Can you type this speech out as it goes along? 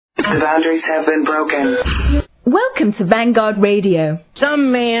The boundaries have been broken. Welcome to Vanguard Radio.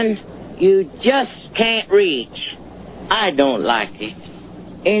 Some men you just can't reach. I don't like it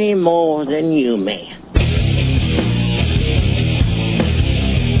any more than you, man.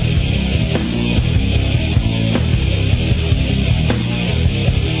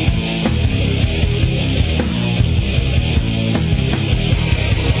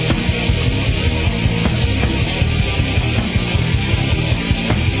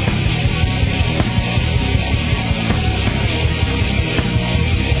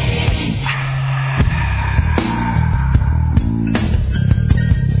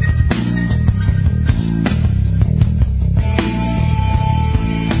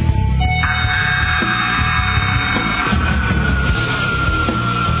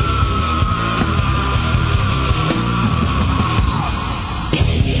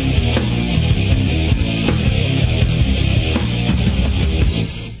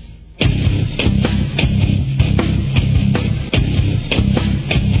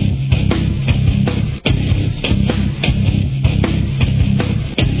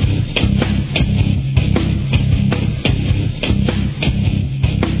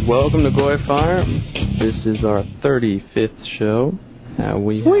 Welcome to GoyFire. This is our 35th show.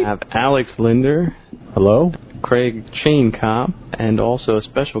 We have Alex Linder. Hello. Craig Chaincop, and also a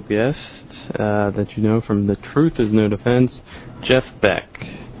special guest that you know from The Truth Is No Defense, Jeff Beck.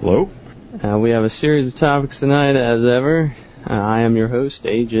 Hello. We have a series of topics tonight, as ever. I am your host,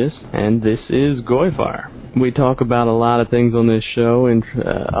 Aegis, and this is GoyFire. We talk about a lot of things on this show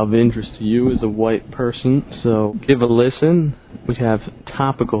of interest to you as a white person, so give a listen. We have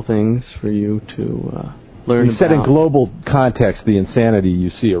topical things for you to learn about. We set in global context the insanity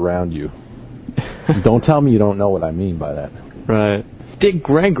you see around you. Don't tell me you don't know what I mean by that. Right. Dick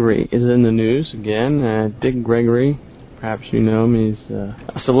Gregory is in the news again. Dick Gregory, perhaps you know him, he's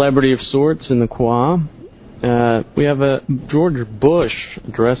a celebrity of sorts in the Qua. We have George Bush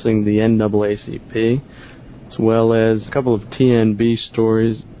addressing the NAACP, as well as a couple of TNB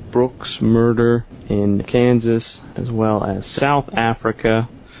stories, Brooks murder in Kansas, as well as South Africa,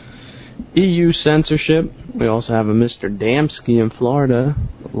 EU censorship. We also have a Mr. Damsky in Florida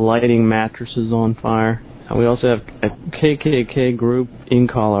lighting mattresses on fire. We also have a KKK group in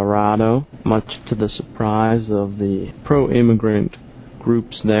Colorado, much to the surprise of the pro-immigrant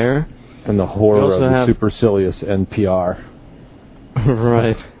groups there. And the horror of the supercilious NPR.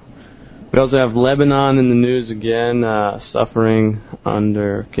 Right. We also have Lebanon in the news again, suffering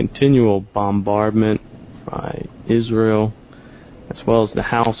under continual bombardment by Israel, as well as the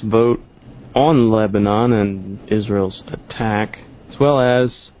House vote on Lebanon and Israel's attack, as well as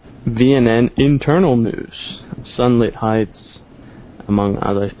VNN internal news. Sunlit Heights, among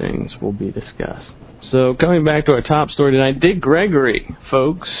other things, will be discussed. So coming back to our top story tonight, Dick Gregory,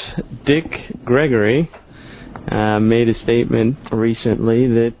 folks. Dick Gregory made a statement recently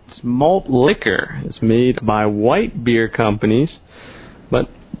that malt liquor is made by white beer companies, but,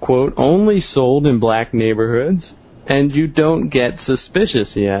 quote, only sold in black neighborhoods, and you don't get suspicious,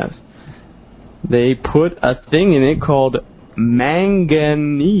 he has. They put a thing in it called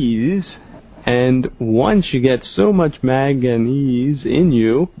manganese, and once you get so much manganese in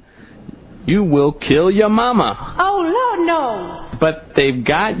you, you will kill your mama. Oh, Lord, no. But they've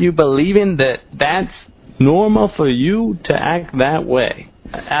got you believing that that's normal for you to act that way.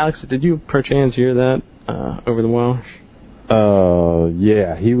 Alex, did you perchance hear that over the wire?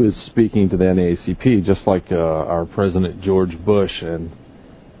 Yeah, he was speaking to the NAACP, just like our President George Bush, and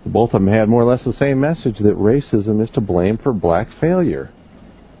both of them had more or less the same message, that racism is to blame for black failure.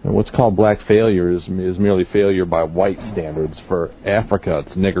 And what's called black failure is merely failure by white standards. For Africa,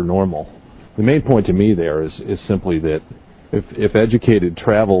 it's nigger normal. The main point to me there is simply that if educated,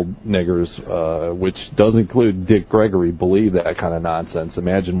 traveled niggers, which does include Dick Gregory, believe that kind of nonsense,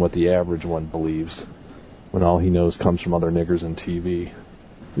 imagine what the average one believes when all he knows comes from other niggers and TV.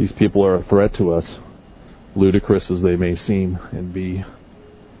 These people are a threat to us, ludicrous as they may seem and be,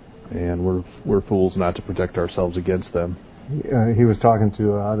 and we're fools not to protect ourselves against them. He was talking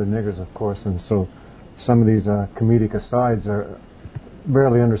to other niggers, of course, and so some of these comedic asides are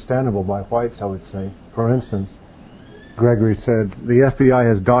barely understandable by whites, I would say. For instance, Gregory said, the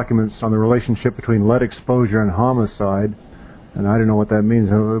FBI has documents on the relationship between lead exposure and homicide, and I don't know what that means.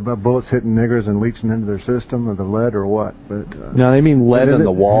 Bullets hitting niggers and leaching into their system, or the lead, or what? But no, they mean lead in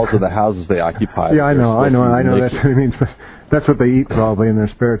the walls of the houses they occupy. Yeah, I know that's what it means. That's what they eat probably in their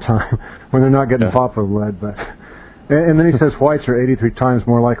spare time when they're not getting popped with lead. But and then he says whites are 83 times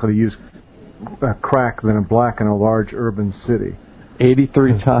more likely to use crack than a black in a large urban city.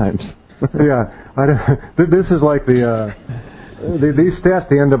 83 times. Yeah, this is like the these stats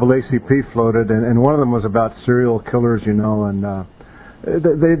the NAACP floated, and one of them was about serial killers, and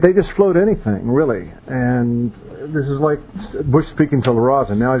they just float anything, really. And this is like Bush speaking to La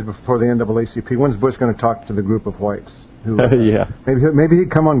Raza. Now he's before the NAACP. When's Bush going to talk to the group of whites? Yeah. Maybe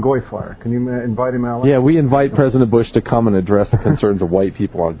he'd come on GoyFire. Can you invite him, Alex? Yeah, we invite President Bush to come and address the concerns of white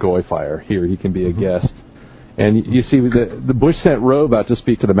people on GoyFire. Here, he can be a guest. And you see, the Bush sent Rove out to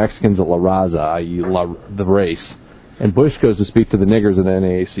speak to the Mexicans at La Raza, i.e. the race. And Bush goes to speak to the niggers at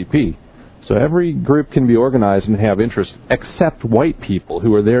NAACP. So every group can be organized and have interests, except white people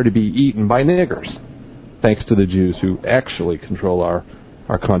who are there to be eaten by niggers, thanks to the Jews who actually control our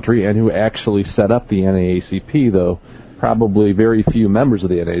country and who actually set up the NAACP, though probably very few members of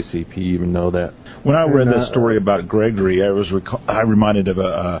the NAACP even know that. When I read that story about Gregory, I reminded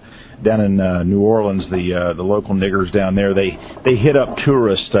of down in New Orleans, the local niggers down there. They hit up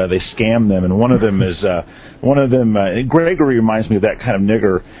tourists, they scam them, and one of them Gregory reminds me of that kind of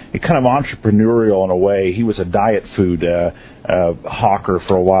nigger, kind of entrepreneurial in a way. He was a diet food hawker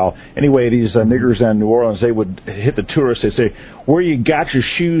for a while. Anyway, these niggers down in New Orleans, they would hit the tourists. They say, "Where you got your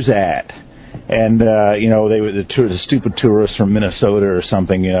shoes at?" And the stupid tourists from Minnesota or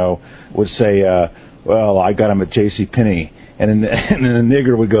something, would say, "Well, I got them at J.C.Penney." And then the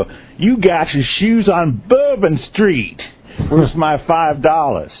nigger would go, "You got your shoes on Bourbon Street. Where's my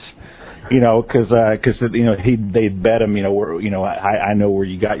 $5?" Because they'd bet him, I know where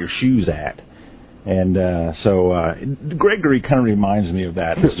you got your shoes at. And so Gregory kind of reminds me of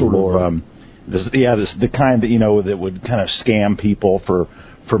that sort of the kind that that would kind of scam people for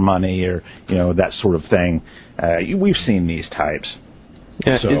money or that sort of thing. We've seen these types.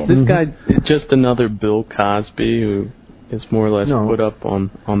 Yeah, so. Is this guy just another Bill Cosby who is more or less put up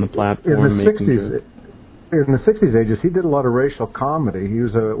on the platform? In the 60s ages, he did a lot of racial comedy. He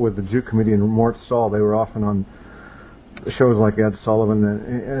was with the Jew comedian Mort Saul. They were often on shows like Ed Sullivan.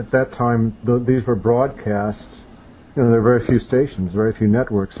 And at that time, these were broadcasts. There were very few stations, very few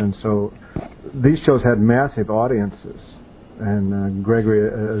networks, and so these shows had massive audiences. And Gregory,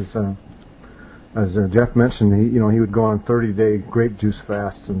 as Jeff mentioned, he would go on 30-day grape juice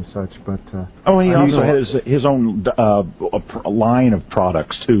fasts and such. But he also had his own line of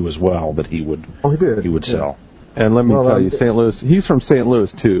products too, as well, that he would sell. And let me tell you, St. Louis. He's from St. Louis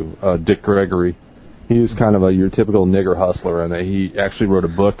too, Dick Gregory. He was kind of your typical nigger hustler, and he actually wrote a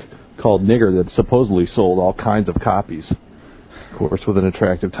book called Nigger that supposedly sold all kinds of copies. Of course, with an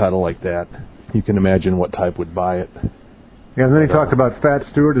attractive title like that, you can imagine what type would buy it. Yeah, and then he talked about fat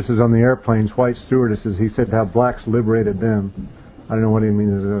stewardesses on the airplanes, white stewardesses. He said how blacks liberated them. I don't know what he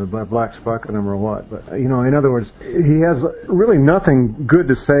means, blacks fucking them or what. But, in other words, he has really nothing good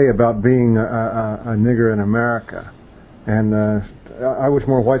to say about being a nigger in America. And I wish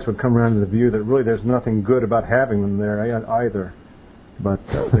more whites would come around to the view that really there's nothing good about having them there either. But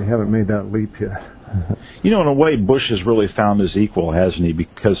they haven't made that leap yet. In a way, Bush has really found his equal, hasn't he?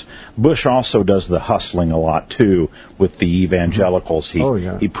 Because Bush also does the hustling a lot, too, with the evangelicals.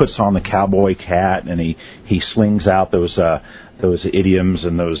 He puts on the cowboy hat, and he slings out those idioms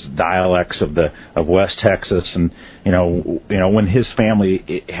and those dialects of West Texas. And, when his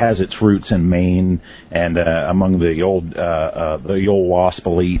family has its roots in Maine and among the old WASP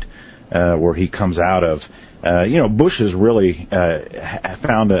elite where he comes out of, Bush has really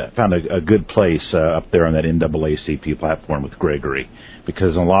found a good place up there on that NAACP platform with Gregory,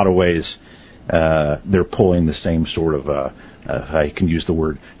 because in a lot of ways they're pulling the same sort of, I can use the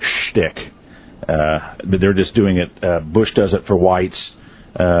word, shtick. But they're just doing it. Bush does it for whites,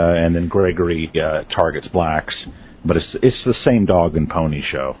 and then Gregory targets blacks. But it's the same dog and pony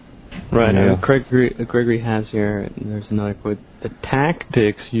show. Right. Yeah. Gregory has here, there's another quote, "The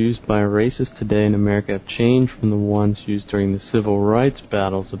tactics used by racists today in America have changed from the ones used during the civil rights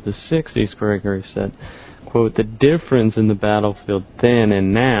battles of the 60s, Gregory said. Quote, "The difference in the battlefield then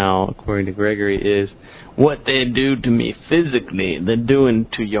and now," according to Gregory, "is what they do to me physically, they're doing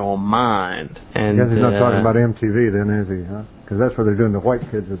to your mind." And I guess he's not talking about MTV then, is he? Huh? Because that's what they're doing to white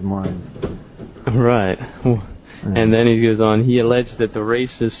kids' minds. Right. And then he goes on, he alleged that the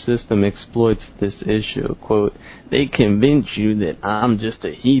racist system exploits this issue. Quote, "They convince you that I'm just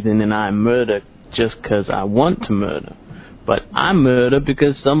a heathen and I murder just because I want to murder. But I murder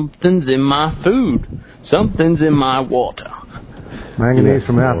because something's in my food. Something's in my water." Manganese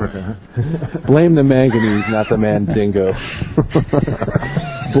from Africa. Blame the manganese, not the mandingo.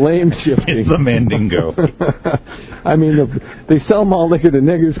 Blame shifting. It's the mandingo. I mean, they sell malt liquor to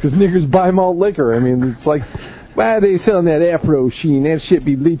niggers because niggers buy malt liquor. I mean, it's like, why are they selling that Afro sheen? That shit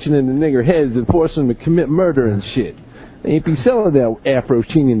be leeching in the nigger heads and forcing them to commit murder and shit. They ain't be selling that Afro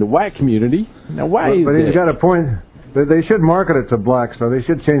sheen in the white community. Now, why is that? But he's got a point. They should market it to blacks, though. They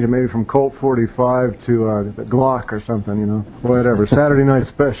should change it maybe from Colt 45 to the Glock or something, you know. Whatever. Saturday Night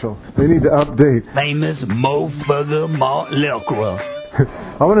Special. They need to update. Famous Motherfucker Malt Liquor.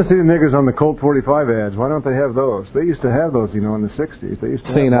 I want to see the niggers on the Colt 45 ads. Why don't they have those? They used to have those, you know, in the 60s. They used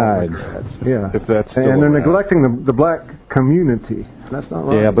to St. have Ides. ads. Yeah. If that's still and they're around. neglecting the black community. That's not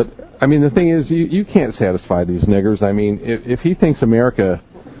right. Yeah, but, I mean, the thing is, you can't satisfy these niggers. I mean, if he thinks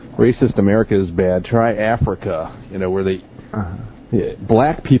racist America is bad, try Africa, you know, where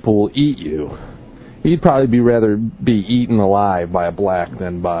black people will eat you. He'd probably rather be eaten alive by a black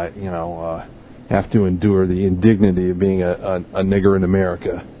than by, you know, have to endure the indignity of being a nigger in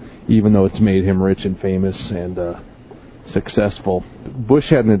America, even though it's made him rich and famous and successful. Bush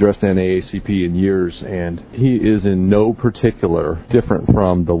hadn't addressed NAACP in years, and he is in no particular different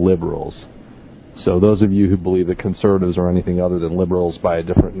from the liberals. So those of you who believe that conservatives are anything other than liberals by a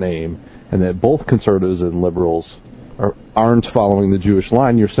different name, and that both conservatives and liberals aren't following the Jewish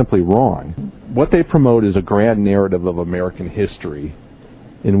line, you're simply wrong. What they promote is a grand narrative of American history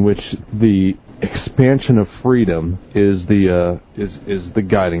in which the expansion of freedom is the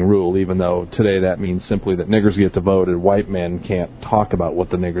guiding rule, even though today that means simply that niggers get to vote and white men can't talk about what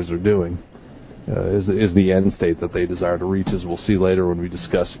the niggers are doing. Is the end state that they desire to reach, as we'll see later when we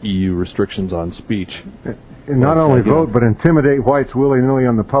discuss EU restrictions on speech. And not only vote, but intimidate whites willy-nilly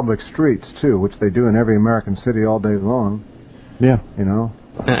on the public streets, too, which they do in every American city all day long. Yeah. You know?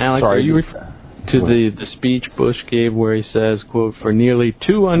 Alex, are you to the speech Bush gave where he says, quote, "For nearly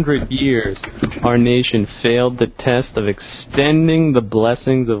 200 years, our nation failed the test of extending the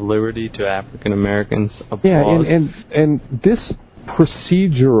blessings of liberty to African Americans." Yeah, and this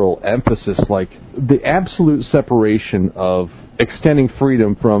procedural emphasis, like the absolute separation of extending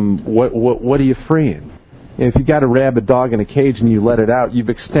freedom from what are you freeing? If you got a rabid dog in a cage and you let it out, you've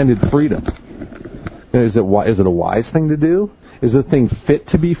extended freedom. Is it a wise thing to do? Is the thing fit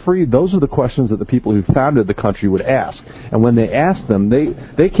to be free? Those are the questions that the people who founded the country would ask. And when they asked them,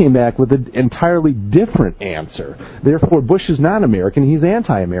 they came back with an entirely different answer. Therefore, Bush is not American. He's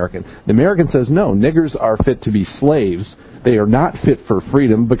anti-American. The American says, no, niggers are fit to be slaves. They are not fit for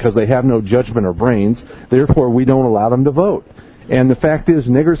freedom because they have no judgment or brains. Therefore, we don't allow them to vote. And the fact is,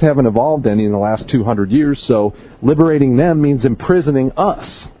 niggers haven't evolved any in the last 200 years, so liberating them means imprisoning us.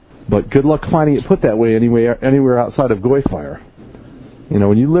 But good luck finding it put that way anywhere outside of GoyFire. You know,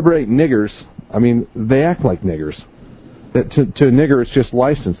 when you liberate niggers, I mean, they act like niggers. To a nigger, it's just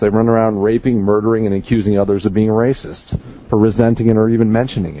license. They run around raping, murdering, and accusing others of being racist for resenting it or even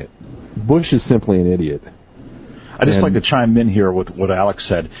mentioning it. Bush is simply an idiot. I'd just like to chime in here with what Alex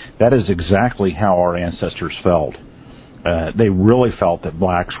said. That is exactly how our ancestors felt. They really felt that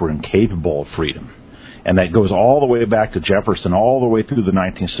blacks were incapable of freedom. And that goes all the way back to Jefferson, all the way through the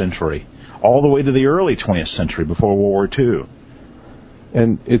 19th century, all the way to the early 20th century before World War II.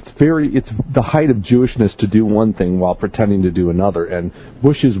 And it's the height of Jewishness to do one thing while pretending to do another. And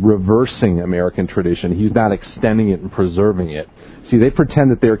Bush is reversing American tradition. He's not extending it and preserving it. See, they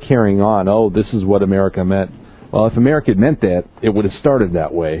pretend that they're carrying on. Oh, this is what America meant. Well, if America had meant that, it would have started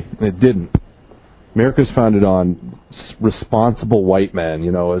that way, and it didn't. America's founded on responsible white men.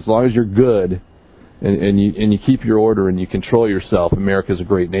 You know, as long as you're good and you keep your order and you control yourself, America's a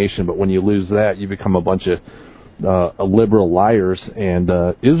great nation. But when you lose that, you become a bunch of liberal liars and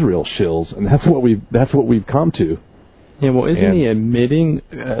Israel shills, and that's what we've come to. Yeah, well, isn't he admitting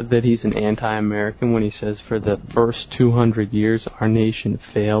that he's an anti-American when he says for the first 200 years our nation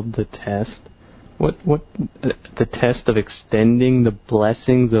failed the test? What the test of extending the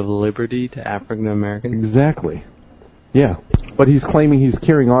blessings of liberty to African Americans? Exactly. Yeah, but he's claiming he's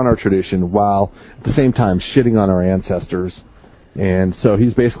carrying on our tradition while at the same time shitting on our ancestors. And so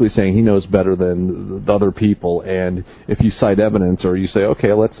he's basically saying he knows better than the other people. And if you cite evidence or you say,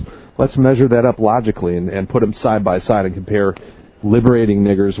 okay, let's measure that up logically and put them side by side and compare liberating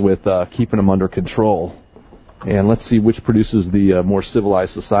niggers with keeping them under control. And let's see which produces the more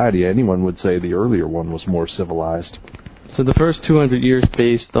civilized society. Anyone would say the earlier one was more civilized. So the first 200 years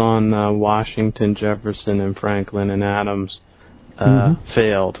based on Washington, Jefferson, and Franklin and Adams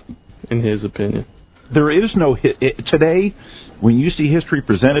failed, in his opinion. There is no today, when you see history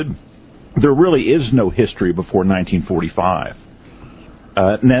presented, there really is no history before 1945.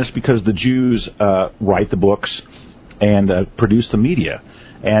 And that's because the Jews write the books and produce the media.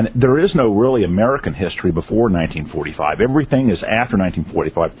 And there is no really American history before 1945. Everything is after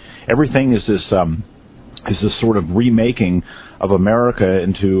 1945. Everything is this sort of remaking of America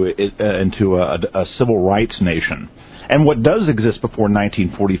into a civil rights nation. And what does exist before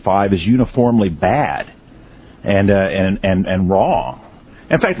 1945 is uniformly bad and wrong.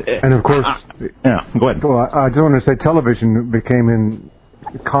 In fact, and of course, yeah, go ahead. Well, I just want to say television became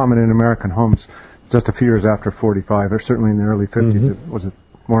common in American homes just a few years after 45, or certainly in the early 50s. It was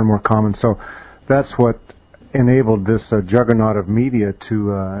more and more common. So that's what enabled this juggernaut of media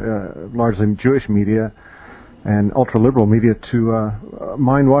to, largely Jewish media and ultra-liberal media, to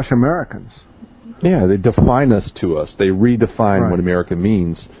mind-wash Americans. Yeah, they define us to us. They redefine what America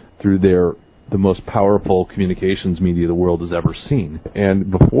means through the most powerful communications media the world has ever seen.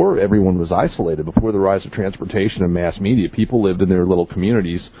 And before everyone was isolated, before the rise of transportation and mass media, people lived in their little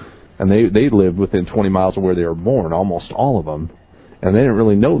communities, and they lived within 20 miles of where they were born, almost all of them. And they didn't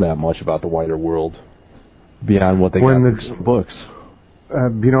really know that much about the wider world beyond what they got from some books.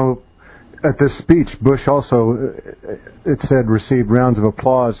 At this speech, Bush also, it said, received rounds of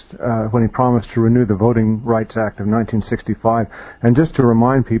applause when he promised to renew the Voting Rights Act of 1965. And just to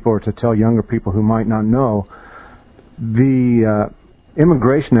remind people, or to tell younger people who might not know, the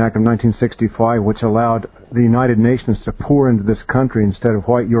Immigration Act of 1965, which allowed the United Nations to pour into this country instead of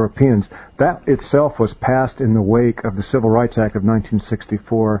white Europeans, that itself was passed in the wake of the Civil Rights Act of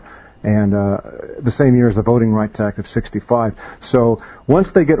 1964, and the same year as the Voting Rights Act of 65. So once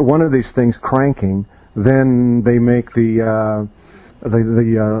they get one of these things cranking, then they make the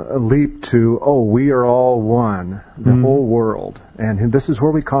leap to, we are all one, the whole world, and this is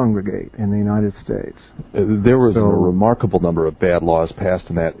where we congregate in the United States. There was a remarkable number of bad laws passed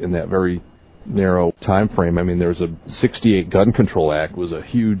in that very narrow time frame. I mean, there's a 68 Gun Control Act was a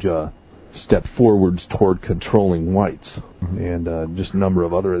huge step forwards toward controlling whites, and just a number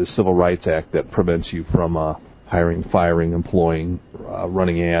of other, the Civil Rights Act that prevents you from hiring, firing, employing,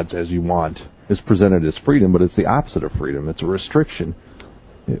 running ads as you want, is presented as freedom, but it's the opposite of freedom. It's a restriction.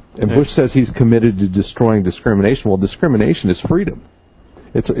 And Bush says he's committed to destroying discrimination. Well, discrimination is freedom.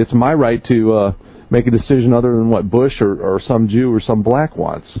 It's my right to make a decision other than what Bush or some Jew or some black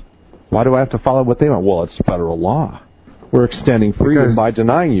wants. Why do I have to follow what they want? Well, it's federal law. We're extending freedom by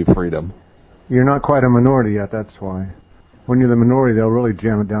denying you freedom. You're not quite a minority yet, that's why. When you're the minority, they'll really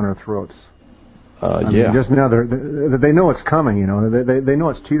jam it down our throats. I mean, just now, they know it's coming, They know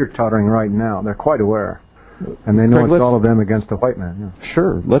it's teeter-tottering right now. They're quite aware. And they know it's all of them against the white man. Yeah.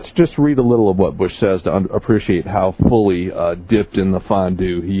 Sure. Let's just read a little of what Bush says to appreciate how fully dipped in the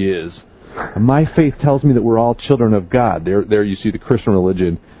fondue he is. My faith tells me that we're all children of God. There you see the Christian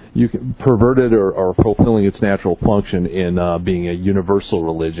religion. You can perverted or fulfilling its natural function in being a universal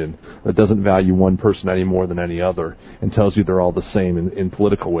religion that doesn't value one person any more than any other and tells you they're all the same in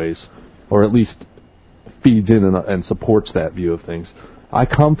political ways, or at least feeds in and supports that view of things. I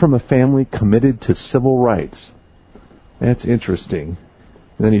come from a family committed to civil rights. That's interesting.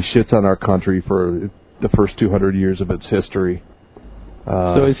 And then he shits on our country for the first 200 years of its history.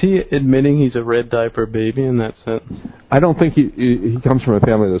 So is he admitting he's a red diaper baby in that sense? I don't think he comes from a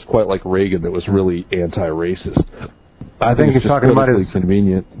family that's quite like Reagan, that was really anti-racist. I think he's talking about his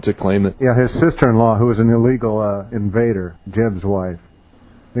convenient to claim it. Yeah, his sister-in-law, who was an illegal invader, Jeb's wife.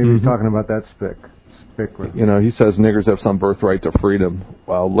 Maybe he's talking about that spick. He says niggers have some birthright to freedom.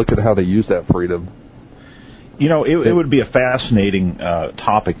 Well, look at how they use that freedom. It would be a fascinating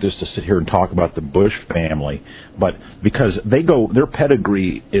topic just to sit here and talk about the Bush family, but because their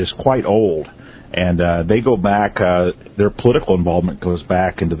pedigree is quite old, and they go back, their political involvement goes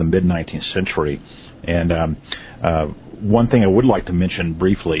back into the mid-19th century. And one thing I would like to mention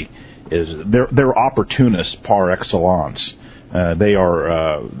briefly is they're opportunists par excellence. They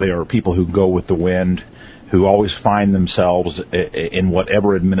are people who go with the wind, who always find themselves in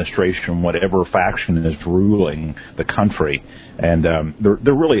whatever administration, whatever faction is ruling the country, and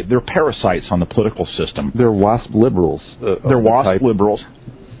they're parasites on the political system. They're WASP liberals. They're WASP liberals.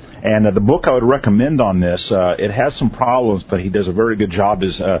 And the book I would recommend on this, it has some problems, but he does a very good job,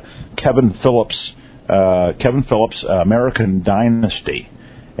 is Kevin Phillips' American Dynasty.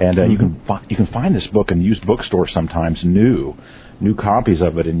 And you can find this book in used bookstores sometimes, new copies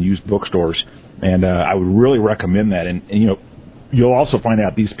of it in used bookstores. And I would really recommend that. And you'll also find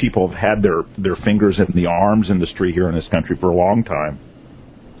out these people have had their fingers in the arms industry here in this country for a long time.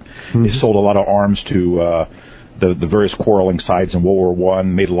 They sold a lot of arms to the various quarreling sides in World War I,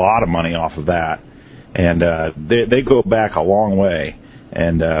 made a lot of money off of that. And they go back a long way.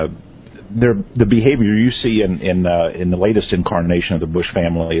 And the behavior you see in the latest incarnation of the Bush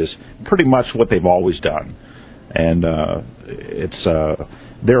family is pretty much what they've always done. And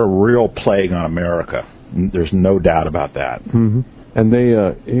they're a real plague on America. There's no doubt about that. Mm-hmm. And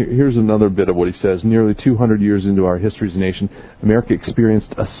here's another bit of what he says. Nearly 200 years into our history as a nation, America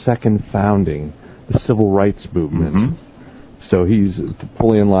experienced a second founding, the Civil Rights Movement. So he's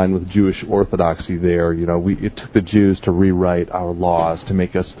fully in line with Jewish orthodoxy there. You know, it took the Jews to rewrite our laws to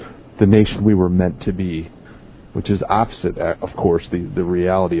make us the nation we were meant to be, which is opposite, of course, the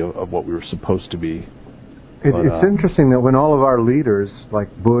reality of what we were supposed to be. It's interesting that when all of our leaders,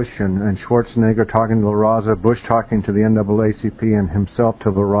 like Bush and Schwarzenegger talking to La Raza, Bush talking to the NAACP and himself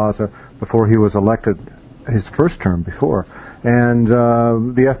to La Raza before he was elected his first term before, and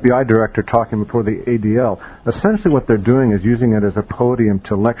the FBI director talking before the ADL, essentially what they're doing is using it as a podium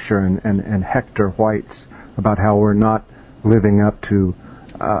to lecture and hector whites about how we're not living up to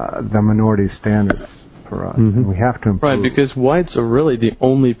the minority standards for us. And we have to improve. Right, because whites are really the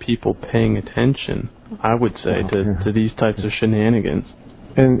only people paying attention, I would say, to these types of shenanigans.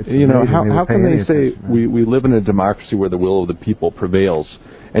 And, you know, how can they say we live in a democracy where the will of the people prevails?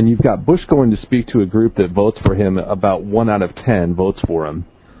 And you've got Bush going to speak to a group that votes for him, about 1 out of 10 votes for him,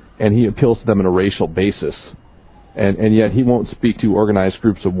 and he appeals to them on a racial basis. And yet he won't speak to organized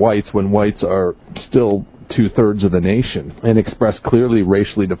groups of whites when whites are still 2/3 of the nation, and express clearly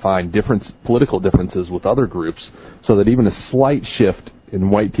racially defined political differences with other groups, so that even a slight shift in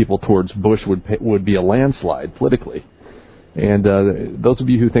white people towards Bush would be a landslide politically. And those of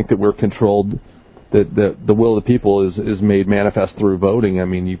you who think that we're controlled, that the will of the people is made manifest through voting, I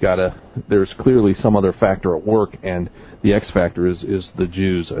mean, there's clearly some other factor at work, and the X factor is the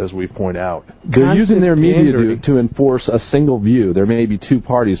Jews, as we point out. They're using their media to enforce a single view. There may be two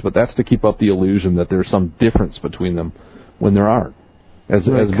parties, but that's to keep up the illusion that there's some difference between them when there aren't. As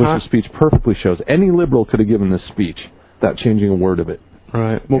Bush's speech perfectly shows, any liberal could have given this speech without changing a word of it.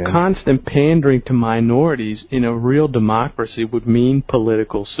 Right. Well, constant pandering to minorities in a real democracy would mean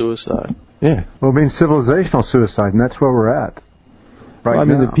political suicide. Yeah. Well, it means civilizational suicide, and that's where we're at. I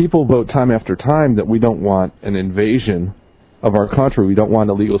mean, the people vote time after time that we don't want an invasion of our country. We don't want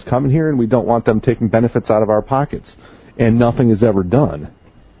illegals coming here, and we don't want them taking benefits out of our pockets. And nothing is ever done.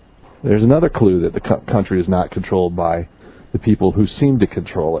 There's another clue that the country is not controlled by the people who seem to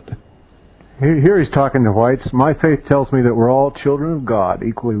control it. Here he's talking to whites. My faith tells me that we're all children of God,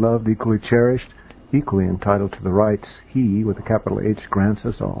 equally loved, equally cherished, equally entitled to the rights He, with a capital H, grants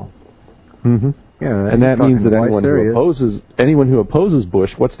us all. Mm-hmm. Yeah, and that means that anyone who opposes Bush,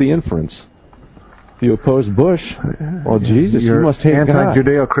 what's the inference? If you oppose Bush, well, Jesus, you must hate God.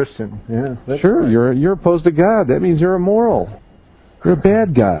 Anti-Judeo-Christian. Yeah, sure, right. You're opposed to God. That means you're immoral. You're a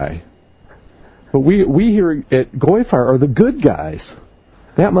bad guy. But we here at GoyFire are the good guys.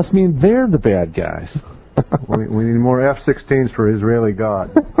 That must mean they're the bad guys. we need more F-16s for Israeli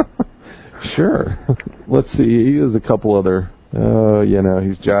God. Sure. Let's see. He has a couple other...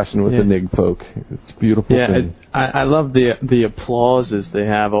 he's joshing with the Nig folk. It's a beautiful thing. I love the applauses they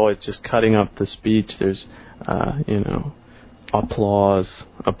have, always just cutting up the speech. There's, applause,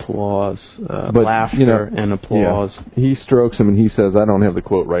 laughter, and applause. Yeah. He strokes him and he says, I don't have the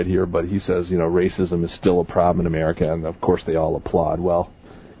quote right here, but he says, racism is still a problem in America, and of course they all applaud. Well,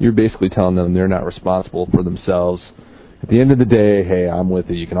 you're basically telling them they're not responsible for themselves. At the end of the day, hey, I'm with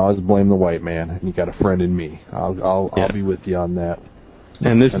you. You can always blame the white man, and you got a friend in me. I'll be with you on that.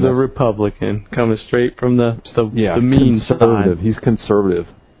 And this is a Republican coming straight from the mean conservative. side. He's conservative.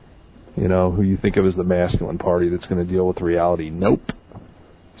 Who you think of as the masculine party that's going to deal with reality. Nope.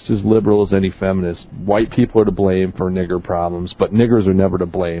 It's as liberal as any feminist. White people are to blame for nigger problems, but niggers are never to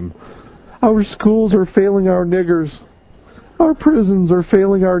blame. Our schools are failing our niggers. Our prisons are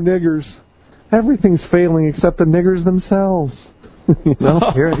failing our niggers. Everything's failing except the niggers themselves.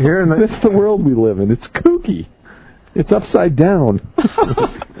 That's the world we live in. It's kooky. It's upside down.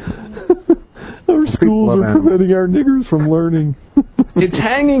 Our schools are preventing our niggers from learning. It's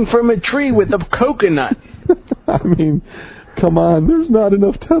hanging from a tree with a coconut. I mean, come on. There's not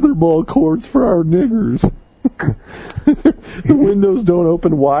enough tetherball cords for our niggers. The windows don't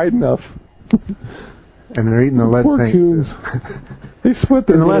open wide enough. And they're eating the lead paint. They sweat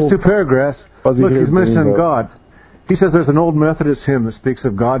their in the last two paragraphs. Look, he's mentioning God. He says there's an old Methodist hymn that speaks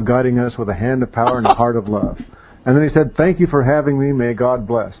of God guiding us with a hand of power and a heart of love. And then he said, thank you for having me. May God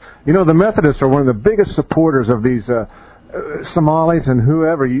bless. The Methodists are one of the biggest supporters of these Somalis and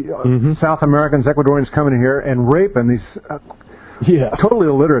whoever, South Americans, Ecuadorians coming here and raping these totally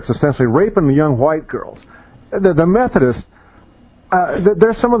illiterates, essentially, raping the young white girls. The Methodists,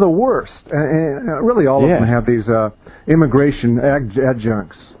 they're some of the worst. Really, all of them have these immigration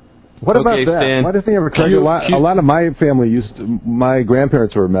adjuncts. What about that? Stan, why did they ever try to... A lot of my family my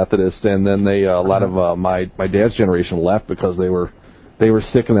grandparents were Methodist, and then a lot of my dad's generation left because they were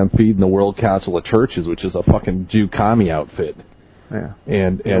sick of them feeding the World Council of Churches, which is a fucking Jew commie outfit. Yeah.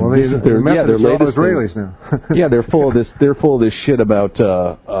 And they're latest Israelis now. Yeah, they're full of this. They're full of this shit about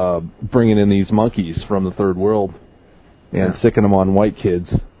bringing in these monkeys from the third world. and sicking them on white kids.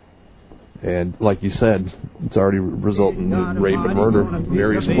 And like you said, it's already resulting in rape and murder in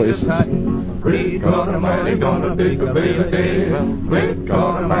various places. Great God Almighty gonna pick a bale of hay. Great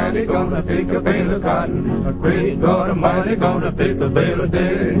God Almighty gonna pick a bale of cotton. Great God Almighty gonna pick a bale of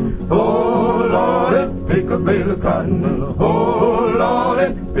hay. Oh Lord, pick a bale of cotton. Oh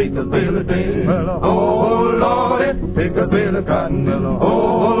Lord, pick a bale of hay. Oh Lord, pick a bale of cotton.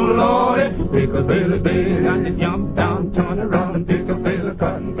 Oh Lord, pick a bale of hay. Got to jump down, turn around and pick a bale of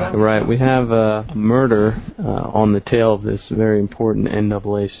cotton. Right, we have a murder on the tail of this very important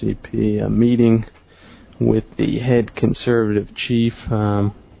NAACP meeting with the head conservative chief.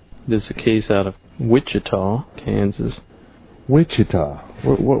 This is a case out of Wichita, Kansas. Wichita.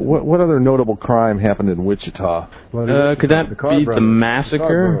 What other notable crime happened in Wichita? Could that be the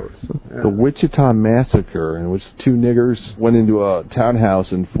massacre? The Wichita Massacre, in which two niggers went into a townhouse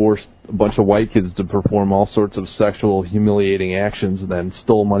and forced a bunch of white kids to perform all sorts of sexual, humiliating actions, and then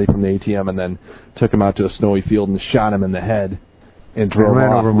stole money from the ATM, and then took them out to a snowy field and shot him in the head and drove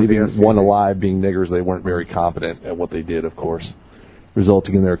off, leaving one alive. Being niggers, they weren't very competent at what they did, of course,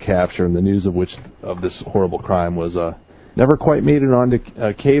 resulting in their capture. And the news of this horrible crime was never quite made it onto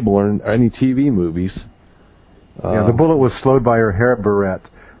cable or any TV movies. The bullet was slowed by her hair barrette.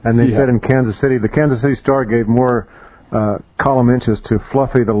 And they said in Kansas City, the Kansas City Star gave more column inches to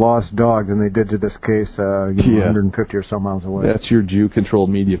Fluffy the Lost Dog than they did to this case 150 or so miles away. That's your Jew-controlled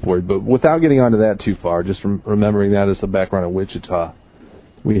media for you. But without getting onto that too far, just remembering that as the background of Wichita,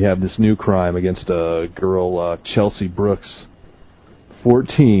 we have this new crime against a girl, Chelsea Brooks,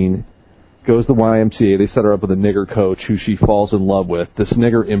 14, goes to the YMCA. They set her up with a nigger coach who she falls in love with. This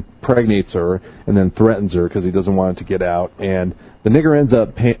nigger impregnates her and then threatens her because he doesn't want it to get out. And the nigger ends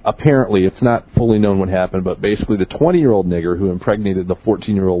up, apparently, it's not fully known what happened, but basically the 20-year-old nigger who impregnated the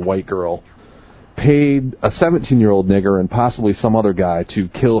 14-year-old white girl paid a 17-year-old nigger and possibly some other guy to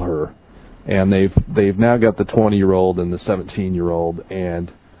kill her. And they've now got the 20-year-old and the 17-year-old,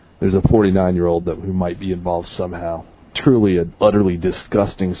 and there's a 49-year-old who might be involved somehow. Truly an utterly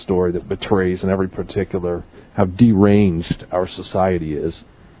disgusting story that betrays in every particular how deranged our society is.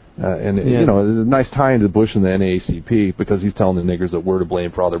 And you know, it's a nice tie into Bush and the NAACP because he's telling the niggers that we're to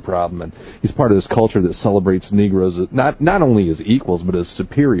blame for all their problem, and he's part of this culture that celebrates Negroes not only as equals but as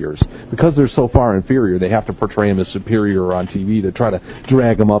superiors. Because they're so far inferior, they have to portray them as superior on TV to try to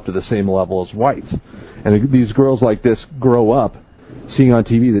drag them up to the same level as whites. And these girls like this grow up seeing on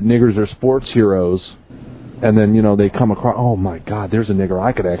TV that niggers are sports heroes. And then, you know, they come across, oh, my God, there's a nigger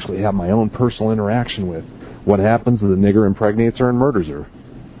I could actually have my own personal interaction with. What happens is the nigger impregnates her and murders her.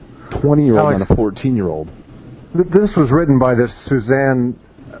 20-year-old and a 14-year-old. This was written by this Suzanne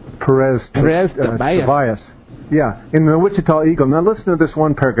Perez Tobias. Yeah, in the Wichita Eagle. Now, listen to this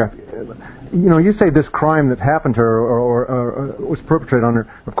one paragraph. You know, you say this crime that happened to her or was perpetrated on her.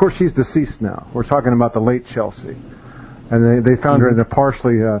 Of course, she's deceased now. We're talking about the late Chelsea. And they found her in a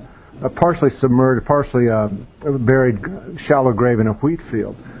partially submerged, partially buried shallow grave in a wheat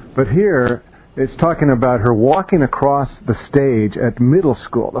field. But here, it's talking about her walking across the stage at middle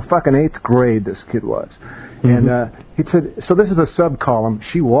school, the fucking 8th grade this kid was. And he said, so this is a sub-column,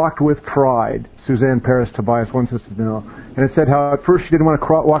 she walked with pride, Suzanne Paris Tobias wants us to know. And it said how at first she didn't want to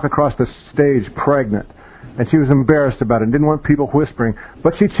walk across the stage pregnant. And she was embarrassed about it and didn't want people whispering.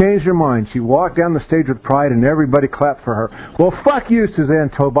 But she changed her mind. She walked down the stage with pride and everybody clapped for her. Well, fuck you, Suzanne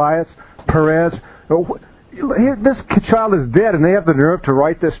Tobias, Perez. This child is dead, and they have the nerve to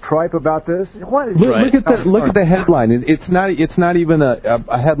write this tripe about this. What? Look at the headline. It's not even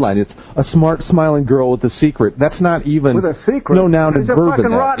a headline. It's a smart, smiling girl with a secret. That's not even with a secret. No noun and verb in that. There's a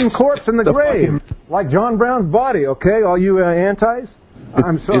fucking rotten corpse in the grave, like John Brown's body. Okay, all you antis.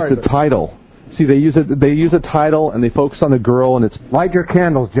 I'm sorry. It's a title. See, they use a title and they focus on the girl, and it's light your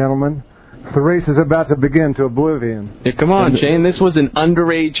candles, gentlemen. The race is about to begin to oblivion. Yeah, come on, Shane. This was an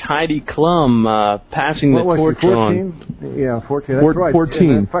underage Heidi Klum passing the torch on. Yeah, 14. That's right. 14.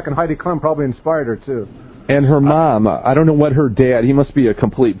 Yeah, fucking Heidi Klum probably inspired her, too. And her mom, I don't know what her dad, he must be a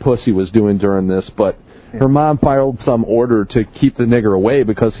complete pussy, was doing during this, but her mom filed some order to keep the nigger away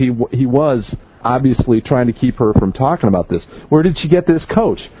because he was obviously trying to keep her from talking about this. Where did she get this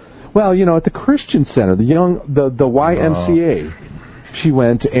coach? Well, you know, at the Christian Center, the YMCA. She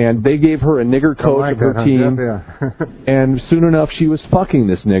went, and they gave her a nigger coach of her team, and soon enough, she was fucking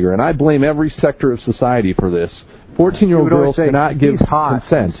this nigger. And I blame every sector of society for this. 14-year-old girls cannot give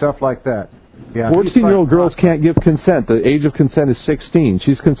consent. Stuff like that. Yeah, 14-year-old girls can't give consent. The age of consent is 16.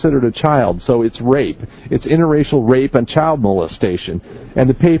 She's considered a child, so it's rape. It's interracial rape and child molestation. And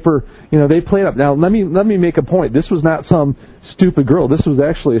the paper, they played up. Now, let me make a point. This was not some stupid girl. This was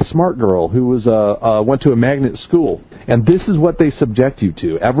actually a smart girl who went to a magnet school. And this is what they subject you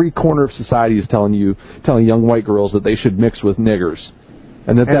to. Every corner of society is telling young white girls that they should mix with niggers.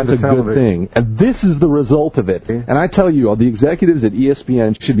 And that's a good thing. And this is the result of it. And I tell you, the executives at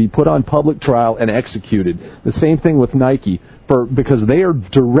ESPN should be put on public trial and executed. The same thing with Nike, because they are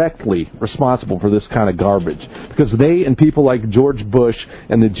directly responsible for this kind of garbage. Because they and people like George Bush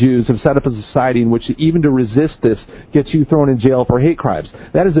and the Jews have set up a society in which even to resist this gets you thrown in jail for hate crimes.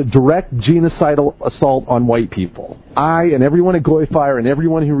 That is a direct genocidal assault on white people. I and everyone at GoyFire and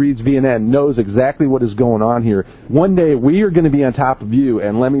everyone who reads VNN knows exactly what is going on here. One day we are going to be on top of you,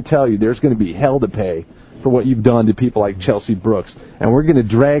 and let me tell you, there's going to be hell to pay for what you've done to people like Chelsea Brooks. And we're going to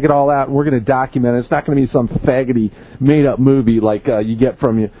drag it all out, and we're going to document it. It's not going to be some faggoty, made-up movie like you get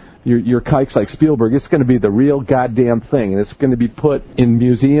from your kikes like Spielberg. It's going to be the real goddamn thing, and it's going to be put in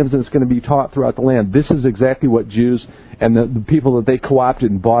museums, and it's going to be taught throughout the land. This is exactly what Jews and the people that they co-opted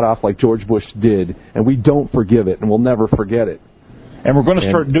and bought off like George Bush did, and we don't forgive it, and we'll never forget it. And we're going to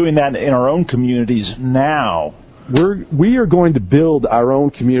start doing that in our own communities now. We are going to build our own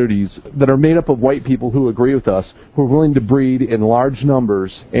communities that are made up of white people who agree with us, who are willing to breed in large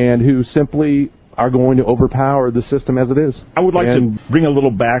numbers, and who simply are going to overpower the system as it is. I would like to bring a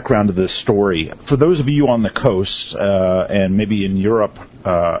little background to this story. For those of you on the coast and maybe in Europe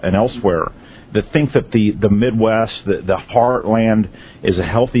and elsewhere that think that the Midwest, the heartland, is a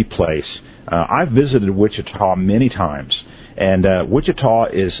healthy place, I've visited Wichita many times. And Wichita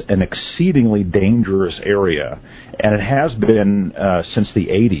is an exceedingly dangerous area, and it has been since the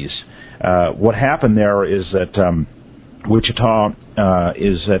 80s. What happened there is that Wichita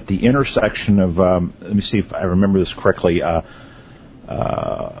is at the intersection of, let me see if I remember this correctly,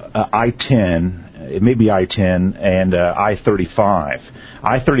 I-10, it may be I-10, and I-35.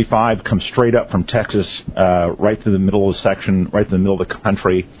 I-35 comes straight up from Texas right through the middle of the section, right through the middle of the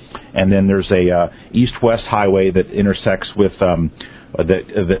country, and then there's a east-west highway that intersects with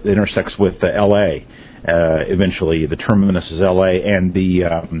L.A. Eventually, the terminus is L.A., and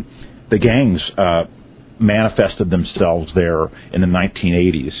the gangs manifested themselves there in the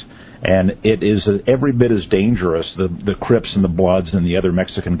 1980s. And it is every bit as dangerous, the Crips and the Bloods and the other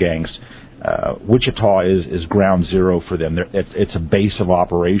Mexican gangs. Wichita is ground zero for them. It's a base of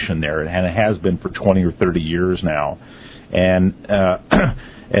operation there, and it has been for 20 or 30 years now. And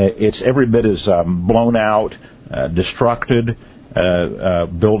it's every bit as blown out, destructed.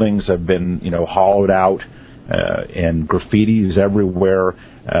 Buildings have been, hollowed out, and graffiti's everywhere.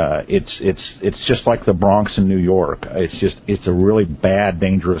 It's just like the Bronx in New York. It's a really bad,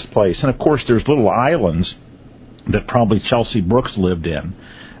 dangerous place. And of course, there's little islands that probably Chelsea Brooks lived in,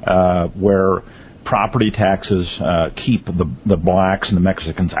 where property taxes keep the blacks and the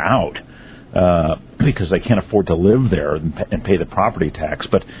Mexicans out because they can't afford to live there and pay the property tax.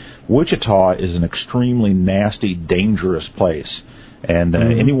 But Wichita is an extremely nasty, dangerous place. And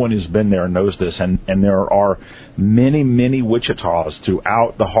anyone who's been there knows this, and there are many, many Wichitas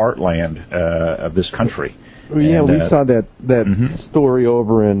throughout the heartland of this country. Yeah, we saw that story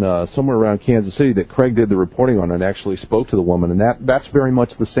over in somewhere around Kansas City that Craig did the reporting on and actually spoke to the woman, and that's very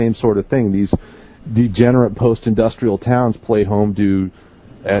much the same sort of thing. These degenerate post-industrial towns play home to,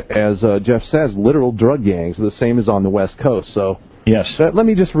 as Jeff says, literal drug gangs, the same as on the West Coast. So yes, let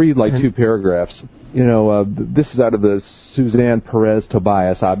me just read like two paragraphs. This is out of the Suzanne Perez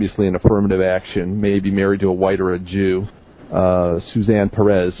Tobias, obviously an affirmative action, maybe married to a white or a Jew. Suzanne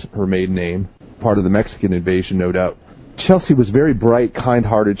Perez, her maiden name, part of the Mexican invasion, no doubt. Chelsea was very bright,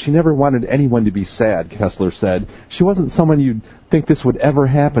 kind-hearted. She never wanted anyone to be sad, Kessler said. She wasn't someone you'd think this would ever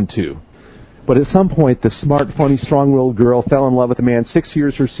happen to. But at some point, the smart, funny, strong-willed girl fell in love with a man 6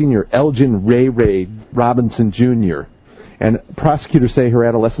 years her senior, Elgin Ray Robinson, Jr. And prosecutors say her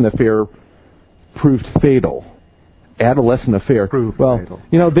adolescent affair proved fatal. Adolescent affair. Fatal.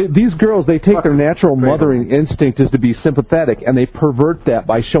 These girls, they take their natural mothering instinct is to be sympathetic, and they pervert that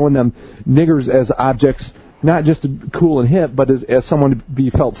by showing them niggers as objects, not just cool and hip, but as someone to be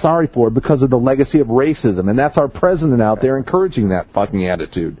felt sorry for because of the legacy of racism. And that's our president out there encouraging that fucking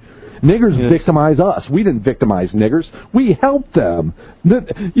attitude. Niggers victimize us. We didn't victimize niggers. We helped them.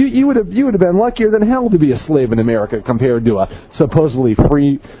 You would have been luckier than hell to be a slave in America compared to a supposedly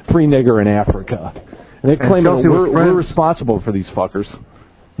free nigger in Africa. And they claim that we're responsible for these fuckers.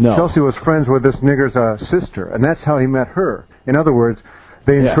 No. Chelsea was friends with this nigger's sister, and that's how he met her. In other words,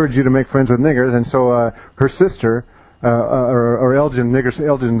 they encourage you to make friends with niggers, and so her sister or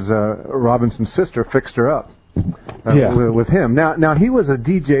Elgin's Robinson's sister fixed her up with him. Now he was a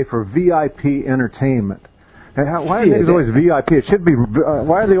DJ for VIP Entertainment. And why are they always VIP? It should be.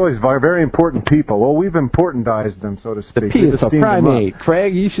 Why are they always very important people? Well, we've importantized them, so to speak. The P is a primate,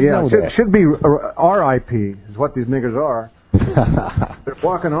 Craig. You should know that. Should be RIP is what these niggers are. They're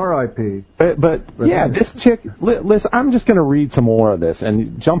walking RIP. But yeah, this chick. Listen, I'm just going to read some more of this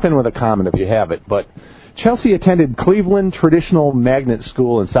and jump in with a comment if you have it. But Chelsea attended Cleveland Traditional Magnet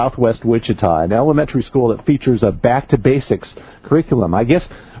School in Southwest Wichita, an elementary school that features a back to basics curriculum. I guess.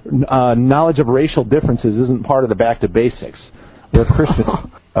 Knowledge of racial differences isn't part of the back to basics. We're Christians.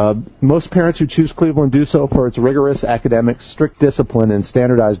 Most parents who choose Cleveland do so for its rigorous academics, strict discipline, and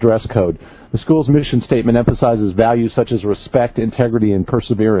standardized dress code. The school's mission statement emphasizes values such as respect, integrity, and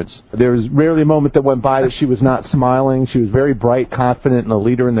perseverance. There was rarely a moment that went by that she was not smiling. She was very bright, confident, and a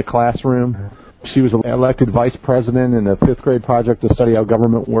leader in the classroom. She was elected vice president in a fifth grade project to study how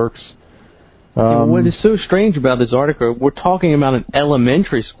government works. What is so strange about this article, we're talking about an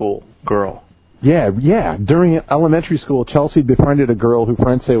elementary school girl. Yeah. During elementary school, Chelsea befriended a girl who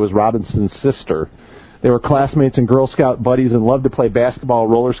friends say was Robinson's sister. They were classmates and Girl Scout buddies and loved to play basketball,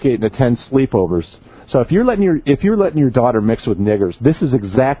 roller skate, and attend sleepovers. So if you're letting your daughter mix with niggers, this is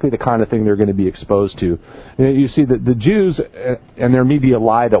exactly the kind of thing they're going to be exposed to. You see that the Jews, and there may be a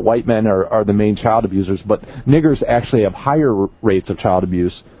lie that white men are the main child abusers, but niggers actually have higher rates of child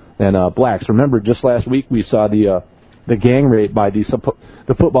abuse than blacks. Remember, just last week we saw the gang rape by the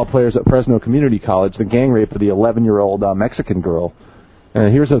football players at Fresno Community College, the gang rape of the 11-year-old Mexican girl.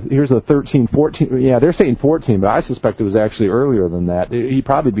 And here's a 13, 14. Yeah, they're saying 14, but I suspect it was actually earlier than that. He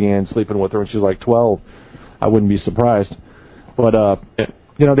probably began sleeping with her when she was like 12. I wouldn't be surprised. But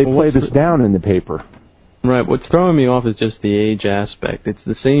they play this down in the paper. Right. What's throwing me off is just the age aspect. It's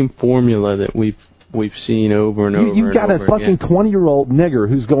the same formula that we've seen over and over. You've got a fucking 20-year-old nigger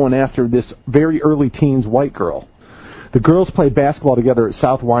who's going after this very early teens white girl. The girls played basketball together at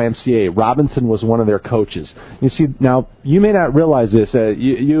South YMCA. Robinson was one of their coaches. You see, now, you may not realize this,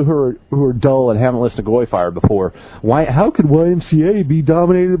 you who are dull and haven't listened to GoyFire before. How could YMCA be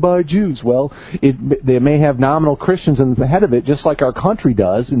dominated by Jews? Well, they may have nominal Christians in the head of it, just like our country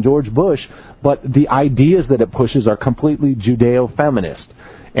does in George Bush, but the ideas that it pushes are completely Judeo-feminist.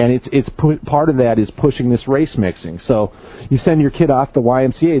 And part of that is pushing this race mixing. So you send your kid off to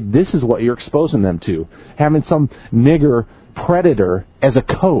YMCA, this is what you're exposing them to. Having some nigger predator as a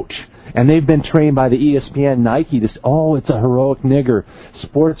coach. And they've been trained by the ESPN Nike to say, it's a heroic nigger.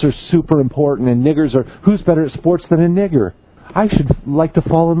 Sports are super important, and niggers are, who's better at sports than a nigger? I should like to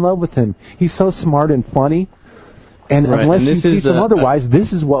fall in love with him. He's so smart and funny. And unless you teach him otherwise,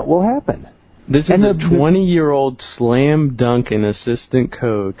 this is what will happen. This is a 20-year-old slam dunking assistant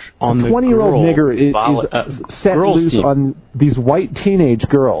coach on the 20-year-old nigger is set loose on these white teenage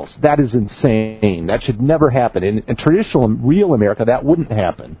girls. That is insane. That should never happen. In traditional, real America, that wouldn't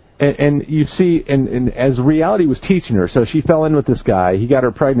happen. And you see, and as reality was teaching her, so she fell in with this guy. He got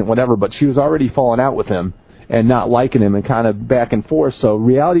her pregnant, whatever, but she was already falling out with him and not liking him and kind of back and forth. So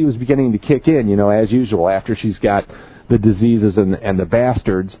reality was beginning to kick in, as usual, after she's got the diseases and the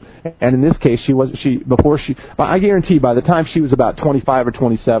bastards. And in this case, I guarantee by the time she was about 25 or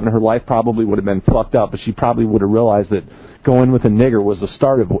 27, her life probably would have been fucked up, but she probably would have realized that going with a nigger was the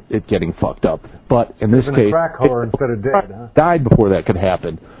start of it getting fucked up. But in this case, a crack whore instead of dead, huh? Died before that could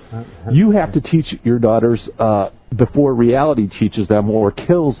happen. You have to teach your daughters before reality teaches them or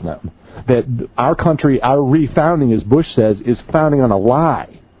kills them that our country, our refounding, as Bush says, is founding on a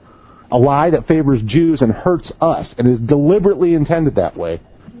lie. A lie that favors Jews and hurts us, and is deliberately intended that way.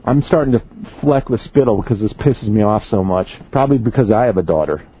 I'm starting to fleck with spittle because this pisses me off so much. Probably because I have a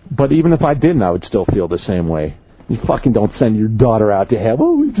daughter. But even if I didn't, I would still feel the same way. You fucking don't send your daughter out to have,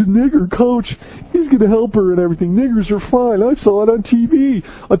 he's a nigger coach. He's going to help her and everything. Niggers are fine. I saw it on TV.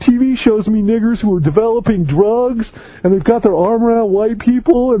 On TV shows me niggers who are developing drugs, and they've got their arm around white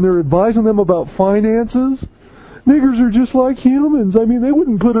people, and they're advising them about finances. Niggers are just like humans. I mean, they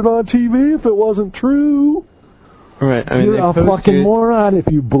wouldn't put it on TV if it wasn't true. Right. You're a fucking moron if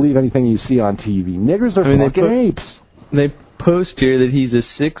you believe anything you see on TV. Niggers are fucking apes. They post here that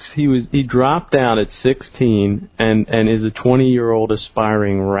he dropped out at 16 and is a 20-year-old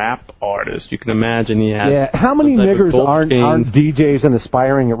aspiring rap artist. You can imagine he had. Yeah. How many niggers aren't DJs and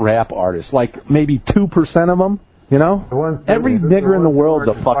aspiring rap artists? Like maybe 2% of them. Every nigger in the world's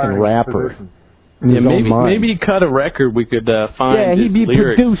a fucking rapper. Position. Yeah, maybe cut a record we could find. Yeah, he'd be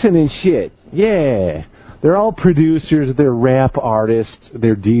lyrics. producing and shit. Yeah. They're all producers, they're rap artists,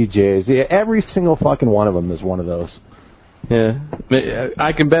 they're DJs. Yeah, every single fucking one of them is one of those. Yeah,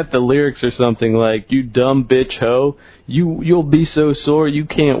 I can bet the lyrics are something like, "You dumb bitch hoe, you'll be so sore you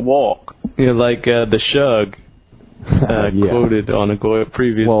can't walk." You know, like the Shug quoted on a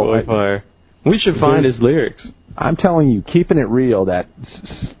previous GoyFire. We should find his lyrics. I'm telling you, keeping it real, that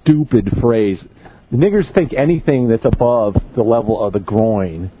stupid phrase. The niggers think anything that's above the level of the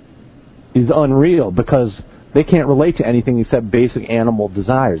groin is unreal because they can't relate to anything except basic animal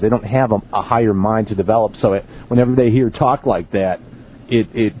desires. They don't have a higher mind to develop. So whenever they hear talk like that,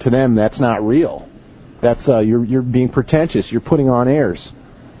 it to them that's not real. That's you're being pretentious. You're putting on airs.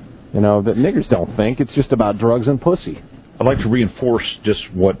 You know, the niggers don't think. It's just about drugs and pussy. I'd like to reinforce just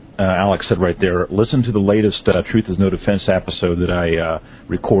what Alex said right there. Listen to the latest Truth is No Defense episode that I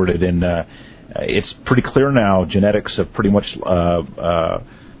recorded, and it's pretty clear now. Genetics have pretty much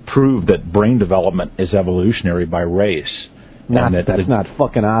proved that brain development is evolutionary by race. That's not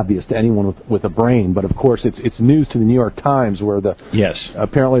fucking obvious to anyone with a brain, but of course it's news to the New York Times where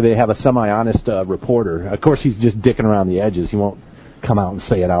apparently they have a semi-honest reporter. Of course he's just dicking around the edges. He won't come out and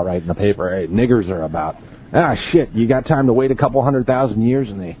say it outright in the paper. Hey, niggers are about. Shit, you got time to wait a couple 100,000 years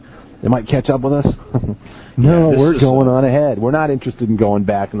and they might catch up with us? No, we're going on ahead. We're not interested in going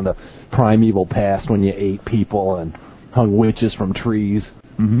back into the primeval past when you ate people and hung witches from trees.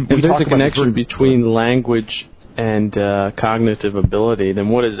 Mm-hmm. If there's a connection between language and cognitive ability, then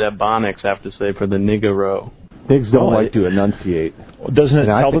what does Ebonics have to say for the niggero? Pigs don't like to enunciate. Doesn't it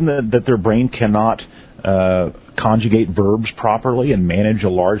tell them that their brain cannot conjugate verbs properly and manage a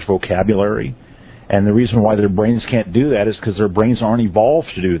large vocabulary? And the reason why their brains can't do that is because their brains aren't evolved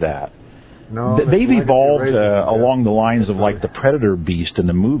to do that. No, they've evolved along the lines of like the predator beast in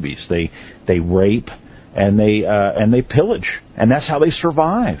the movies. They rape and they pillage, and that's how they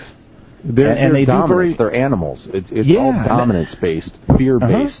survive. They're dominant. They're animals. It's all dominance-based,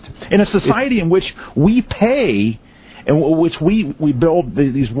 fear-based. In a society in which we pay, in which we build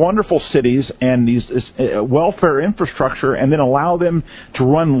these wonderful cities and these welfare infrastructure, and then allow them to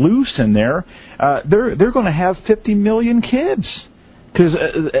run loose in there, they're going to have 50 million kids. Because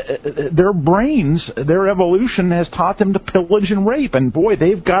their brains, their evolution has taught them to pillage and rape. And, boy,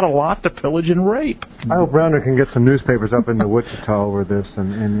 they've got a lot to pillage and rape. I hope Browner can get some newspapers up into Wichita over this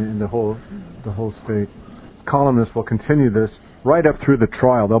and in the whole state. Columnists will continue this right up through the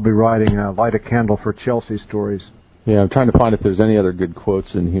trial. They'll be writing Light a Candle for Chelsea stories. Yeah, I'm trying to find if there's any other good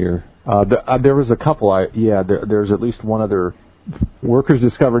quotes in here. There was a couple. There's at least one other. Workers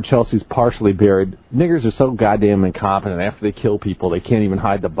discovered Chelsea's partially buried. Niggers are so goddamn incompetent. After they kill people, they can't even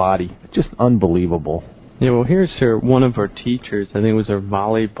hide the body. Just unbelievable. Yeah, well, here's one of her teachers. I think it was her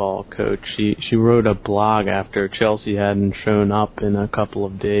volleyball coach. She wrote a blog after Chelsea hadn't shown up in a couple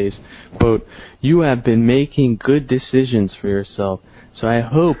of days. Quote, "You have been making good decisions for yourself, so I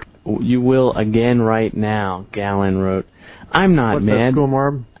hope you will again right now," Gallon wrote. "I'm not mad." What's that school,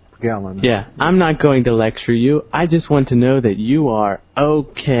 Marb? Gallon. Yeah, I'm not going to lecture you. I just want to know that you are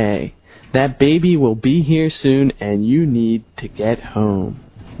okay. That baby will be here soon, and you need to get home.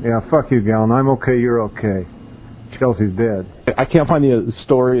 Yeah, fuck you, Gallon. I'm okay, you're okay. Chelsea's dead. I can't find the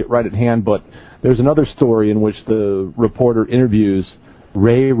story right at hand, but there's another story in which the reporter interviews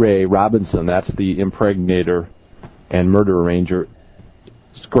Ray Robinson. That's the impregnator and murder arranger.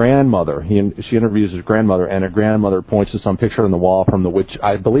 Grandmother. She interviews his grandmother, and her grandmother points to some picture on the wall from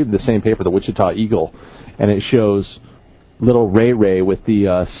I believe the same paper, the Wichita Eagle, and it shows little Ray with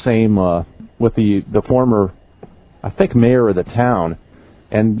the with the former, I think, mayor of the town,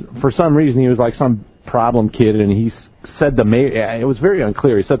 and for some reason he was like some problem kid, and he said the mayor. It was very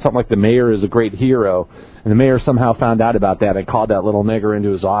unclear. He said something like the mayor is a great hero, and the mayor somehow found out about that and called that little nigger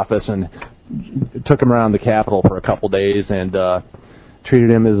into his office and took him around the Capitol for a couple days and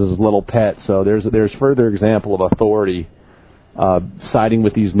treated him as his little pet. So there's further example of authority siding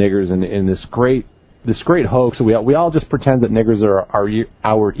with these niggers in this great hoax. We all just pretend that niggers are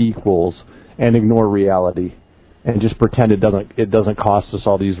our equals and ignore reality and just pretend it doesn't cost us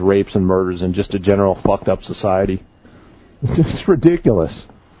all these rapes and murders and just a general fucked up society. It's ridiculous.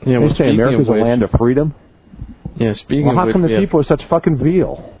 Yeah, they say America's a land of freedom. Yeah, speaking of which, how come the people are such fucking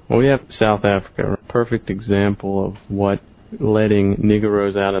veal? Well, we have South Africa, a perfect example of what letting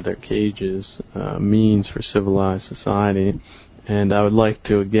Negroes out of their cages means for civilized society. And I would like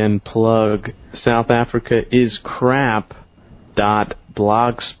to again plug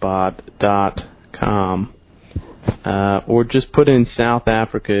SouthAfricaIsCrap.blogspot.com, or just put in South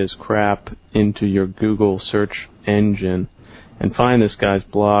Africa is crap into your Google search engine and find this guy's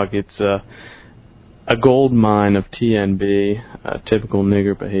blog. It's a gold mine of TNB, typical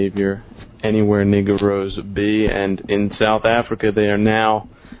nigger behavior, anywhere Negroes be, and in South Africa they are now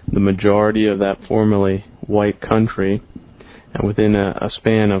the majority of that formerly white country, And within a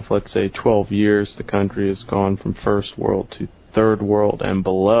span of, let's say, 12 years, the country has gone from first world to third world and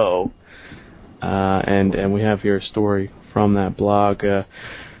below. And we have here a story from that blog.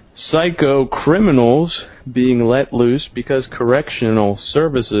 Psycho criminals being let loose because correctional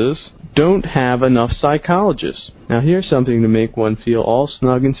services don't have enough psychologists. Now here's something to make one feel all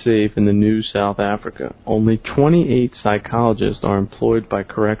snug and safe in the new South Africa. Only 28 psychologists are employed by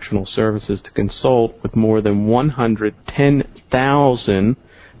correctional services to consult with more than 110,000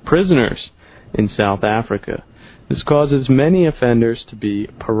 prisoners in South Africa. This causes many offenders to be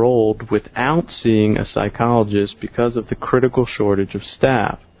paroled without seeing a psychologist because of the critical shortage of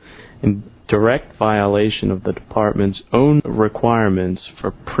staff, in direct violation of the department's own requirements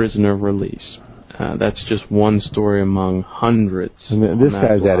for prisoner release. That's just one story among hundreds. And this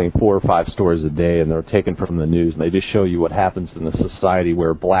guy's adding 4 or 5 stories a day, and they're taken from the news, and they just show you what happens in a society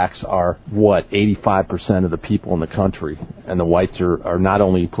where blacks are, 85% of the people in the country, and the whites are not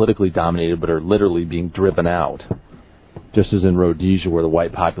only politically dominated, but are literally being driven out, just as in Rhodesia, where the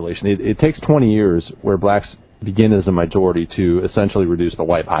white population... It takes 20 years where blacks begin as a majority to essentially reduce the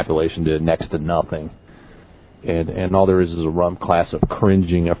white population to next to nothing. And all there is a rump class of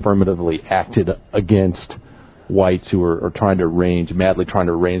cringing, affirmatively acted against whites who are madly trying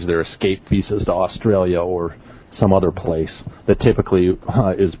to arrange their escape visas to Australia or some other place that typically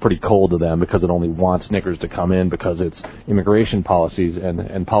is pretty cold to them because it only wants niggers to come in because its immigration policies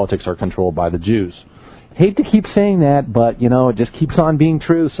and politics are controlled by the Jews. Hate to keep saying that, but, it just keeps on being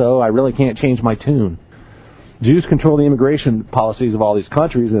true, so I really can't change my tune. Jews control the immigration policies of all these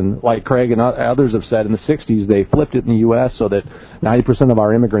countries, and like Craig and others have said, in the 60s, they flipped it in the U.S. so that 90% of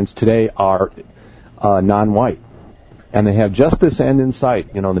our immigrants today are non-white. And they have just this end in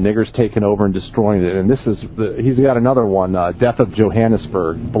sight, the niggers taking over and destroying it. And he's got another one, Death of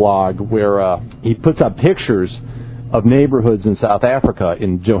Johannesburg blog, where he puts up pictures of neighborhoods in South Africa,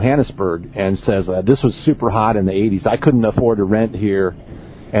 in Johannesburg, and says, this was super hot in the 80s. I couldn't afford to rent here.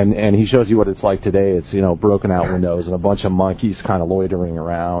 And he shows you what it's like today. It's, broken out windows and a bunch of monkeys kind of loitering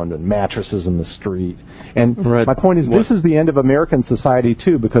around and mattresses in the street. And my point is, this is the end of American society,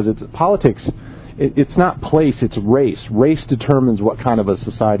 too, because it's politics. It's not place, it's race. Race determines what kind of a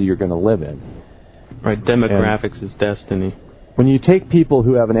society you're going to live in. Right, demographics is destiny. When you take people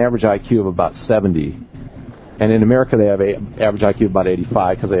who have an average IQ of about 70, and in America they have an average IQ of about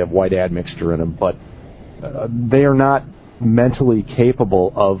 85 because they have white admixture in them, but they are not mentally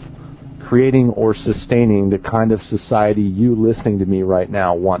capable of creating or sustaining the kind of society you listening to me right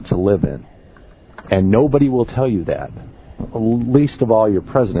now want to live in. And nobody will tell you that, least of all your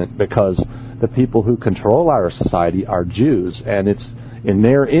president, because the people who control our society are Jews, and it's in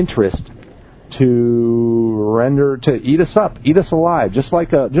their interest to eat us up, eat us alive, just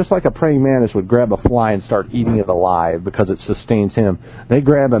like a praying mantis would grab a fly and start eating it alive because it sustains him. They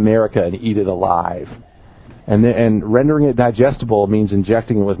grab America and eat it alive. And rendering it digestible means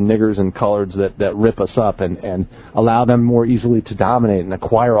injecting it with niggers and coloreds that rip us up and allow them more easily to dominate and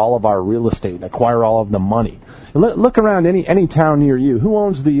acquire all of our real estate and acquire all of the money. Look around any town near you. Who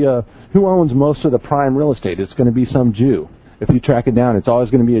owns most of the prime real estate? It's going to be some Jew. If you track it down, it's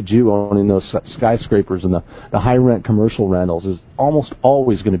always going to be a Jew owning those skyscrapers, and the high rent commercial rentals is almost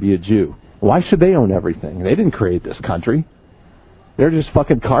always going to be a Jew. Why should they own everything? They didn't create this country. They're just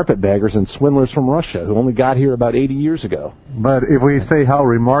fucking carpetbaggers and swindlers from Russia who only got here about 80 years ago. But if we say how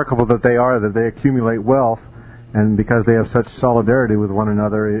remarkable that they are, that they accumulate wealth, and because they have such solidarity with one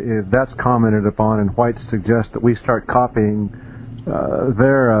another, if that's commented upon and whites suggest that we start copying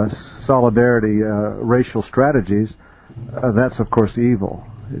their solidarity racial strategies, that's, of course, evil.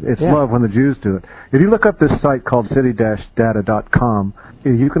 It's love when the Jews do it. If you look up this site called city-data.com,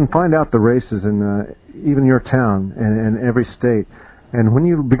 you can find out the races in even your town and every state. And when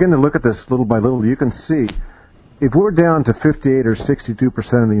you begin to look at this little by little, you can see if we're down to 58 or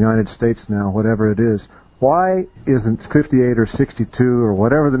 62% of the United States now, whatever it is, why isn't 58 or 62 or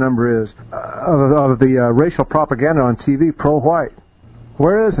whatever the number is of the racial propaganda on TV pro-white?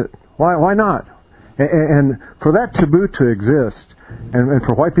 Where is it? Why not? And for that taboo to exist and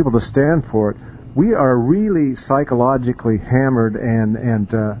for white people to stand for it, we are really psychologically hammered and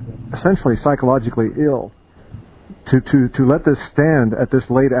essentially psychologically ill to let this stand at this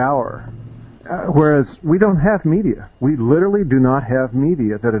late hour. Whereas we don't have media. We literally do not have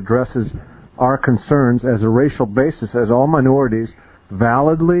media that addresses our concerns as a racial basis, as all minorities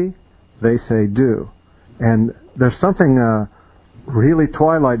validly, they say, do. And there's something really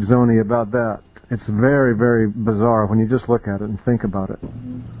Twilight Zone-y about that. It's very, very bizarre when you just look at it and think about it.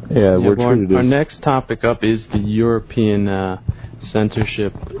 Yeah, our next topic up is the European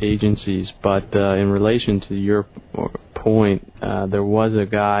censorship agencies, but in relation to point, there was a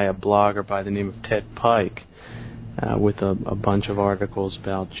blogger by the name of Ted Pike, with a bunch of articles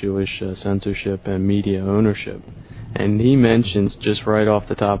about Jewish censorship and media ownership. And he mentions, just right off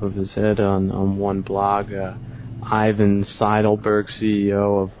the top of his head on one blog, Ivan Seidelberg,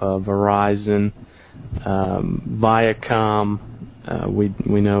 CEO of Verizon, Viacom.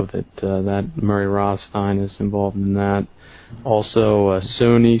 We know that Murray Rothstein is involved in that. Also,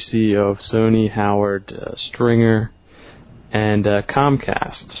 Sony, CEO of Sony, Howard Stringer, and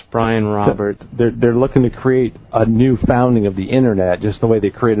Comcast, Brian Roberts. They're looking to create a new founding of the Internet, just the way they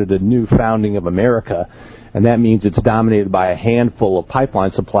created a new founding of America. And that means it's dominated by a handful of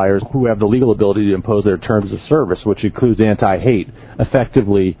pipeline suppliers who have the legal ability to impose their terms of service, which includes anti-hate,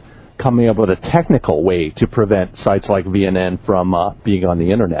 effectively coming up with a technical way to prevent sites like VNN from being on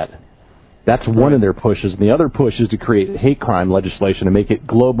the Internet. That's one of their pushes. And the other push is to create hate crime legislation and make it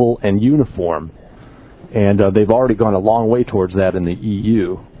global and uniform. And they've already gone a long way towards that in the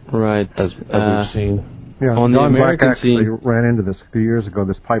EU. Right. As we've seen. Yeah, on Don the American Black actually scene ran into this a few years ago,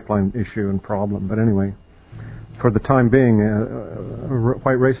 this pipeline issue and problem. But anyway, for the time being,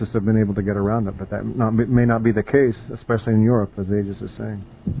 white racists have been able to get around it, but that may not be the case, especially in Europe, as Aegis is saying.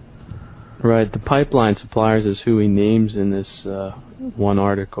 Right. The pipeline suppliers is who he names in this one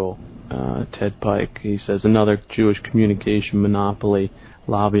article, Ted Pike. He says another Jewish communication monopoly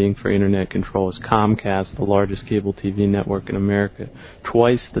lobbying for Internet control is Comcast, the largest cable TV network in America,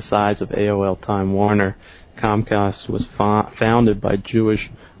 twice the size of AOL Time Warner. Comcast was founded by Jewish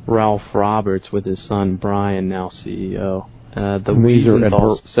Ralph Roberts with his son Brian, now CEO. The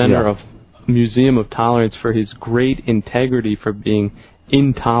Wiesenthal Center of Museum of Tolerance for his great integrity for being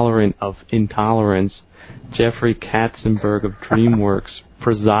intolerant of intolerance. Jeffrey Katzenberg of DreamWorks,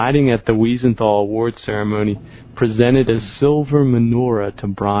 presiding at the Wiesenthal Award ceremony, presented a silver menorah to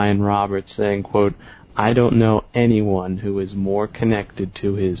Brian Roberts, saying, quote, "I don't know anyone who is more connected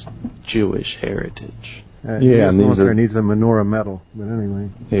to his Jewish heritage." And needs a menorah medal, but anyway.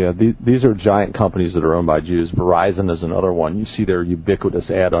 Yeah, these are giant companies that are owned by Jews. Verizon is another one. You see their ubiquitous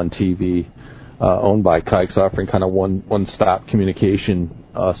ad on TV, owned by Kikes, offering kind of one-stop communication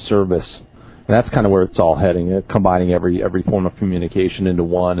service. And that's kind of where it's all heading, combining every form of communication into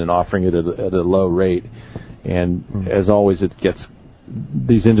one and offering it at a low rate. And as always,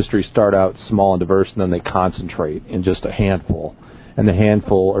 these industries start out small and diverse, and then they concentrate in just a handful. And the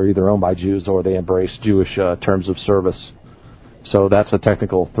handful are either owned by Jews or they embrace Jewish terms of service. So that's a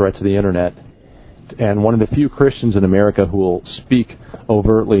technical threat to the Internet. And one of the few Christians in America who will speak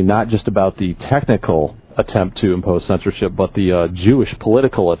overtly not just about the technical attempt to impose censorship, but the Jewish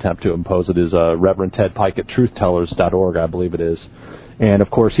political attempt to impose it is Reverend Ted Pike at truthtellers.org, I believe it is. And of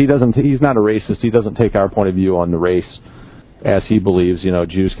course, he's not a racist. He doesn't take our point of view on the race, as he believes,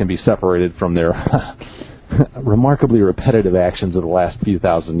 Jews can be separated from their remarkably repetitive actions of the last few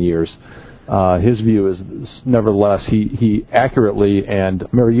thousand years. His view is, nevertheless, he accurately and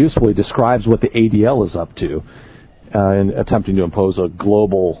very usefully describes what the ADL is up to in attempting to impose a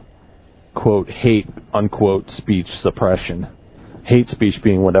global, quote, hate, unquote, speech suppression. Hate speech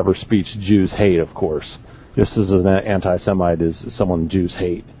being whatever speech Jews hate, of course. Just as an anti-Semite is someone Jews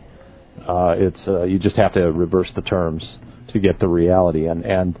hate. You just have to reverse the terms to get the reality.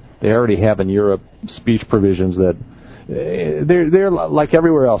 And they already have in Europe speech provisions that they're like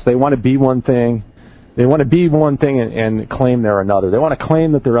everywhere else. They want to be one thing. They want to be one thing and claim they're another. They want to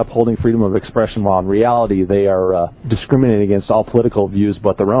claim that they're upholding freedom of expression while in reality they are discriminating against all political views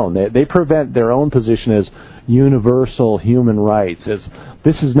but their own. They prevent their own position as universal human rights.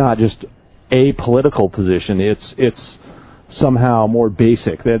 This is not just a political position. It's somehow more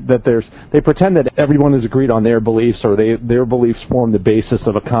basic. They pretend that everyone has agreed on their beliefs or their beliefs form the basis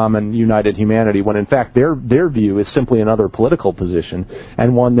of a common united humanity, when in fact their view is simply another political position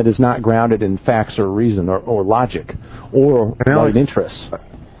and one that is not grounded in facts or reason or logic or right interests.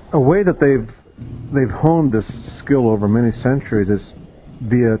 A way that they've honed this skill over many centuries is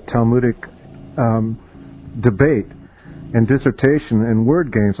via Talmudic debate and dissertation and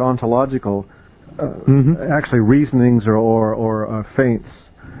word games, ontological actually reasonings or feints,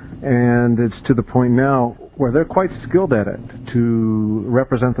 and it's to the point now where they're quite skilled at it to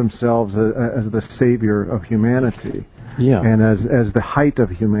represent themselves as the savior of humanity, and as the height of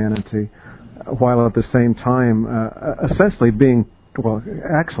humanity, while at the same time essentially being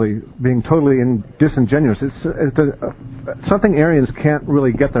totally disingenuous. It's something Aryans can't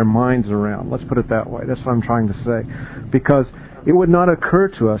really get their minds around. Let's put it that way. That's what I'm trying to say, because it would not occur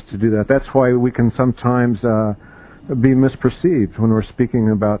to us to do that. That's why we can sometimes be misperceived when we're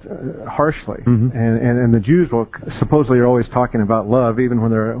speaking about harshly. And the Jews supposedly are always talking about love, even when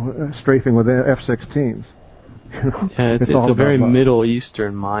they're strafing with F-16s. Yeah, it's a very Middle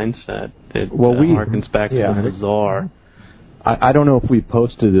Eastern mindset that harkens back to the Tsar. I don't know if we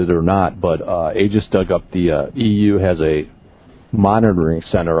posted it or not, but A just dug up the EU has a monitoring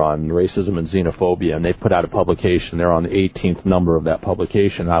center on racism and xenophobia, and they put out a publication. They're on the 18th number of that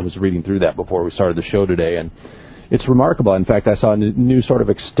publication. I was reading through that before we started the show today, and it's remarkable. In fact, I saw a new sort of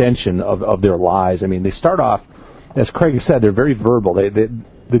extension of their lies. I mean, they start off, as Craig said, they're very verbal.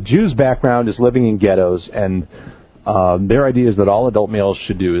 The Jews' background is living in ghettos, and their idea is that all adult males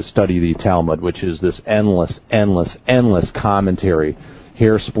should do is study the Talmud, which is this endless commentary,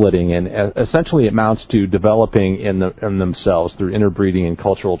 hair-splitting, and essentially it amounts to developing in themselves, through interbreeding and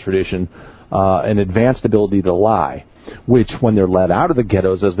cultural tradition, an advanced ability to lie, which, when they're let out of the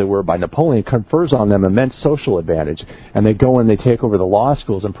ghettos, as they were by Napoleon, confers on them immense social advantage. And they go and they take over the law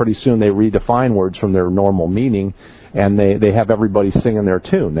schools, and pretty soon they redefine words from their normal meaning, and they have everybody singing their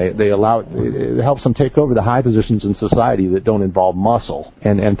tune. It helps them take over the high positions in society that don't involve muscle,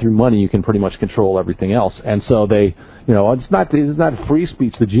 and through money you can pretty much control everything else. And so it's not free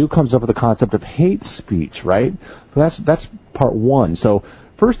speech. The Jew comes up with the concept of hate speech, right? So that's part one. So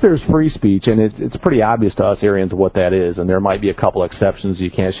first there's free speech, and it's pretty obvious to us Aryans what that is, and there might be a couple exceptions. You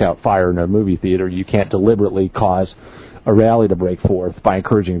can't shout fire in a movie theater. You can't deliberately cause a rally to break forth by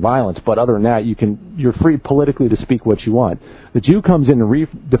encouraging violence. But other than that, you're free politically to speak what you want. The Jew comes in and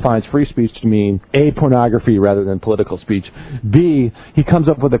redefines free speech to mean A, pornography rather than political speech. B, he comes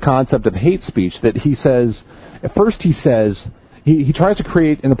up with the concept of hate speech that he says, at first he says, he tries to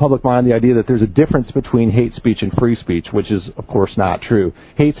create in the public mind the idea that there's a difference between hate speech and free speech, which is, of course, not true.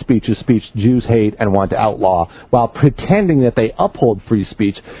 Hate speech is speech Jews hate and want to outlaw, while pretending that they uphold free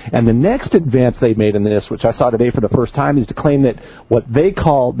speech. And the next advance they made in this, which I saw today for the first time, is to claim that what they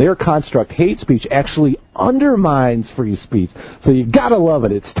call their construct hate speech actually undermines free speech. So you gotta love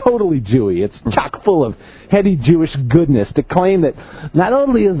it. It's totally Jewy. It's chock full of heady Jewish goodness to claim that not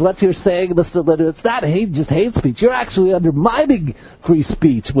only is what you're saying, Mr. Leonard, it's not just hate speech, you're actually undermining free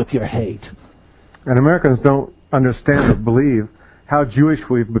speech with your hate. And Americans don't understand or believe how Jewish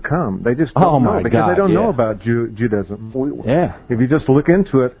we've become. They just don't know, because they don't know about Judaism. If you just look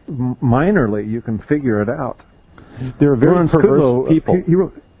into it minorly, you can figure it out. They're very perverse people. He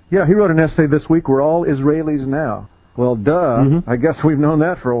wrote an essay this week, "We're all Israelis now." Well, duh. Mm-hmm. I guess we've known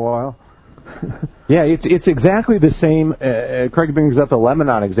that for a while. Yeah, it's exactly the same. Craig brings up the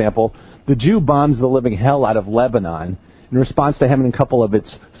Lebanon example. The Jew bombs the living hell out of Lebanon. In response to having a couple of its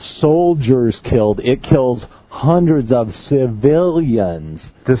soldiers killed, it kills hundreds of civilians.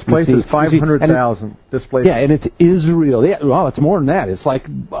 Displaces 500,000. Yeah, and it's Israel. Yeah, well, it's more than that. It's like,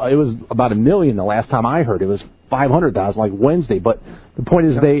 it was about 1 million the last time I heard. It was 500,000 like Wednesday. But the point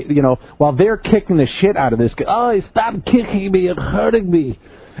is, while they're kicking the shit out of this guy, stop kicking me, you're hurting me.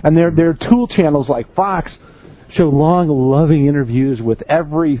 And their tool channels like Fox show long, loving interviews with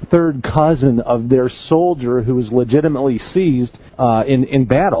every third cousin of their soldier who was legitimately seized in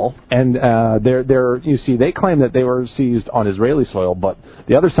battle. And they claim that they were seized on Israeli soil, but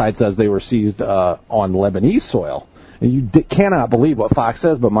the other side says they were seized on Lebanese soil. And you cannot believe what Fox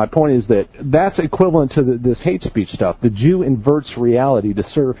says, but my point is that that's equivalent to this hate speech stuff. The Jew inverts reality to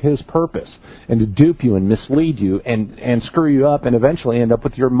serve his purpose and to dupe you and mislead you and screw you up and eventually end up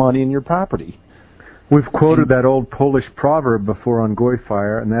with your money and your property. We've quoted that old Polish proverb before on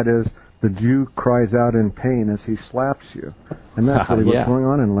GoyFire, and that is, the Jew cries out in pain as he slaps you. And that's really what's going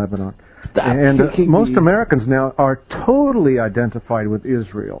on in Lebanon. Most Americans now are totally identified with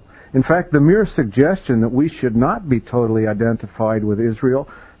Israel. In fact, the mere suggestion that we should not be totally identified with Israel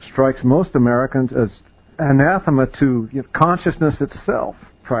strikes most Americans as anathema to consciousness itself,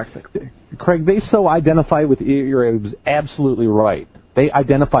 practically. Craig, they so identify with Israel, is absolutely right. They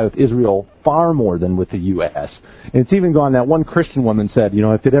identify with Israel far more than with the U.S. And it's even gone, that one Christian woman said,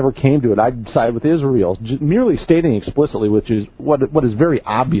 if it ever came to it, I'd side with Israel, just merely stating explicitly, which is what is very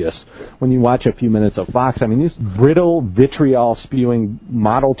obvious when you watch a few minutes of Fox. I mean, these brittle, vitriol-spewing,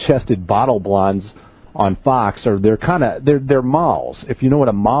 model-chested bottle blondes on Fox they're malls. If you know what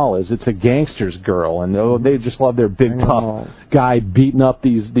a mall is, it's a gangster's girl, and they just love their big tough guy beating up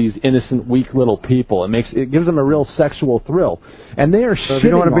these innocent, weak little people. It gives them a real sexual thrill, and they are shitting on if you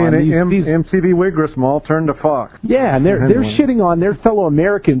don't want to be an MTV Wigress mall, turn to Fox. Yeah, and they're shitting on their fellow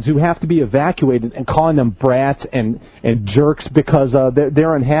Americans who have to be evacuated and calling them brats and jerks because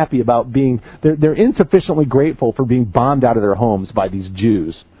they're unhappy about being they're insufficiently grateful for being bombed out of their homes by these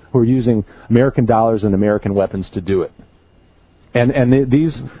Jews who are using American dollars and American weapons to do it. And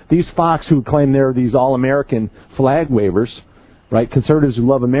these Fox who claim they're these all-American flag wavers, right, conservatives who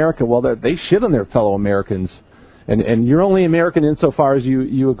love America, well, they shit on their fellow Americans And you're only American insofar as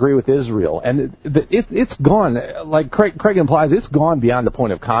you agree with Israel. And it's gone, like Craig implies, it's gone beyond the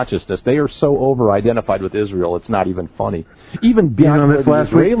point of consciousness. They are so over-identified with Israel, it's not even funny. Even beyond where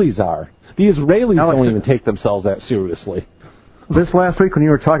the Israelis are. The Israelis don't even take themselves that seriously. This last week when you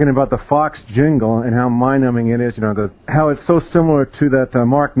were talking about the Fox jingle and how mind-numbing it is, how it's so similar to that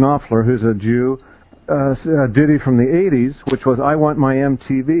Mark Knopfler, who's a Jew, ditty from the 80s, which was I Want My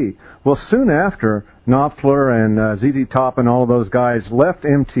MTV. Well, soon after, Knopfler and ZZ Top and all of those guys left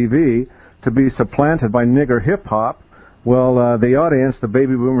MTV to be supplanted by nigger hip-hop. Well, the audience, the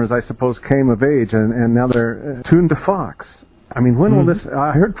baby boomers, I suppose, came of age, and now they're tuned to Fox. I mean, when will this...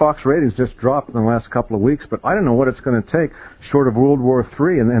 I heard Fox ratings just dropped in the last couple of weeks, but I don't know what it's going to take short of World War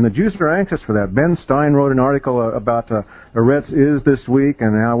III, and the Jews are anxious for that. Ben Stein wrote an article about Eretz is this week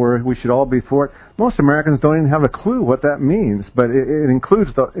and how we should all be for it. Most Americans don't even have a clue what that means, but it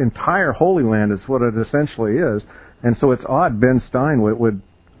includes the entire Holy Land is what it essentially is, and so it's odd Ben Stein would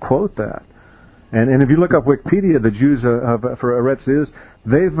quote that. And if you look up Wikipedia, the Jews for Eretz is,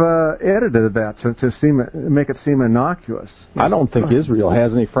 they've edited that to make it seem innocuous. I don't think Israel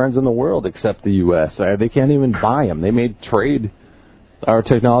has any friends in the world except the U.S. They can't even buy them. They may trade our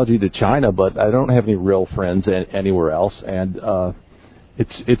technology to China, but I don't have any real friends anywhere else. And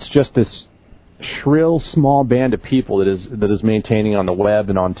it's just this shrill, small band of people that is maintaining on the web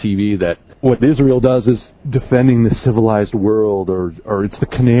and on TV that what Israel does is defending the civilized world, or it's the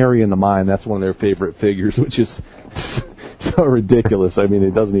canary in the mine. That's one of their favorite figures, which is so ridiculous. I mean,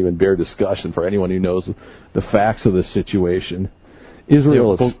 it doesn't even bear discussion for anyone who knows the facts of the situation.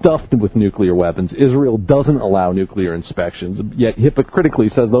 Israel is stuffed with nuclear weapons. Israel doesn't allow nuclear inspections, yet hypocritically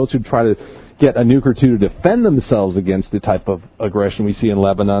says those who try to get a nuke or two to defend themselves against the type of aggression we see in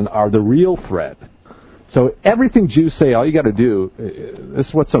Lebanon are the real threat. So everything Jews say, all you got to do, this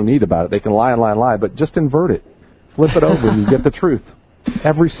is what's so neat about it. They can lie and lie and lie, but just invert it. Flip it over and you get the truth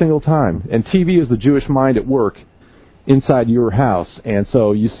every single time. And TV is the Jewish mind at work inside your house. And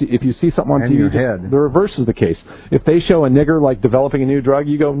so if you see something on TV, the reverse is the case. If they show a nigger like developing a new drug,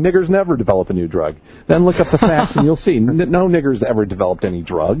 you go, niggers never develop a new drug. Then look up the facts and you'll see no niggers ever developed any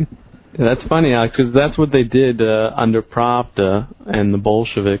drug. Yeah, that's funny, Alex, because that's what they did under Pravda and the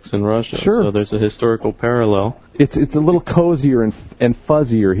Bolsheviks in Russia. Sure. So there's a historical parallel. It's a little cozier and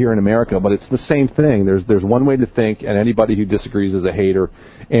fuzzier here in America, but it's the same thing. There's one way to think, and anybody who disagrees is a hater.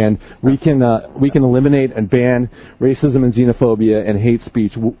 And we can eliminate and ban racism and xenophobia and hate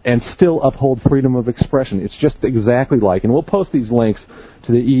speech and still uphold freedom of expression. It's just exactly like, and we'll post these links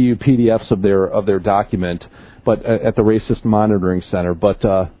to the EU PDFs of their document, but at the Racist Monitoring Center. But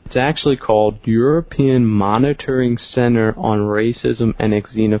it's actually called European Monitoring Center on Racism and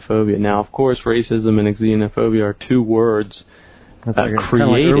Xenophobia. Now, of course, racism and xenophobia are two words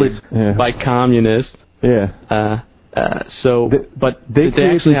created by communists. Yeah. But they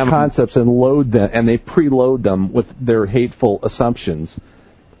actually have concepts and load them, and they preload them with their hateful assumptions,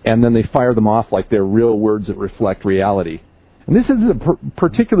 and then they fire them off like they're real words that reflect reality. And this is a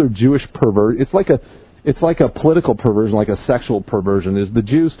particular Jewish perversion. It's like a political perversion, like a sexual perversion. Is the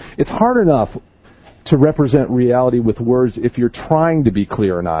Jews? It's hard enough to represent reality with words if you're trying to be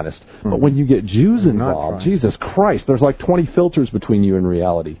clear and honest. But when you get Jews involved, Jesus Christ, there's like 20 filters between you and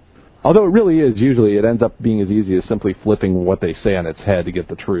reality. Although it really is, usually it ends up being as easy as simply flipping what they say on its head to get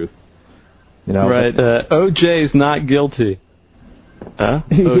the truth. You know? Right. OJ's not guilty.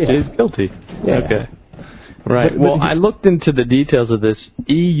 OJ's guilty. Yeah. Okay. Right. Well, I looked into the details of this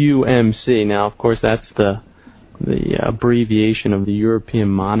EUMC. Now, of course, that's the abbreviation of the European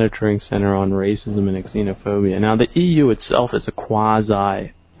Monitoring Center on Racism and Xenophobia. Now, the EU itself is a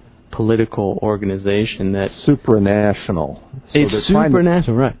quasi-political organization that... Supranational. It's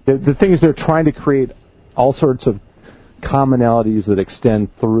supranational, right. The thing is, they're trying to create all sorts of commonalities that extend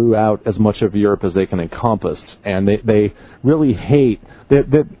throughout as much of Europe as they can encompass, and they really hate that.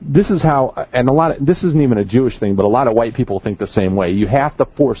 This is how, and this isn't even a Jewish thing, but a lot of white people think the same way. You have to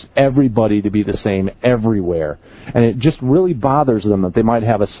force everybody to be the same everywhere, and it just really bothers them that they might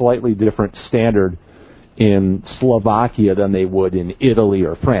have a slightly different standard in Slovakia than they would in Italy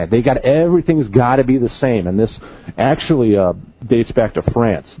or France. Everything's got to be the same, and this actually dates back to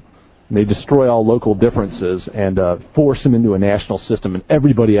France. They destroy all local differences and force them into a national system, and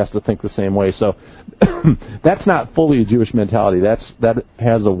everybody has to think the same way. So that's not fully a Jewish mentality. That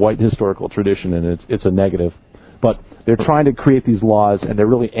has a white historical tradition, and it's a negative. But they're trying to create these laws, and they're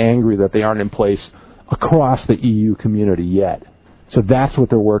really angry that they aren't in place across the EU community yet. So that's what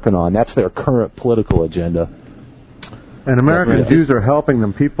they're working on. That's their current political agenda. And American Jews are helping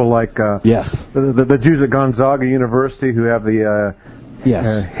them. People like yes, the Jews at Gonzaga University who have the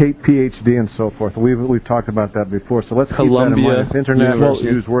hate PhD and so forth. We've talked about that before, so let's keep that in mind. It's international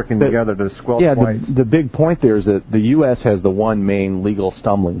Jews working together to squelch whites. The big point there is that the U.S. has the one main legal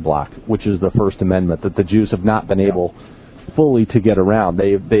stumbling block, which is the First Amendment, that the Jews have not been able fully to get around.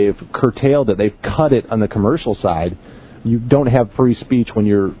 They've curtailed it. They've cut it on the commercial side. You don't have free speech when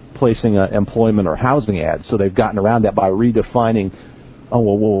you're placing an employment or housing ad, so they've gotten around that by redefining,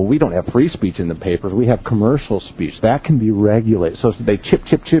 we don't have free speech in the papers. We have commercial speech. That can be regulated. So they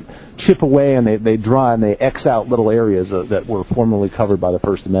chip away, and they draw and they X out little areas that were formerly covered by the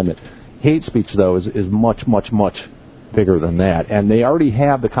First Amendment. Hate speech, though, is much, much, much bigger than that. And they already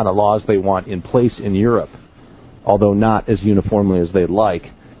have the kind of laws they want in place in Europe, although not as uniformly as they'd like.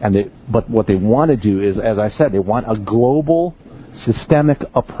 But what they want to do is, as I said, they want a global systemic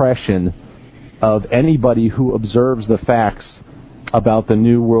oppression of anybody who observes the facts about the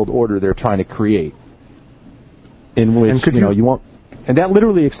new world order they're trying to create. In which, you won't, and that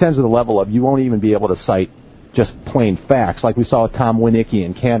literally extends to the level of you won't even be able to cite just plain facts, like we saw with Tom Winicki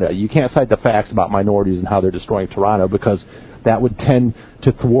in Canada. You can't cite the facts about minorities and how they're destroying Toronto, because that would tend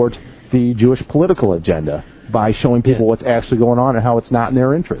to thwart the Jewish political agenda by showing people what's actually going on and how it's not in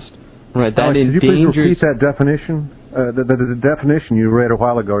their interest. Right. Could you please repeat that definition? The definition you read a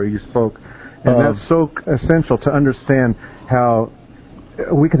while ago, or you spoke, and that's so essential to understand how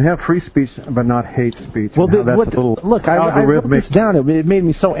we can have free speech but not hate speech. Well, I wrote this down. It made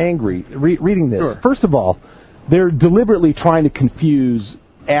me so angry reading this. Sure. First of all, they're deliberately trying to confuse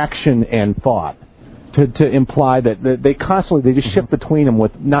action and thought to imply that they constantly just shift between them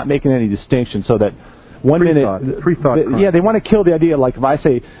with not making any distinction, so that free thought. They want to kill the idea. Like if I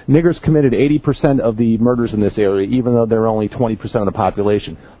say niggers committed 80% of the murders in this area, even though they're only 20% of the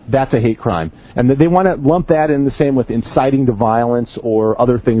population, that's a hate crime. And they want to lump that in the same with inciting to violence or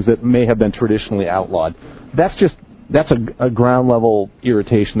other things that may have been traditionally outlawed. That's a ground level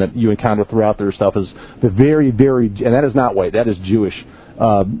irritation that you encounter throughout their stuff. Is the very, very, and that is not white. That is Jewish.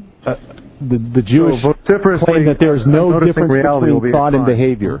 The Jewish claim that there is no difference between thought and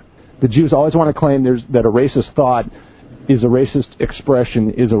behavior. The Jews always want to claim that a racist thought is a racist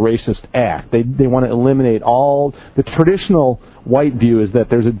expression, is a racist act. They want to eliminate all. The traditional white view is that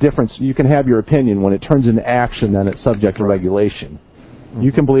there's a difference. You can have your opinion. When it turns into action, then it's subject to regulation.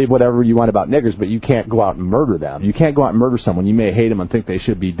 You can believe whatever you want about niggers, but you can't go out and murder them. You can't go out and murder someone. You may hate them and think they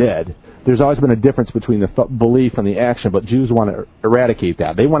should be dead. There's always been a difference between the belief and the action, but Jews want to eradicate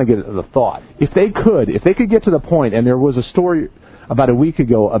that. They want to get at the thought. If they could get to the point, and there was a story about a week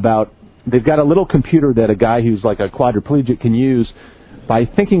ago about they've got a little computer that a guy who's like a quadriplegic can use. By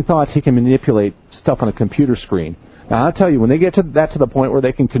thinking thoughts, he can manipulate stuff on a computer screen. Now, I'll tell you, when they get to the point where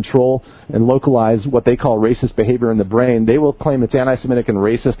they can control and localize what they call racist behavior in the brain, they will claim it's anti-Semitic and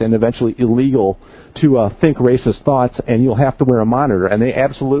racist and eventually illegal to think racist thoughts, and you'll have to wear a monitor. And they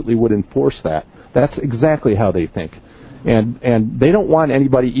absolutely would enforce that. That's exactly how they think. And they don't want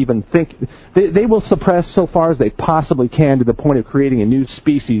anybody even think. They will suppress so far as they possibly can, to the point of creating a new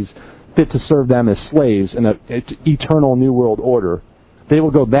species fit to serve them as slaves in an eternal new world order. They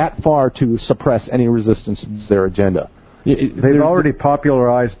will go that far to suppress any resistance to their agenda. They've already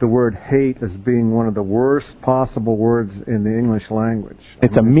popularized the word hate as being one of the worst possible words in the English language.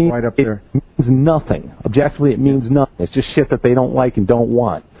 It's right up there. It means nothing. Objectively, it means nothing. It's just shit that they don't like and don't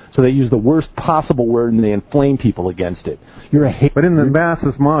want. So they use the worst possible word and they inflame people against it. You're a hate. But in the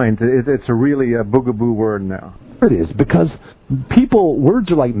masses' mind, it's a really a boogaboo word now. It is, because words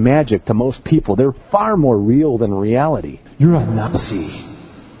are like magic to most people. They're far more real than reality. You're a Nazi.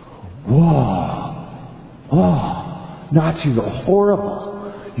 Whoa. Oh, Nazis are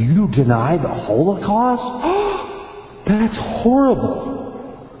horrible. You deny the Holocaust? That's horrible.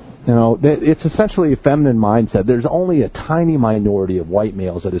 It's essentially a feminine mindset. There's only a tiny minority of white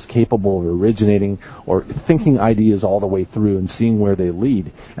males that is capable of originating or thinking ideas all the way through and seeing where they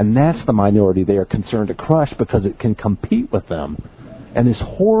lead. And that's the minority they are concerned to crush, because it can compete with them. And this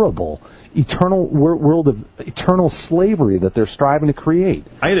horrible eternal world of eternal slavery that they're striving to create.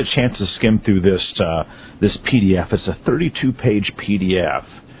 I had a chance to skim through this PDF. It's a 32-page PDF.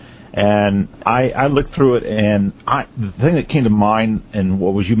 And I looked through it, and the thing that came to mind, and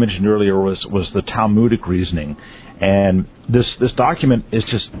what you mentioned earlier, was the Talmudic reasoning. And this document is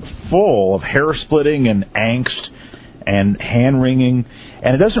just full of hair-splitting and angst and hand-wringing,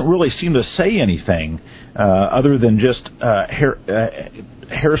 and it doesn't really seem to say anything other than just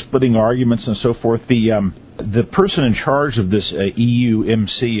hair-splitting arguments and so forth. The person in charge of this EU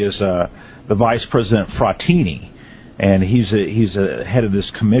MC is the Vice President Frattini. and he's a head of this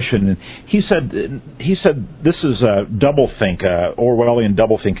commission, and he said this is a doublethink, Orwellian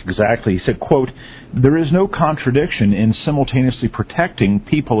doublethink exactly. He said, quote, "There is no contradiction in simultaneously protecting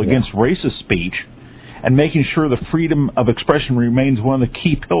people against racist speech and making sure the freedom of expression remains one of the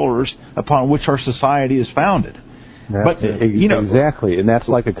key pillars upon which our society is founded." But exactly, and that's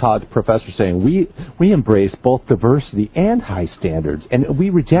like a college professor saying we embrace both diversity and high standards, and we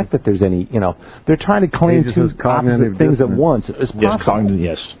reject that there's any. They're trying to claim two opposite things at once.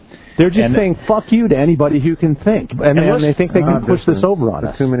 Yes. They're just saying "fuck you" to anybody who can think, and they think they can push this over on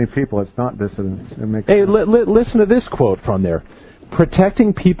us. Too many people. It's not dissidence. Listen to this quote from there.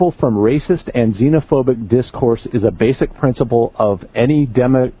 "Protecting people from racist and xenophobic discourse is a basic principle of any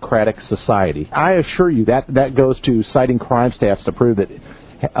democratic society." I assure you that goes to citing crime stats to prove that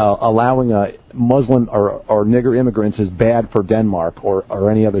allowing a Muslim or nigger immigrants is bad for Denmark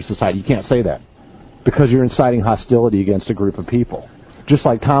or any other society. You can't say that because you're inciting hostility against a group of people. Just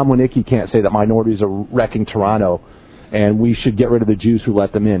like Tom Winicki can't say that minorities are wrecking Toronto and we should get rid of the Jews who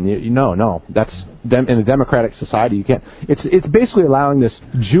let them in. No, that's in a democratic society. You can't. It's basically allowing this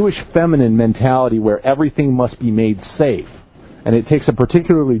Jewish feminine mentality where everything must be made safe, and it takes a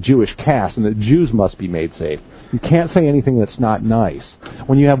particularly Jewish cast, and the Jews must be made safe. You can't say anything that's not nice.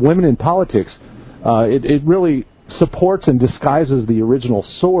 When you have women in politics, it really supports and disguises the original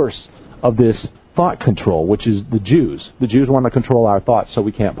source of this thought control, which is the Jews. The Jews want to control our thoughts so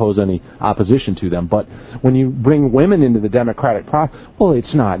we can't pose any opposition to them. But when you bring women into the democratic process, well,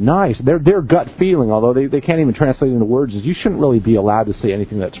 it's not nice. Their gut feeling, although they can't even translate it into words, is you shouldn't really be allowed to say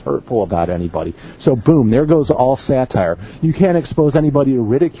anything that's hurtful about anybody. So boom, there goes all satire. You can't expose anybody to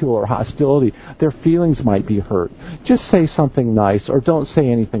ridicule or hostility. Their feelings might be hurt. Just say something nice or don't say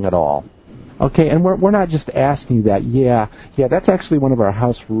anything at all. Okay, and we're not just asking you that. Yeah, that's actually one of our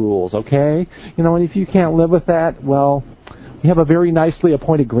house rules, okay? And if you can't live with that, well, we have a very nicely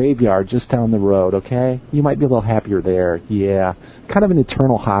appointed graveyard just down the road, okay? You might be a little happier there. Yeah, kind of an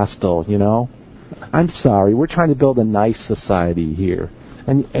eternal hostel, I'm sorry, we're trying to build a nice society here.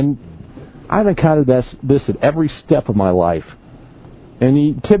 And I've encountered this at every step of my life.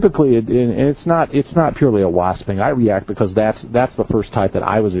 And typically, it's not purely a WASP thing. I react because that's the first type that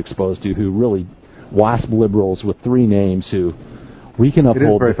I was exposed to, who really WASP liberals with three names who we can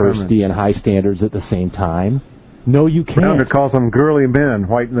uphold diversity and high standards at the same time. No, you can't. Founder calls them girly men.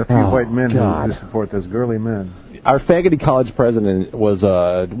 White men who support this girly men. Our Faggoty College president was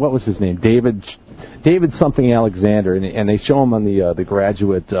what was his name? David something Alexander, and they show him on the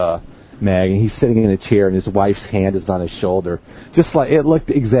graduate mag, and he's sitting in a chair, and his wife's hand is on his shoulder. Just like it looked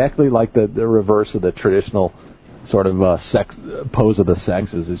exactly like the reverse of the traditional sort of sex pose of the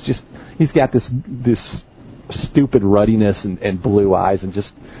sexes. It's just he's got this stupid ruddiness and blue eyes and just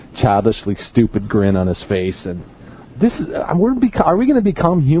childishly stupid grin on his face. And this is are we going to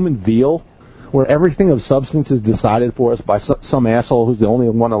become human veal, where everything of substance is decided for us by some asshole who's the only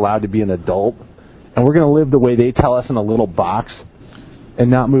one allowed to be an adult, and we're going to live the way they tell us in a little box and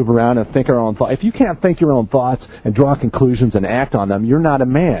not move around and think our own thoughts? If you can't think your own thoughts and draw conclusions and act on them, you're not a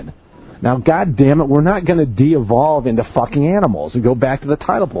man. Now, God damn it, we're not going to de-evolve into fucking animals and go back to the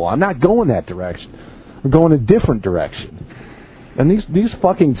tidal pole. I'm not going that direction. We're going a different direction. And these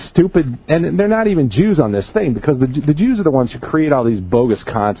fucking stupid, and they're not even Jews on this thing, because the Jews are the ones who create all these bogus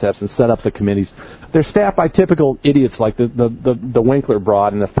concepts and set up the committees. They're staffed by typical idiots like the Winkler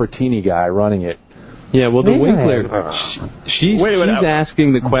broad and the Fertini guy running it. Yeah, well, the Winkler, she's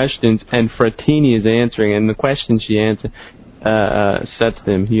asking the questions, and Frattini is answering, and the questions she sets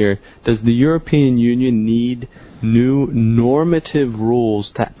them here. Does the European Union need new normative rules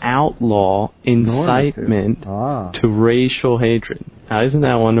to outlaw incitement to racial hatred? Now, isn't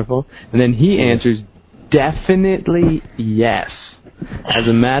that wonderful? And then he answers, definitely yes. As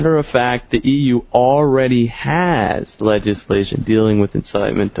a matter of fact, the EU already has legislation dealing with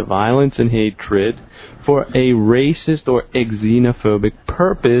incitement to violence and hatred for a racist or xenophobic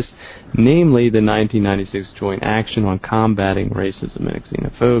purpose, namely the 1996 Joint Action on Combating Racism and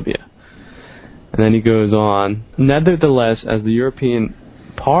Xenophobia. And then he goes on, nevertheless, as the European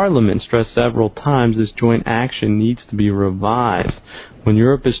Parliament stressed several times, this joint action needs to be revised. When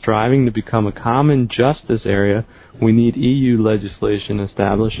Europe is striving to become a common justice area, we need EU legislation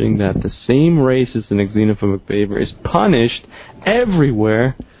establishing that the same racist and xenophobic behavior is punished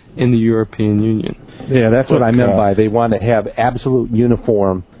everywhere in the European Union. Yeah, that's what I meant by they want to have absolute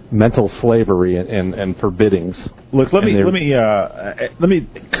uniform mental slavery and forbiddings. Look, let me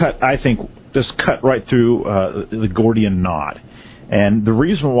cut. I think just cut right through the Gordian knot. And the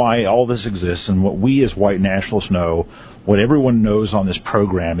reason why all this exists, and what we as white nationalists know, what everyone knows on this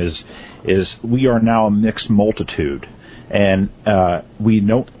program is we are now a mixed multitude, and we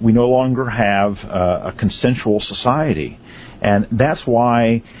no longer have a consensual society. And that's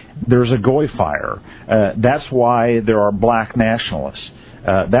why there's a GoyFire. That's why there are black nationalists.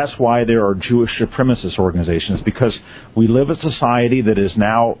 That's why there are Jewish supremacist organizations, because we live in a society that is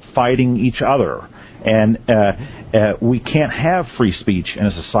now fighting each other. And we can't have free speech in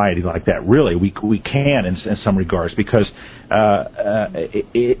a society like that, really. We can in some regards, because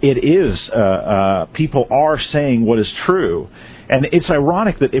it is people are saying what is true. And it's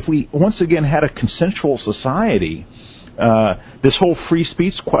ironic that if we once again had a consensual society, this whole free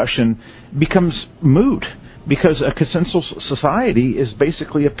speech question becomes moot, because a consensual society is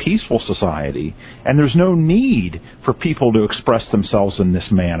basically a peaceful society, and there's no need for people to express themselves in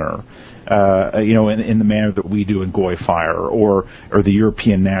this manner, in the manner that we do in GoyFire or the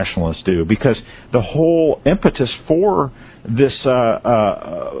European nationalists do, because the whole impetus for this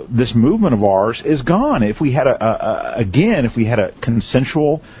movement of ours is gone. If we had a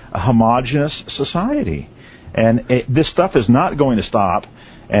consensual, homogenous society. And this stuff is not going to stop,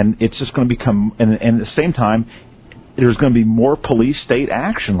 and it's just going to become, and at the same time, there's going to be more police state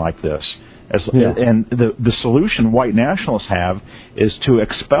action like this. And the solution white nationalists have is to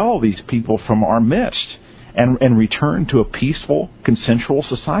expel these people from our midst and return to a peaceful, consensual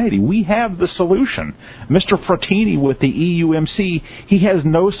society. We have the solution. Mr. Frattini with the EUMC, he has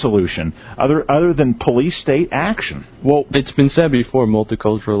no solution other than police state action. Well, it's been said before,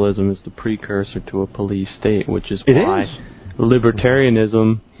 multiculturalism is the precursor to a police state, which is why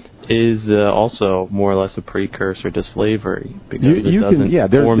libertarianism is also more or less a precursor to slavery, because it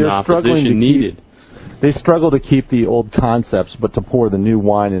doesn't form the opposition needed. They struggle to keep the old concepts, but to pour the new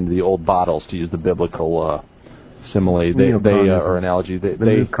wine into the old bottles, to use the biblical simile or analogy. They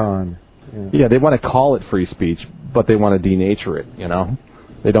new con. They want to call it free speech, but they want to denature it.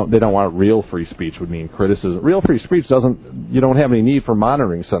 They don't want real free speech. Would mean criticism. Real free speech doesn't. You don't have any need for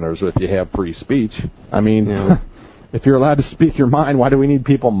monitoring centers if you have free speech. I mean, if you're allowed to speak your mind, why do we need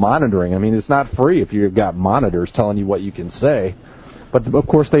people monitoring? I mean, it's not free if you've got monitors telling you what you can say. But, of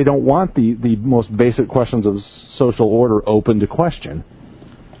course, they don't want the most basic questions of social order open to question.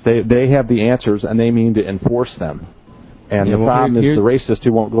 They have the answers, and they mean to enforce them. And the problem is the racist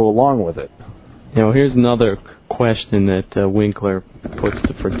who won't go along with it. Here's another question that Winkler puts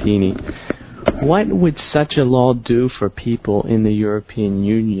to Frattini. What would such a law do for people in the European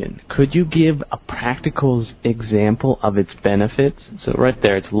Union? Could you give a practical example of its benefits? So right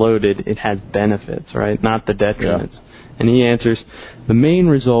there, it's loaded. It has benefits, right? Not the detriments. Yeah. And he answers, the main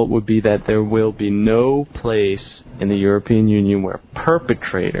result would be that there will be no place in the European Union where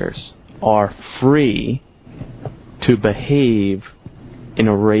perpetrators are free to behave in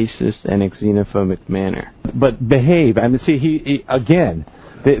a racist and a xenophobic manner. But behave, I mean, see,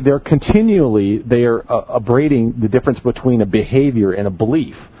 they're continually abrading the difference between a behavior and a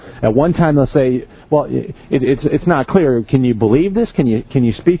belief. At one time they'll say, well, it's not clear. Can you believe this? Can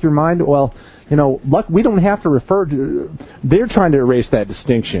you speak your mind? Well, we don't have to refer to. They're trying to erase that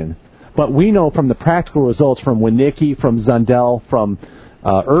distinction, but we know from the practical results from Winnicki, from Zundel, from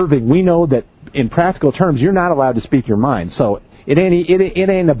Irving, we know that in practical terms you're not allowed to speak your mind. So it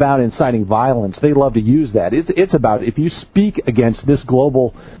ain't about inciting violence. They love to use that. It's about if you speak against this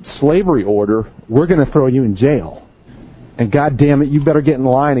global slavery order, we're going to throw you in jail. And God damn it, you better get in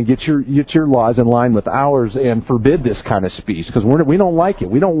line and get your laws in line with ours and forbid this kind of speech, because we don't like it.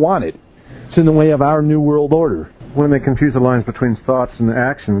 We don't want it. It's in the way of our new world order. When they confuse the lines between thoughts and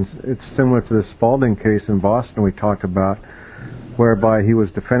actions, it's similar to the Spalding case in Boston we talked about, whereby he was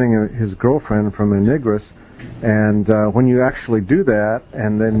defending his girlfriend from a negress, and when you actually do that,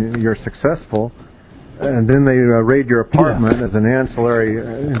 and then you're successful, and then they raid your apartment as an ancillary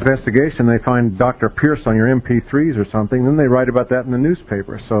investigation, they find Dr. Pierce on your MP3s or something, then they write about that in the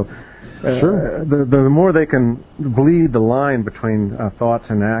newspaper. So the more they can bleed the line between thoughts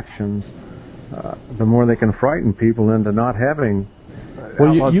and actions, the more they can frighten people into not having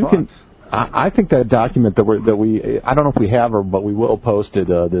you can. I think that document that we I don't know if we have or but we will post it.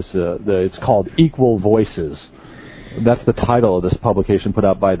 It's called Equal Voices. That's the title of this publication put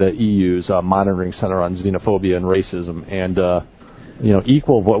out by the EU's Monitoring Center on Xenophobia and Racism. And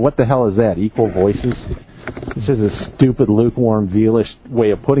equal. What the hell is that? Equal Voices. This is a stupid, lukewarm, vealish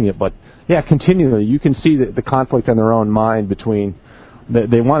way of putting it. But yeah, continually you can see the conflict in their own mind between.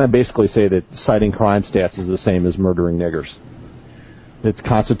 They want to basically say that citing crime stats is the same as murdering niggers. It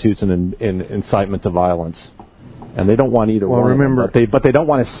constitutes an incitement to violence, and they don't want either one. Remember, but they don't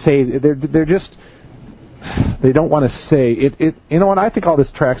want to say they're just they don't want to say it. You know what? I think all this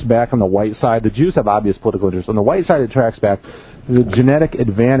tracks back on the white side. The Jews have obvious political interests. On the white side, it tracks back the genetic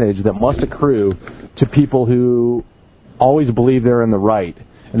advantage that must accrue to people who always believe they're in the right,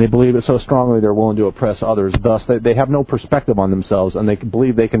 and they believe it so strongly they're willing to oppress others. Thus, they have no perspective on themselves, and they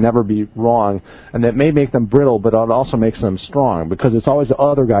believe they can never be wrong, and that may make them brittle, but it also makes them strong, because it's always the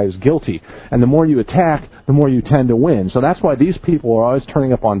other guy who's guilty. And the more you attack, the more you tend to win. So that's why these people are always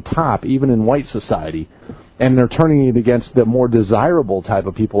turning up on top, even in white society. And they're turning it against the more desirable type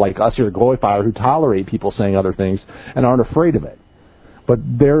of people like us here at GoyFire, who tolerate people saying other things and aren't afraid of it. But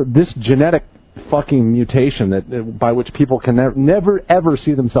this genetic fucking mutation that by which people can never ever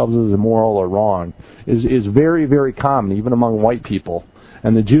see themselves as immoral or wrong is very, very common, even among white people.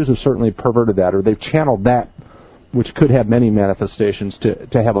 And the Jews have certainly perverted that, or they've channeled that, which could have many manifestations,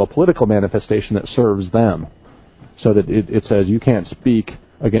 to have a political manifestation that serves them. So that it says you can't speak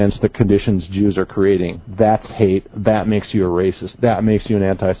against the conditions Jews are creating. That's hate. That makes you a racist. That makes you an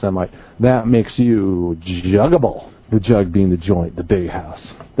anti-Semite. That makes you juggable. The jug being the joint, the big house,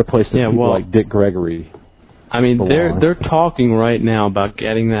 the place that people like Dick Gregory. I mean, they're talking right now about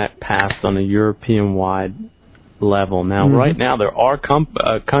getting that passed on a European-wide level. Now, right now, there are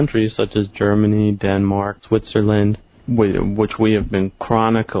countries such as Germany, Denmark, Switzerland, which we have been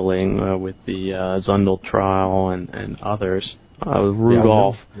chronicling with the Zundel trial and others.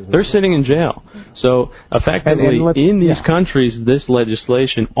 Rudolph, they're sitting in jail. So, effectively, in these countries, this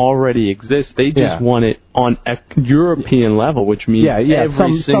legislation already exists. They just want it on a European level, which means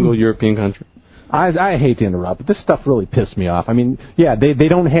every single European country. I hate to interrupt, but this stuff really pissed me off. I mean, they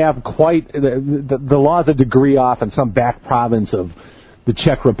don't have quite... The law's a degree off in some back province of the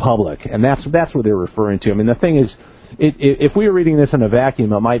Czech Republic, and that's what they're referring to. I mean, the thing is, if we were reading this in a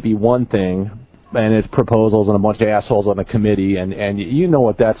vacuum, it might be one thing, and it's proposals and a bunch of assholes on a committee, and you know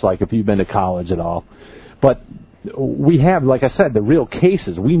what that's like if you've been to college at all. But we have, like I said, the real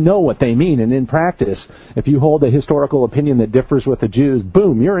cases. We know what they mean, and in practice, if you hold a historical opinion that differs with the Jews,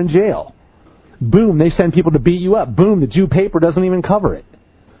 boom, you're in jail. Boom, they send people to beat you up. Boom, the Jew paper doesn't even cover it.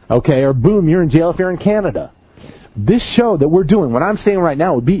 Okay, or boom, you're in jail if you're in Canada. This show that we're doing, what I'm saying right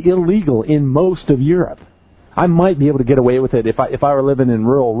now, would be illegal in most of Europe. I might be able to get away with it if I were living in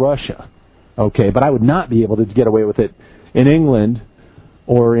rural Russia. Okay, but I would not be able to get away with it in England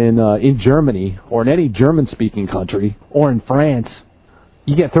or in Germany or in any German-speaking country or in France.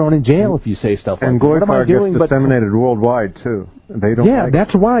 You get thrown in jail if you say stuff like that. And GoyFire gets disseminated worldwide, too. They don't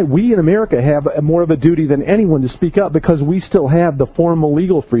that's why we in America have more of a duty than anyone to speak up, because we still have the formal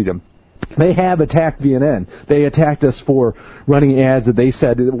legal freedom. They have attacked VNN. They attacked us for running ads that they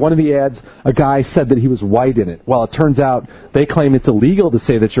said, one of the ads, a guy said that he was white in it. Well, it turns out they claim it's illegal to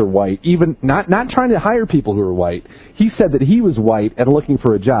say that you're white, even not trying to hire people who are white. He said that he was white and looking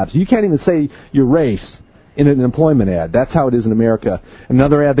for a job. So you can't even say your race in an employment ad. That's how it is in America.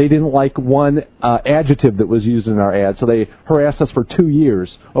 Another ad, they didn't like one adjective that was used in our ad, so they harassed us for 2 years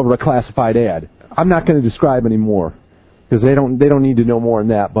over a classified ad. I'm not going to describe any more, because they don't need to know more than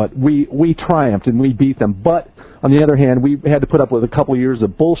that. But we triumphed and we beat them. But on the other hand, we had to put up with a couple of years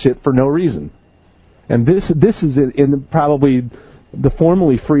of bullshit for no reason. And this is in probably the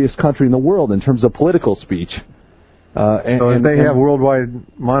formally freest country in the world in terms of political speech. So if they have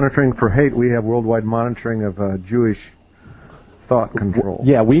worldwide monitoring for hate, we have worldwide monitoring of Jewish thought control.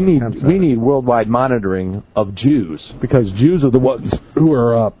 Yeah, we need worldwide monitoring of Jews, because Jews are the ones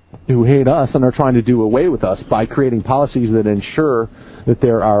who hate us and are trying to do away with us by creating policies that ensure that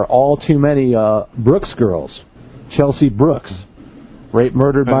there are all too many Brooks girls, Chelsea Brooks, raped,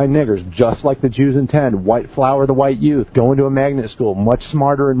 murdered by niggers, just like the Jews intend. White flower the white youth, going to a magnet school, much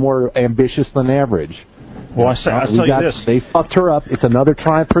smarter and more ambitious than average. Well, I'll tell you this. They fucked her up. It's another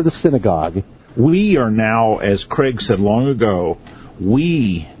triumph for the synagogue. We are now, as Craig said long ago,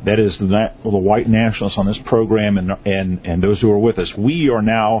 that is the white nationalists on this program and those who are with us, we are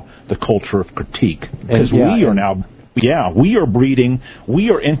now the culture of critique. Because we are breeding, we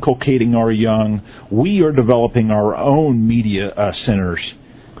are inculcating our young, we are developing our own media centers,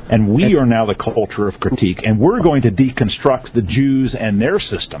 and we are now the culture of critique, and we're going to deconstruct the Jews and their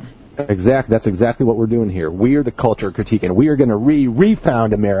system. Exactly. That's exactly what we're doing here. We are the culture critique, and we are going to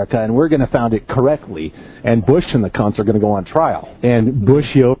refound America, and we're going to found it correctly. And Bush and the cunts are going to go on trial. And Bush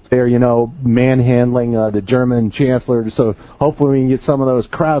over there, manhandling the German chancellor. So hopefully we can get some of those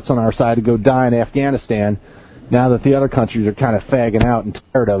krauts on our side to go die in Afghanistan now that the other countries are kind of fagging out and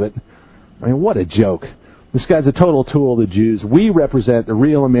tired of it. I mean, what a joke. This guy's a total tool of the Jews. We represent the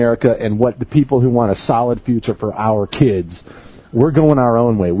real America and what the people who want a solid future for our kids we're going our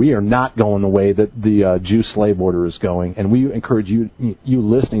own way. We are not going the way that the Jew slave order is going, and we encourage you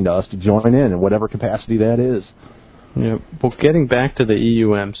listening to us to join in whatever capacity that is. Yeah. Well, getting back to the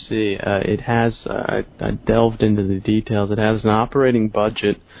EUMC, it has, I delved into the details, it has an operating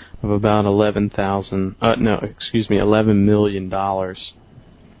budget of about $11 million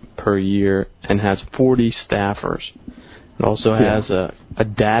per year and has 40 staffers. It also has a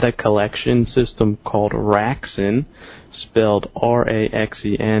data collection system called Raxen, spelled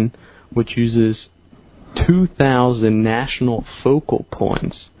RAXEN, which uses 2,000 national focal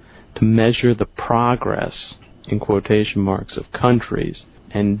points to measure the progress, in quotation marks, of countries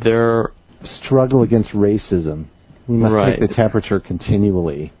and their struggle against racism. We must take the temperature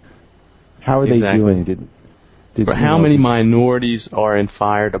continually. How are they doing? How many minorities are in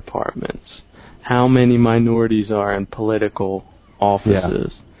fire departments? How many minorities are in political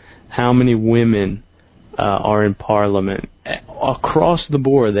offices? How many women are in parliament? Across the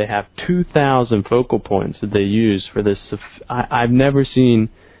board, they have 2,000 focal points that they use for this. I've never seen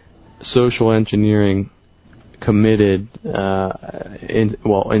social engineering committed in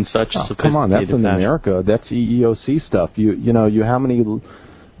such a sophisticated come on, that's in America. That's EEOC stuff. You know how many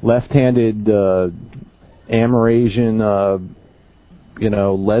left-handed Amerasian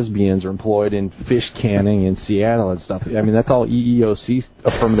lesbians are employed in fish canning in Seattle and stuff. I mean, that's all EEOC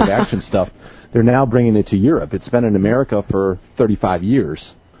affirmative action stuff. They're now bringing it to Europe. It's been in America for 35 years,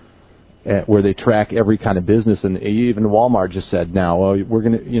 where they track every kind of business, and even Walmart just said now we're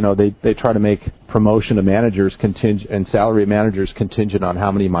going to, they try to make promotion of managers contingent and salary of managers contingent on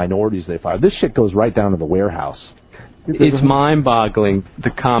how many minorities they fire. This shit goes right down to the warehouse. It's mind-boggling, the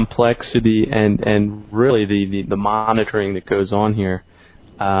complexity and really the monitoring that goes on here.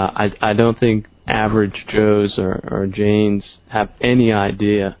 I don't think average Joes or Janes have any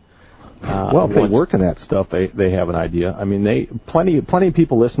idea. Well, if they work in that stuff, they have an idea. I mean, plenty of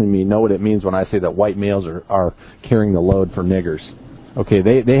people listening to me know what it means when I say that white males are carrying the load for niggers. Okay,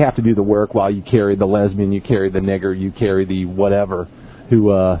 they have to do the work while you carry the lesbian, you carry the nigger, you carry the whatever,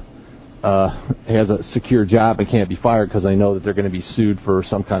 who has a secure job and can't be fired because they know that they're going to be sued for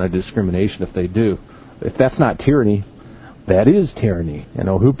some kind of discrimination if they do. If that's not tyranny, that is tyranny.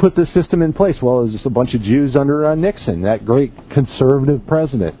 Who put this system in place? Well, it was just a bunch of Jews under Nixon, that great conservative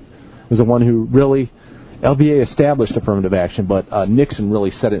president. Was the one who really, LBA established affirmative action, but Nixon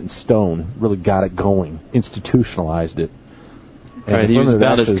really set it in stone, really got it going, institutionalized it. And right, he was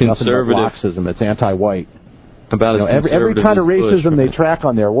about as conservative. Marxism, it's anti-white. About every kind of racism Bush, they track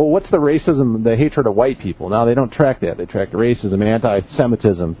on there. Well, what's the racism, the hatred of white people? No, they don't track that. They track the racism,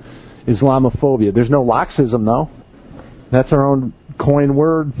 anti-Semitism, Islamophobia. There's no Loxism, though. That's our own coined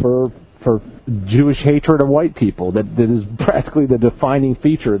word for Jewish hatred of white people. That is practically the defining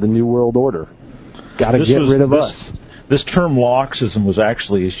feature of the New World Order. Got to get rid of us. This term Loxism was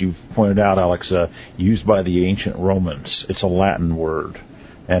actually, as you pointed out, Alex, used by the ancient Romans. It's a Latin word.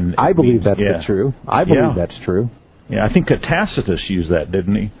 And I believe that's true. I believe that's true. Yeah, I think Tacitus used that,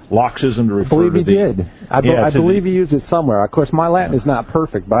 didn't he? Loxism to refer to I believe he did. I believe he used it somewhere. Of course, my Latin is not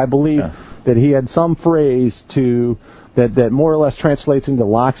perfect, but I believe that he had some phrase that more or less translates into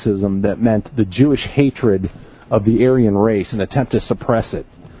Loxism that meant the Jewish hatred of the Aryan race, an attempt to suppress it.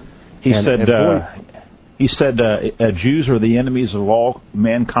 He said Jews are the enemies of all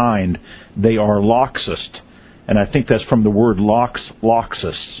mankind. They are Loxist. And I think that's from the word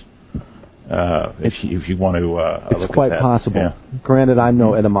Loxus, if you want to look at that. It's quite possible. Yeah. Granted, I'm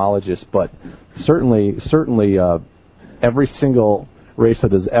no etymologist, but certainly, every single race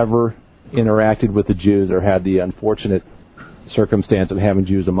that has ever interacted with the Jews or had the unfortunate circumstance of having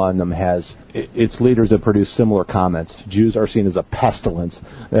Jews among them has its leaders have produced similar comments. Jews are seen as a pestilence.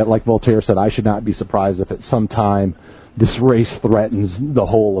 Like Voltaire said, I should not be surprised if at some time this race threatens the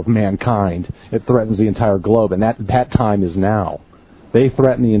whole of mankind. It threatens the entire globe, and that time is now. They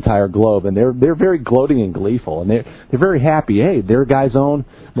threaten the entire globe, and they're very gloating and gleeful, and they're very happy. Hey, their guys own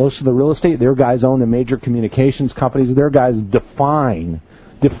most of the real estate. Their guys own the major communications companies. Their guys define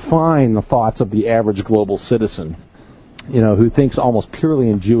the thoughts of the average global citizen, who thinks almost purely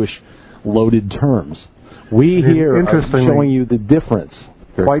in Jewish loaded terms. We here are showing you the difference.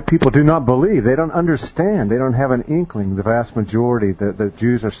 White people do not believe. They don't understand. They don't have an inkling, the vast majority, that the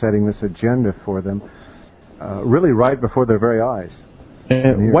Jews are setting this agenda for them, really right before their very eyes.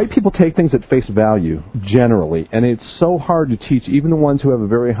 And white people take things at face value, generally, and it's so hard to teach, even the ones who have a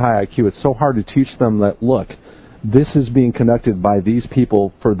very high IQ, it's so hard to teach them that, look, this is being conducted by these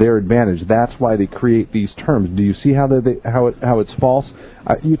people for their advantage. That's why they create these terms. Do you see how it's false?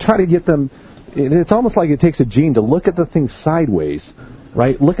 You try to get them, it's almost like it takes a gene to look at the thing sideways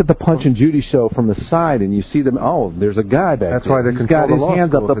right? Look at the Punch and Judy show from the side, and you see them. Oh, there's a guy back there. That's why he's got his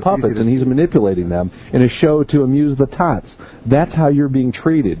hands up the puppets, and he's manipulating them in a show to amuse the tots. That's how you're being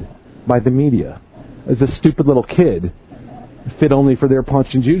treated by the media, as a stupid little kid, fit only for their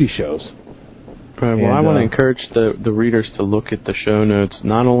Punch and Judy shows. Right, well, I want to encourage the readers to look at the show notes.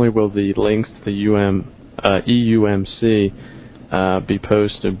 Not only will the links to the EUMC be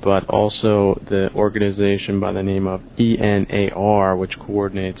posted, but also the organization by the name of ENAR, which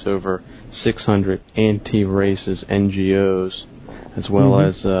coordinates over 600 anti-racist NGOs, as well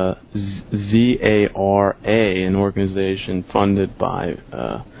as ZARA, an organization funded by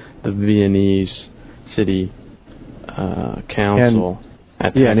the Viennese City Council.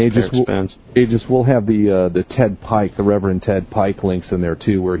 At expense. Aegis will have the Ted Pike, the Reverend Ted Pike links in there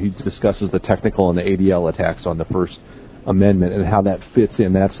too, where he discusses the technical and the ADL attacks on the First Amendment and how that fits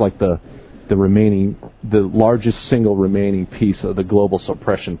in. That's like the largest single remaining piece of the global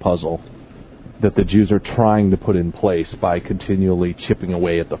suppression puzzle that the Jews are trying to put in place by continually chipping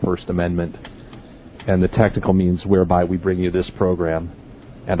away at the First Amendment and the technical means whereby we bring you this program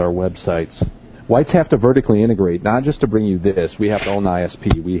and our websites. Whites have to vertically integrate, not just to bring you this. We have to own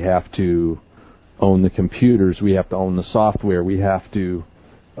ISP. We have to own the computers. We have to own the software. We have to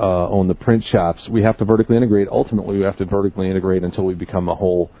own the print shops. We have to vertically integrate. Ultimately, we have to vertically integrate until we become a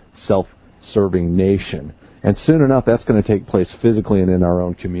whole self-serving nation. And soon enough, that's going to take place physically and in our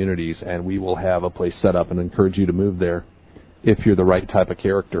own communities, and we will have a place set up and encourage you to move there if you're the right type of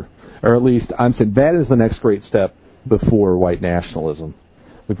character. Or at least, I'm saying that is the next great step before white nationalism.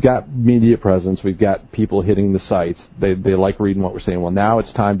 We've got media presence. We've got people hitting the sites. They like reading what we're saying. Well, now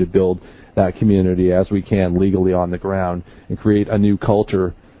it's time to build that community as we can legally on the ground and create a new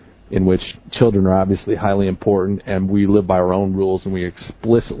culture in which children are obviously highly important, and we live by our own rules, and we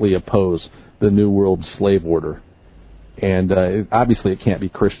explicitly oppose the New World Slave Order. And obviously it can't be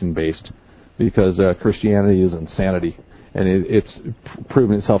Christian-based because Christianity is insanity, and it's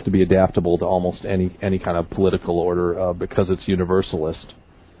proven itself to be adaptable to almost any kind of political order because it's universalist.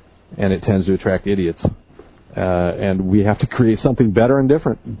 And it tends to attract idiots. And we have to create something better and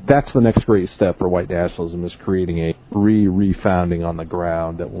different. That's the next great step for white nationalism, is creating a refounding on the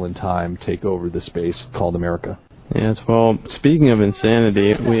ground that will in time take over the space called America. Yes, well, speaking of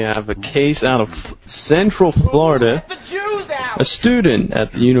insanity, we have a case out of Central Florida. A student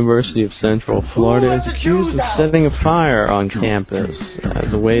at the University of Central Florida is accused of setting a fire on campus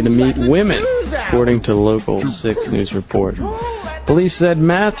as a way to meet women, according to local 6 News report. Police said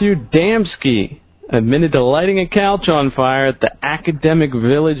Matthew Damsky admitted to lighting a couch on fire at the Academic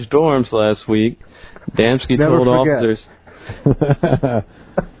Village dorms last week. Damsky told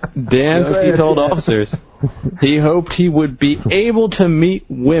officers he hoped he would be able to meet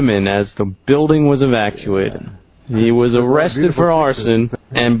women as the building was evacuated. He was arrested for arson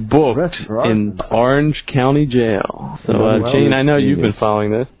and booked in Orange County Jail. So, Gene, I know you've been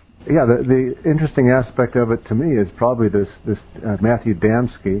following this. Yeah, the interesting aspect of it to me is probably this Matthew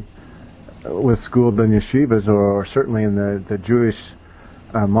Damsky was schooled in yeshivas, or certainly in the Jewish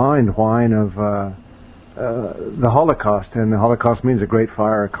mind whine of the Holocaust, and the Holocaust means a great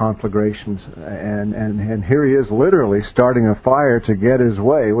fire, conflagrations, and here he is literally starting a fire to get his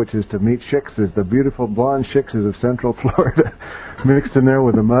way, which is to meet shiksas, the beautiful blonde shiksas of Central Florida, mixed in there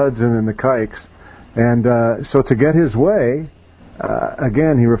with the muds and then the kikes, and so to get his way.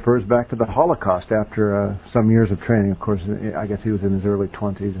 Again, he refers back to the Holocaust after some years of training. Of course, I guess he was in his early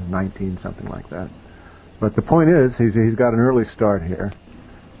 20s, 19, something like that. But the point is, he's got an early start here.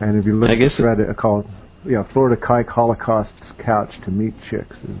 And if you look at the thread called Florida Kike Holocaust's Couch to Meet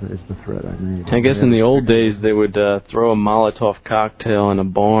Chicks is the thread I made. I guess in the old days they would throw a Molotov cocktail in a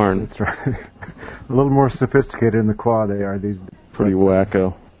barn. That's right. A little more sophisticated in the Quad they are these days. Pretty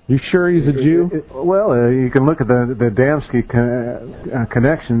wacko. You sure he's a Jew? You can look at the Damsky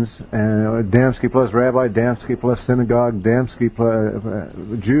connections. Damsky plus rabbi, Damsky plus synagogue, Damsky plus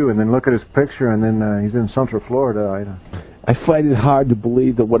Jew, and then look at his picture, and then he's in Central Florida. I find it hard to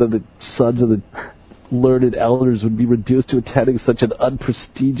believe that one of the sons of the learned elders would be reduced to attending such an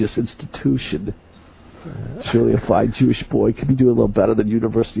unprestigious institution. Surely a fine Jewish boy could be doing a little better than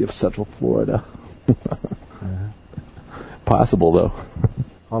University of Central Florida. Possible, though.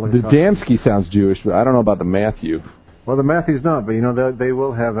 The Damsky sounds Jewish, but I don't know about the Matthew. Well, the Matthew's not, but they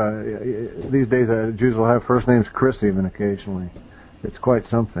will have these days Jews will have first names Chris even occasionally. It's quite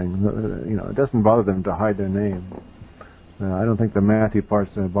something. It doesn't bother them to hide their name. I don't think the Matthew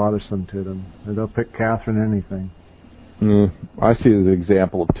part's bothersome to them. They'll pick Catherine anything. I see the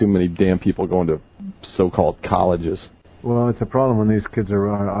example of too many damn people going to so-called colleges. Well, it's a problem when these kids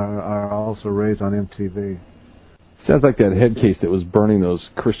are also raised on MTV. Sounds like that head case that was burning those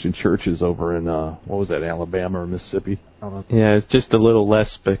Christian churches over in, what was that, Alabama or Mississippi? Yeah, it's just a little less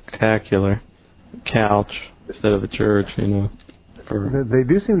spectacular. Couch instead of a church, you know. They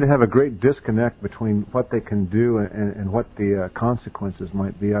do seem to have a great disconnect between what they can do and what the consequences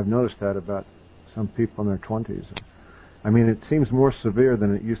might be. I've noticed that about some people in their 20s. I mean, it seems more severe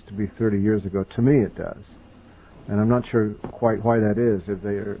than it used to be 30 years ago. To me, it does. And I'm not sure quite why that is, if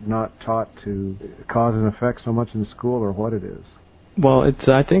they are not taught to cause and effect so much in school or what it is. Well, it's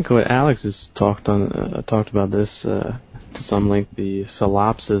I think what Alex has talked about this to some length, the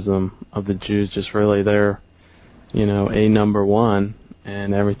solipsism of the Jews, just really they're, you know, a number one,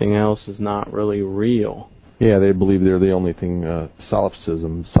 and everything else is not really real. Yeah, they believe they're the only thing,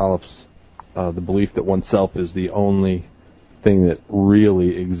 solipsism, the belief that oneself is the only thing that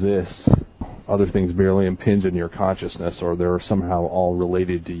really exists. Other things barely impinge on your consciousness, or they're somehow all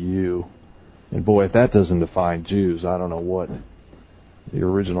related to you. And boy, if that doesn't define Jews, I don't know what. The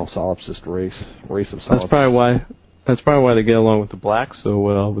original solipsist race of solipsists. That's probably why they get along with the blacks so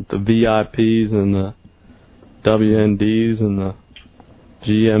well, with the VIPs and the WNDs and the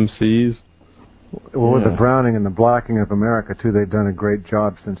GMCs. Well, with the browning and the blacking of America, too, they've done a great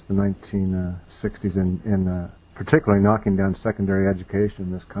job since the 1960s in particularly knocking down secondary education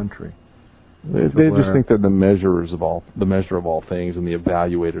in this country. They just think they're the measure of all things and the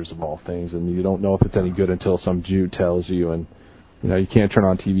evaluators of all things, and you don't know if it's any good until some Jew tells you. And you know, you can't turn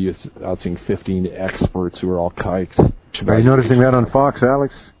on TV without seeing 15 experts who are all kikes. Are you noticing that on Fox,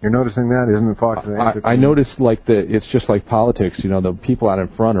 Alex? You're noticing that, isn't it, Fox? I noticed it's just like politics. You know, the people out in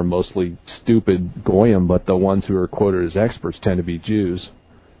front are mostly stupid goyim, but the ones who are quoted as experts tend to be Jews,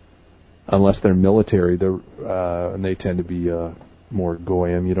 unless they're military. And they tend to be more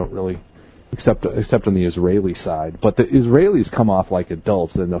goyim. You don't really. Except on the Israeli side. But the Israelis come off like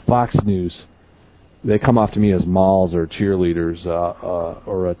adults, and the Fox News, they come off to me as malls or cheerleaders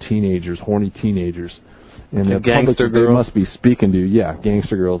or teenagers, horny teenagers. And the public they must be speaking to,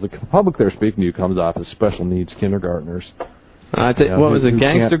 gangster girls. The public they're speaking to comes off as special needs kindergartners. What was it,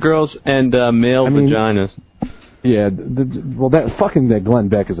 gangster girls and male vaginas? Yeah, that Glenn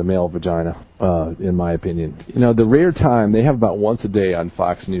Beck is a male vagina, in my opinion. You know, the rare time, they have about once a day on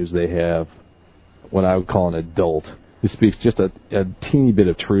Fox News, they have what I would call an adult who speaks just a teeny bit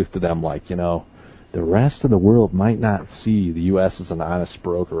of truth to them, like, you know, the rest of the world might not see the U.S. as an honest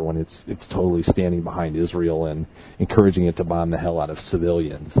broker when it's totally standing behind Israel and encouraging it to bomb the hell out of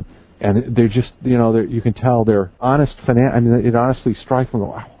civilians. And they're just, you know, you can tell they're honest. It honestly strikes them.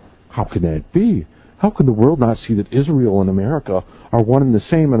 How can that be? How can the world not see that Israel and America are one and the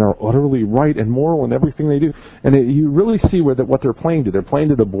same and are utterly right and moral in everything they do? And you really see what they're playing to. They're playing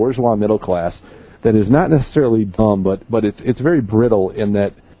to the bourgeois middle class that is not necessarily dumb, but it's very brittle in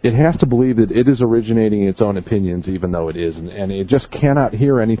that it has to believe that it is originating its own opinions, even though it isn't. And it just cannot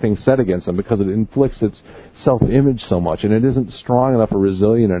hear anything said against them because it inflicts its self-image so much, and it isn't strong enough or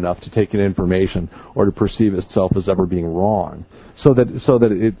resilient enough to take in information or to perceive itself as ever being wrong. So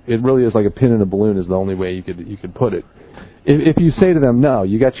that it really is like a pin in a balloon is the only way you could put it. If you say to them, no,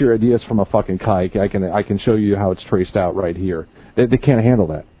 you got your ideas from a fucking kike, I can show you how it's traced out right here. They can't handle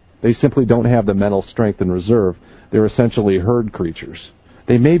that. They simply don't have the mental strength and reserve. They're essentially herd creatures.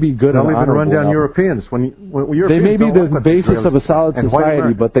 They may be good and honorable. Run down Europeans. When Europeans they may be the basis of a solid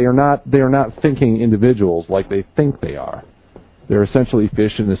society, but they are not thinking individuals like they think they are. They're essentially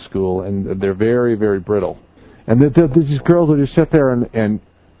fish in the school, and they're very, very brittle. And these girls will just sit there and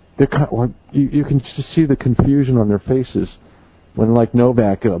they're kind of, you can just see the confusion on their faces when, like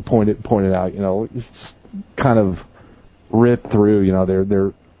Novak pointed out, you know, it's kind of ripped through. You know,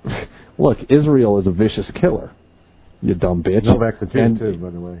 they're look, Israel is a vicious killer. You dumb bitch. Novak's a Jew too, by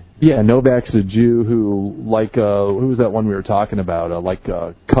the way. Yeah, Novak's a Jew who, like, who was that one we were talking about?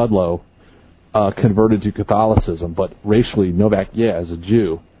 Kudlow converted to Catholicism, but racially, Novak, is a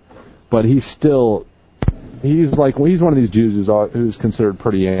Jew, but he's one of these Jews who's considered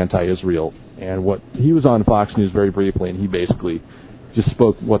pretty anti-Israel. And he was on Fox News very briefly, and he basically just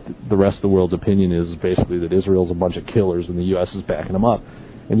spoke what the rest of the world's opinion is basically that Israel's a bunch of killers and the U.S. is backing them up.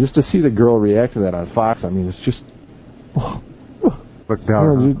 And just to see the girl react to that on Fox, I mean, it's just look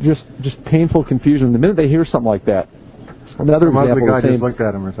down. Just painful confusion. The minute they hear something like that, another example. The guy just looked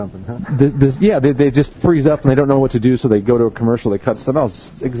at him or something. Huh? They just freeze up and they don't know what to do, so they go to a commercial. They cut stuff else.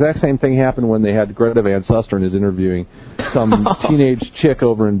 Exact same thing happened when they had Greta Van Susteren is interviewing some teenage chick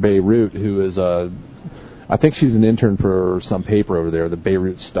over in Beirut who is I think she's an intern for some paper over there, the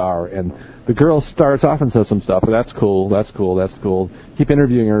Beirut Star, and the girl starts off and says some stuff, that's cool. Keep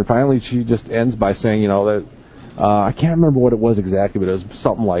interviewing her, and finally she just ends by saying, you know, that I can't remember what it was exactly, but it was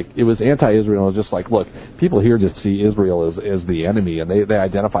something like, it was anti-Israel. It was just like, look, people here just see Israel as the enemy, and they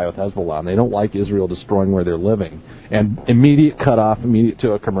identify with Hezbollah, and they don't like Israel destroying where they're living. And immediate cutoff, immediate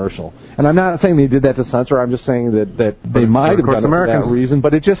to a commercial. And I'm not saying they did that to censor. I'm just saying that they might have done it for that reason.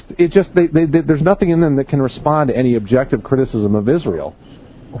 But there's nothing in them that can respond to any objective criticism of Israel.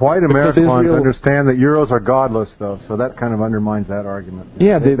 White Americans understand that Euros are godless, though, so that kind of undermines that argument.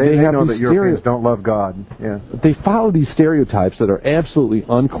 Yeah, they know that Europeans don't love God. Yeah, they follow these stereotypes that are absolutely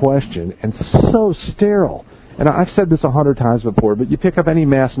unquestioned and so sterile. And I've said this 100 times before, but you pick up any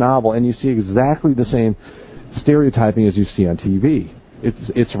mass novel and you see exactly the same stereotyping as you see on TV.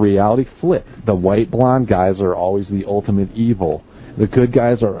 It's reality flipped. The white blonde guys are always the ultimate evil. The good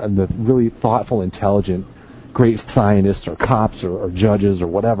guys and the really thoughtful, intelligent, great scientists or cops or judges or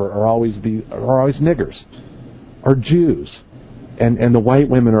whatever are always niggers or Jews, and the white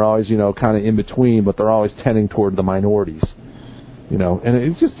women are always kind of in between, but they're always tending toward the minorities, and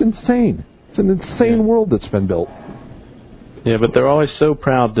it's just insane. It's an insane world that's been built. Yeah, but they're always so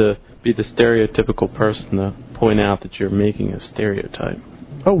proud to be the stereotypical person to point out that you're making a stereotype.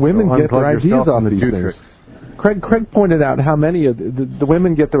 Oh, women get their ideas off these things. Craig pointed out how many of the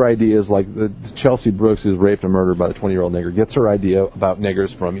women get their ideas, like the Chelsea Brooks, who's raped and murdered by the 20-year-old nigger, gets her idea about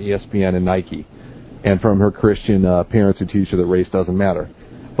niggers from ESPN and Nike, and from her Christian parents who teach her that race doesn't matter.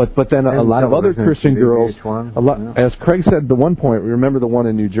 But then a lot of other Christian girls, as Craig said at one point, remember the one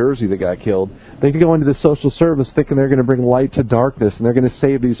in New Jersey that got killed, they could go into the social service thinking they're going to bring light to darkness and they're going to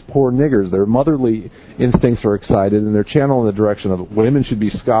save these poor niggers. Their motherly instincts are excited and they're channeled in the direction of women should be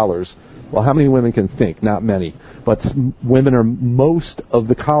scholars. Well, how many women can think? Not many. But women are most of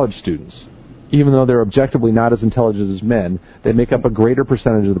the college students. Even though they're objectively not as intelligent as men, they make up a greater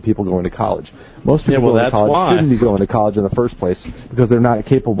percentage of the people going to college. Most people going to college shouldn't be going to college in the first place because they're not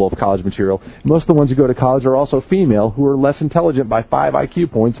capable of college material. Most of the ones who go to college are also female who are less intelligent by 5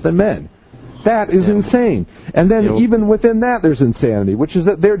 IQ points than men. That is insane. And then even within that there's insanity, which is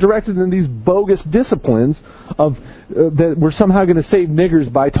that they're directed in these bogus disciplines of that we're somehow going to save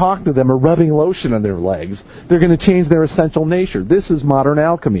niggers by talking to them or rubbing lotion on their legs. They're going to change their essential nature. This is modern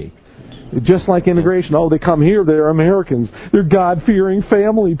alchemy. Just like immigration. Oh, they come here, they're Americans. They're God-fearing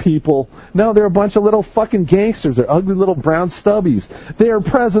family people. No, they're a bunch of little fucking gangsters. They're ugly little brown stubbies. Their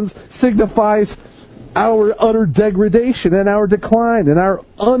presence signifies our utter degradation and our decline and our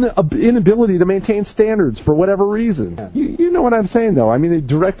inability to maintain standards for whatever reason. You know what I'm saying, though. I mean, they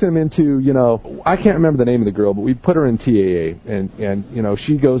direct them into, I can't remember the name of the girl, but we put her in TAA, and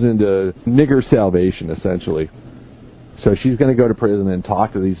she goes into nigger salvation, essentially. So she's going to go to prison and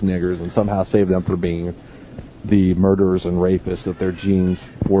talk to these niggers and somehow save them from being the murderers and rapists that their genes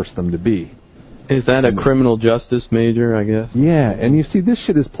force them to be. Is that a criminal justice major, I guess? Yeah, and you see, this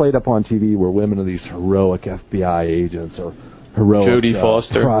shit is played up on TV where women are these heroic FBI agents or heroic Jodie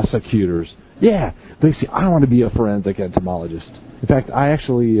Foster prosecutors. Yeah, they say, I want to be a forensic entomologist. In fact, I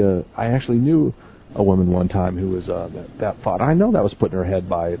actually knew a woman one time who was that thought. I know that was put in her head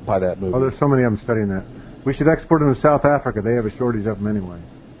by that movie. Oh, there's so many of them studying that. We should export them to South Africa. They have a shortage of them anyway.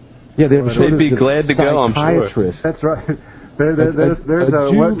 Yeah, they'd be glad to go, I'm sure. That's right.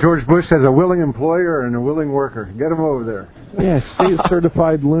 George Bush has a willing employer and a willing worker. Get them over there. Yeah,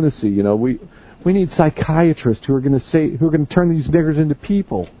 state-certified lunacy. We need psychiatrists who are going to turn these niggers into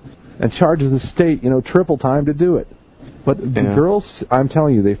people, and charge the state triple time to do it. But the girls, I'm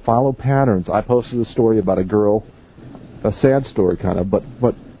telling you, they follow patterns. I posted a story about a girl, a sad story kind of, but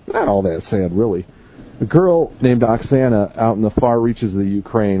not all that sad really. A girl named Oksana out in the far reaches of the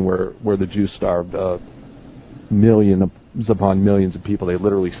Ukraine, where the Jews starved millions upon millions of people. They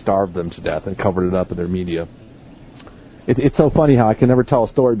literally starved them to death and covered it up in their media. It's so funny how I can never tell a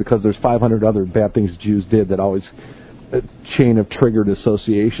story because there's 500 other bad things Jews did that always a chain of triggered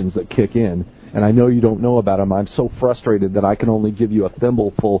associations that kick in. And I know you don't know about them. I'm so frustrated that I can only give you a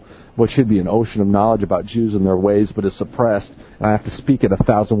thimbleful, what should be an ocean of knowledge about Jews and their ways, but is suppressed. And I have to speak at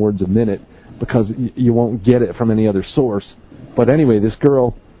 1,000 words a minute because you won't get it from any other source. But anyway, this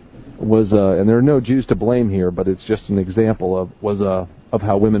girl was, and there are no Jews to blame here, but it's just an example of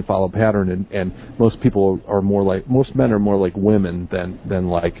how women follow pattern, and most men are more like women than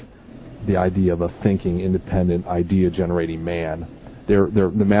like the idea of a thinking, independent, idea-generating man.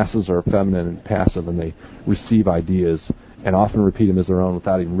 The masses are feminine and passive, and they receive ideas and often repeat them as their own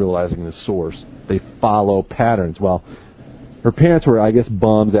without even realizing the source. They follow patterns. Well, her parents were, I guess,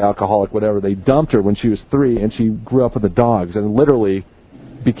 bums, alcoholic, whatever. They dumped her when she was 3, and she grew up with the dogs and literally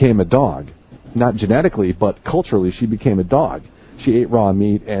became a dog. Not genetically, but culturally, she became a dog. She ate raw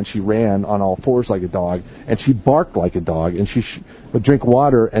meat, and she ran on all fours like a dog, and she barked like a dog, and she would drink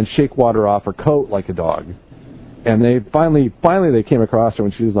water and shake water off her coat like a dog. And they finally they came across her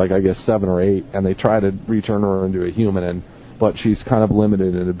when she was like, I guess 7 or 8, and they tried to return her into a human, but she's kind of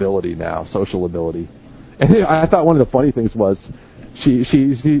limited in ability now, social ability. And I thought one of the funny things was she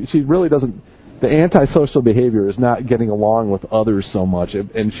really doesn't. The antisocial behavior is not getting along with others so much,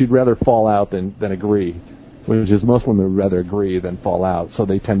 and she'd rather fall out than agree, which is most women would rather agree than fall out, so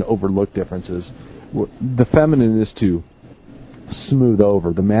they tend to overlook differences. The feminine is to smooth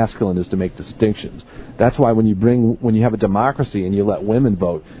over. The masculine is to make distinctions. That's why when you have a democracy and you let women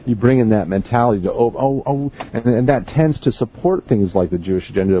vote, you bring in that mentality to and that tends to support things like the Jewish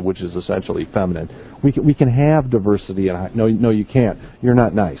agenda, which is essentially feminine. We can have diversity, and no, you can't. You're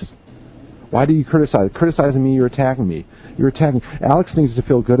not nice. Why do you criticize? Criticizing me, you're attacking me. You're attacking. Alex needs to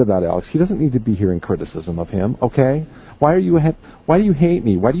feel good about Alex. He doesn't need to be hearing criticism of him. Okay? Why do you hate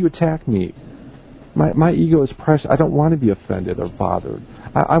me? Why do you attack me? My ego is precious. I don't want to be offended or bothered.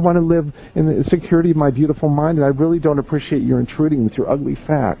 I want to live in the security of my beautiful mind, and I really don't appreciate your intruding with your ugly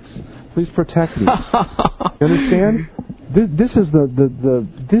facts. Please protect me. You understand? This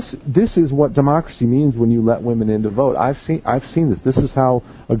is what democracy means when you let women in to vote. I've seen this. This is how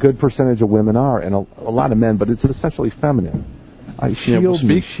a good percentage of women are, and a lot of men, but it's essentially feminine. Shield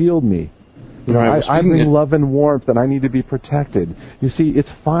me. You know, I bring love and warmth, and I need to be protected. You see, it's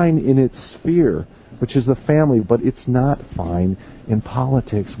fine in its sphere, which is the family, but it's not fine in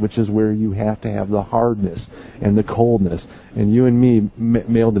politics, which is where you have to have the hardness and the coldness. And you and me,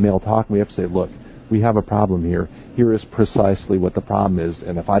 male to male talk, we have to say, look, we have a problem here. Here is precisely what the problem is,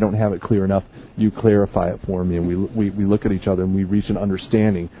 and if I don't have it clear enough, you clarify it for me, and we look at each other and we reach an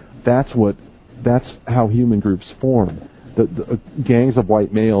understanding. That's how human groups form. The gangs of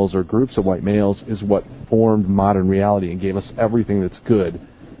white males or groups of white males is what formed modern reality and gave us everything that's good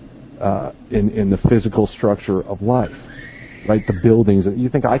in the physical structure of life, right? The buildings. You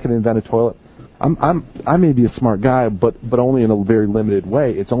think I can invent a toilet? I may be a smart guy, but only in a very limited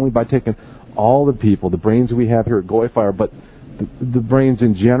way. It's only by taking all the people, the brains we have here at GoyFire, but the brains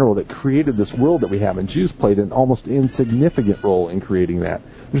in general that created this world that we have. And Jews played an almost insignificant role in creating that.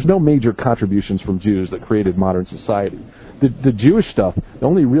 There's no major contributions from Jews that created modern society. The Jewish stuff, the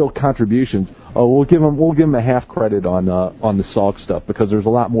only real contributions, we'll give them a half credit on the Salk stuff, because there's a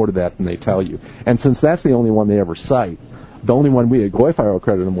lot more to that than they tell you. And since that's the only one they ever cite, the only one we at GoyFire will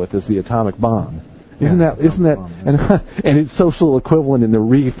credit them with is the atomic bomb. Isn't that and its social equivalent in the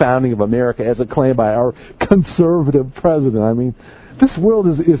refounding of America as acclaimed by our conservative president. I mean, this world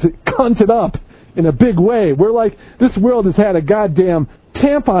is cunted up in a big way. We're like, this world has had a goddamn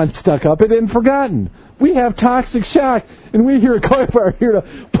tampon stuck up it and forgotten. We have toxic shock, and we here at GoyFire are here to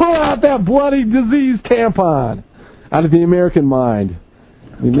pull out that bloody diseased tampon out of the American mind.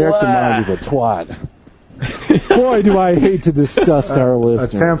 The American mind is a twat. Boy, do I hate to discuss our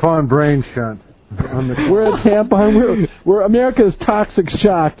listeners. A tampon brain shunt. We're a tampon. We're America's toxic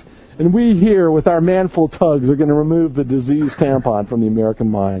shocked, and we here with our manful tugs are going to remove the diseased tampon from the American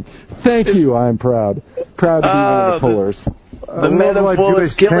mind. Thank you. I'm proud to be one of the pullers. The metaphor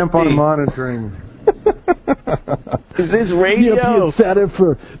is tampon monitoring. Is this radio? European Center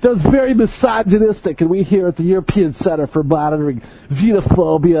for those very misogynistic, and we here at the European Center for Monitoring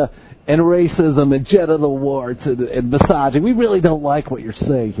Xenophobia and Racism and Genital Warts and misogyny. We really don't like what you're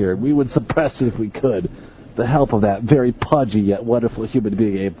saying here. We would suppress it if we could. The help of that very pudgy yet wonderful human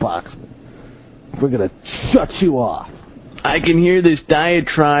being, Abe Boxman. We're going to shut you off. I can hear this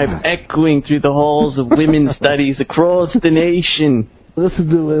diatribe echoing through the halls of women's studies across the nation. Listen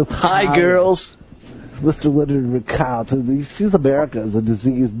to this. Hi, girls. Mr. Leonard recounts. He sees America as a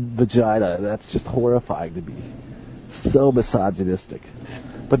diseased vagina. That's just horrifying to me. So misogynistic.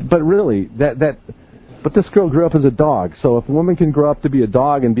 But really, but this girl grew up as a dog. So if a woman can grow up to be a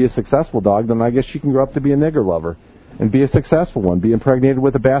dog and be a successful dog, then I guess she can grow up to be a nigger lover and be a successful one, be impregnated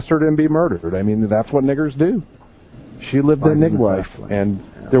with a bastard and be murdered. I mean, that's what niggers do. She lived a nig life, and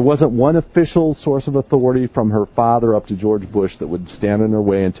there wasn't one official source of authority from her father up to George Bush that would stand in her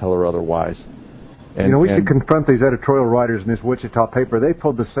way and tell her otherwise. And, we should confront these editorial writers in this Wichita paper. They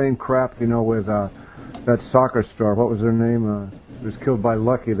pulled the same crap, with that soccer star. What was her name? Was killed by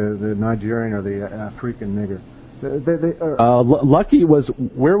Lucky, the Nigerian or the African nigger. Lucky was,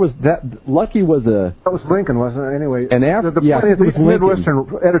 where was that? Lucky was a... That was Lincoln, wasn't it? Anyway, the point is these Midwestern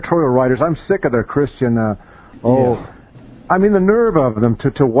editorial writers, I'm sick of their Christian... I mean, the nerve of them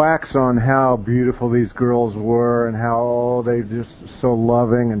to wax on how beautiful these girls were and how they're just so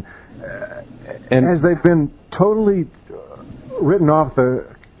loving and as they've been totally written off the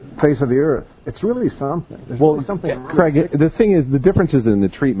face of the earth. It's really something. There's really something. Craig, the thing is, the difference is in the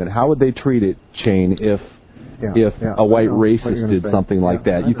treatment. How would they treat it, Shane, if if a white racist did something like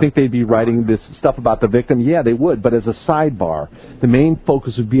that. You think they'd be writing this stuff about the victim? Yeah, they would, but as a sidebar. The main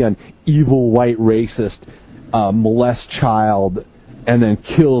focus would be on evil white racist, molest child, and then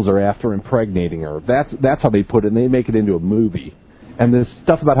kills her after impregnating her. That's how they put it, and they make it into a movie. And this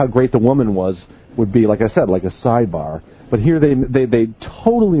stuff about how great the woman was would be, like I said, like a sidebar. But here they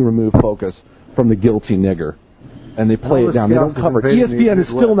totally remove focus from the guilty nigger. And they play it down. They don't cover it. ESPN has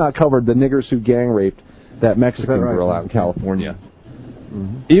still not covered the niggers who gang raped that Mexican girl out in California.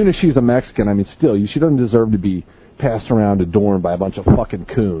 Mm-hmm. Even if she's a Mexican, I mean, still, she doesn't deserve to be passed around adorned by a bunch of fucking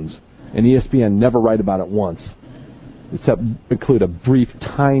coons. And ESPN never write about it once, except include a brief,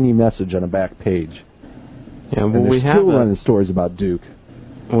 tiny message on a back page. Yeah, well, we have still running stories about Duke.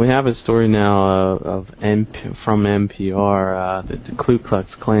 We have a story now from NPR that the Ku Klux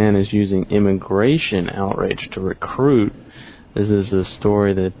Klan is using immigration outrage to recruit. This is a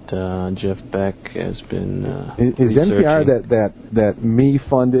story that Jeff Beck has been researching. Is NPR that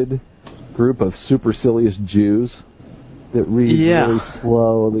me-funded group of supercilious Jews that read really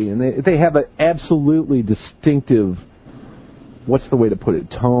slowly? And they have an absolutely distinctive, what's the way to put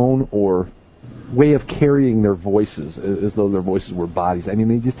it, tone or way of carrying their voices, as though their voices were bodies. I mean,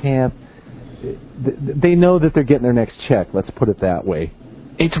 they just have... They know that they're getting their next check, let's put it that way.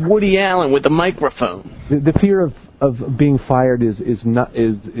 It's Woody Allen with the microphone. The fear of being fired is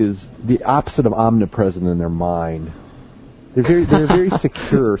the opposite of omnipresent in their mind. They're very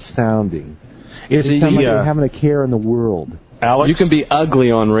secure sounding. They sound like they're having a care in the world. Alex, you can be ugly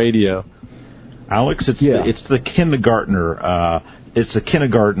on radio. Alex, it's the kindergartner. It's the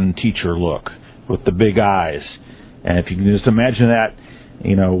kindergarten teacher look with the big eyes, and if you can just imagine that,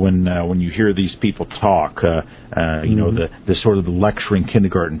 when you hear these people talk, the sort of the lecturing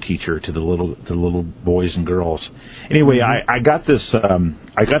kindergarten teacher to the little boys and girls. Anyway, I got this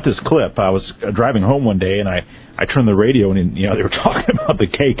clip. I was driving home one day, and I turned the radio, and they were talking about the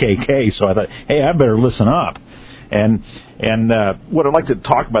KKK. So I thought, hey, I better listen up. And what I'd like to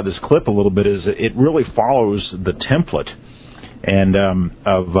talk about this clip a little bit is it really follows the template and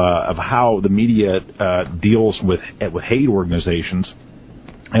of how the media deals with hate organizations.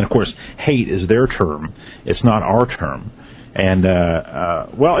 And, of course, hate is their term. It's not our term. And,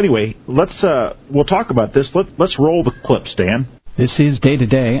 anyway, we'll talk about this. Let's roll the clip, Stan. This is Day to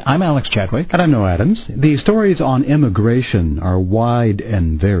Day. I'm Alex Chadwick. And I'm Noah Adams. The stories on immigration are wide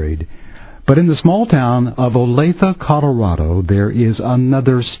and varied. But in the small town of Olathe, Colorado, there is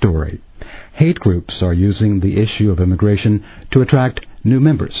another story. Hate groups are using the issue of immigration to attract new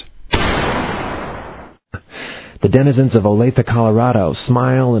members. The denizens of Olathe, Colorado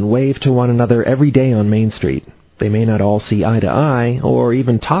smile and wave to one another every day on Main Street. They may not all see eye to eye or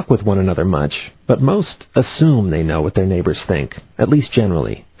even talk with one another much, but most assume they know what their neighbors think, at least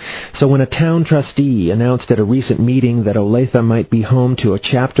generally. So when a town trustee announced at a recent meeting that Olathe might be home to a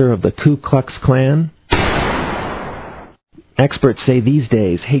chapter of the Ku Klux Klan, experts say these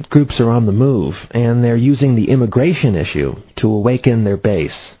days hate groups are on the move, and they're using the immigration issue to awaken their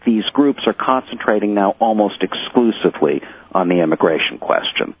base. These groups are concentrating now almost exclusively on the immigration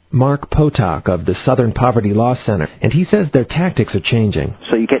question. Mark Potok of the Southern Poverty Law Center, and he says their tactics are changing.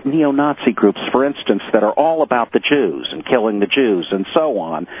 So you get neo-Nazi groups, for instance, that are all about the Jews and killing the Jews and so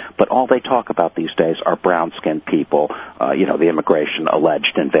on, but all they talk about these days are brown-skinned people, the immigration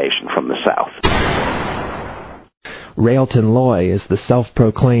alleged invasion from the South. Railton Loy is the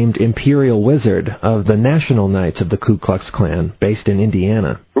self-proclaimed imperial wizard of the National Knights of the Ku Klux Klan, based in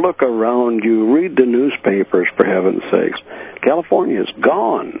Indiana. Look around you, read the newspapers, for heaven's sakes. California is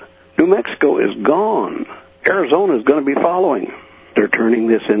gone. New Mexico is gone. Arizona is going to be following. They're turning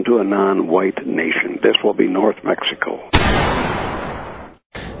this into a non-white nation. This will be North Mexico.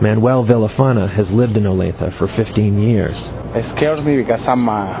 Manuel Villafana has lived in Olathe for 15 years. It scares me because I'm,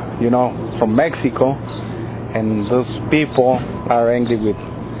 from Mexico. And those people are angry with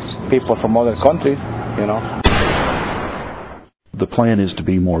people from other countries, The plan is to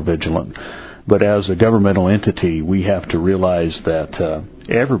be more vigilant. But as a governmental entity, we have to realize that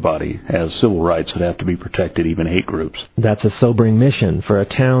everybody has civil rights that have to be protected, even hate groups. That's a sobering mission for a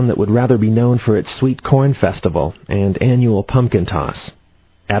town that would rather be known for its sweet corn festival and annual pumpkin toss.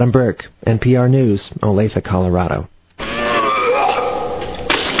 Adam Burke, NPR News, Olathe, Colorado.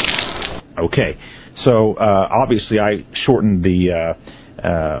 Okay. So obviously, I shortened the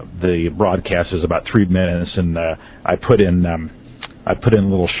broadcast is about 3 minutes, and I put in a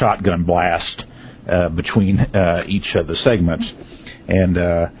little shotgun blast between each of the segments,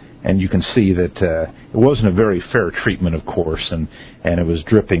 and you can see that it wasn't a very fair treatment, of course, and it was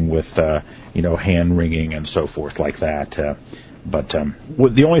dripping with hand wringing and so forth like that. But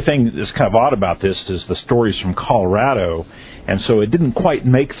the only thing that's kind of odd about this is the stories from Colorado, and so it didn't quite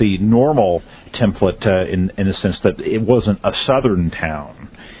make the normal template in the sense that it wasn't a southern town.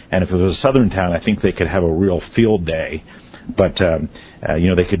 And if it was a southern town, I think they could have a real field day. But,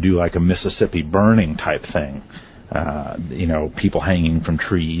 they could do like a Mississippi burning type thing. People hanging from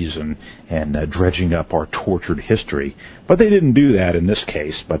trees and dredging up our tortured history. But they didn't do that in this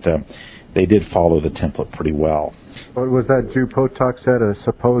case, but they did follow the template pretty well. What was that Jew Potok said, a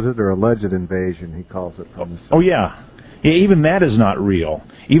supposed or alleged invasion, he calls it from the south. Oh, yeah. Yeah, even that is not real.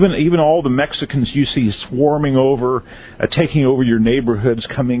 Even all the Mexicans you see swarming over, taking over your neighborhoods,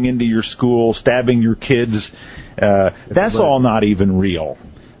 coming into your school, stabbing your kids, that's all not even real.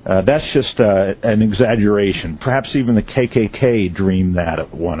 That's just an exaggeration. Perhaps even the KKK dreamed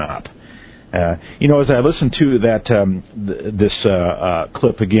that one up. As I listened to this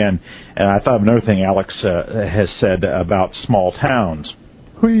clip again, I thought of another thing Alex has said about small towns.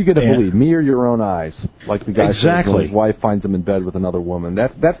 Who are you going to believe, me or your own eyes? Like the guy says when his wife finds him in bed with another woman.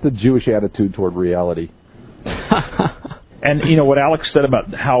 That's the Jewish attitude toward reality. And what Alex said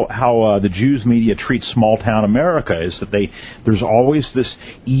about how the Jews media treats small town America is that there's always this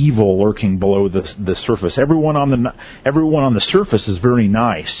evil lurking below the surface. Everyone on the surface is very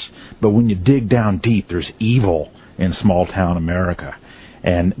nice, but when you dig down deep, there's evil in small town America,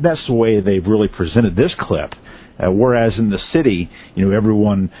 and that's the way they've really presented this clip. Whereas in the city,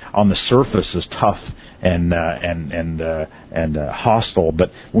 everyone on the surface is tough and hostile,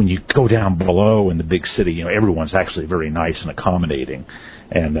 but when you go down below in the big city, everyone's actually very nice and accommodating.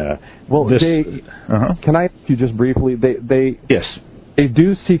 And can I ask you just briefly? Yes. They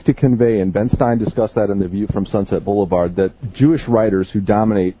do seek to convey, and Ben Stein discussed that in The View from Sunset Boulevard, that Jewish writers who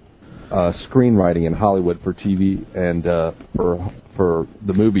dominate screenwriting in Hollywood for TV and for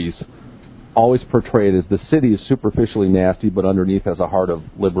the movies always portrayed as the city is superficially nasty, but underneath has a heart of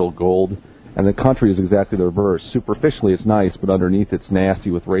liberal gold, and the country is exactly the reverse. Superficially it's nice, but underneath it's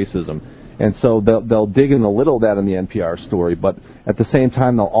nasty with racism. And so they'll dig in a little of that in the NPR story, but at the same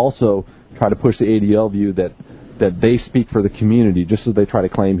time they'll also try to push the ADL view that they speak for the community, just as they try to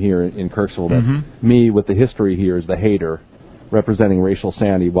claim here in Kirksville that me with the history here is the hater, representing racial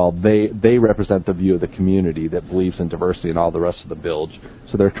sanity, while they represent the view of the community that believes in diversity and all the rest of the bilge.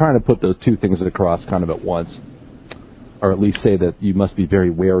 So they're trying to put those two things across kind of at once, or at least say that you must be very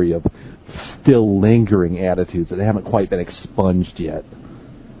wary of still lingering attitudes that haven't quite been expunged yet.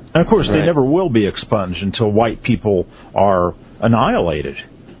 And of course, they never will be expunged until white people are annihilated.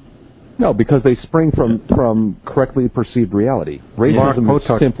 No, because they spring from correctly perceived reality. Racism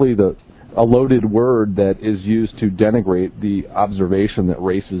is simply a loaded word that is used to denigrate the observation that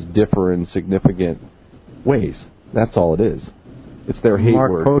races differ in significant ways. That's all it is. It's their hate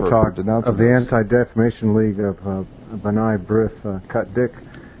word. Mark Potok of the Anti-Defamation League of B'nai B'rith Cut Dick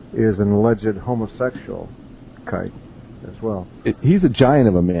is an alleged homosexual kite as well. He's a giant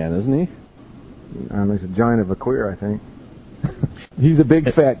of a man, isn't he? He's a giant of a queer, I think. He's a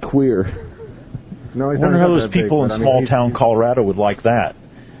big fat queer. No, I wonder how those people in small town Colorado would like that.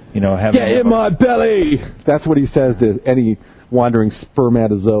 Get in my belly! That's what he says to any wandering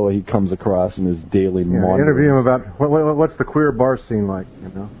spermatozoa he comes across in his daily wanderings. Interview him about what's the queer bar scene like.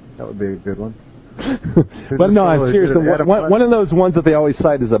 That would be a good one. But no, I'm serious. One of those ones that they always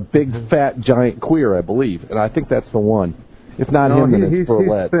cite is a big, fat, giant queer, I believe, and I think that's the one. If not him, then it's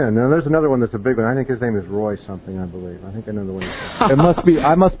Burlette. He's thin. Now, there's another one that's a big one. I think his name is Roy something, I believe. I think I know the one. It must be.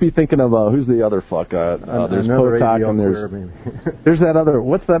 I must be thinking of who's the other fuck? There's Potok and there's that other.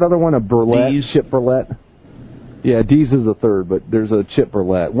 What's that other one? A Burlette, Chip Burlette. Yeah, Dees is the third, but there's a Chip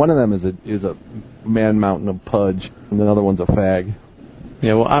Burlette. One of them is a man mountain of pudge, and the other one's a fag.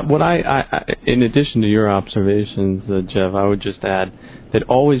 Yeah, well, I in addition to your observations, Jeff, I would just add that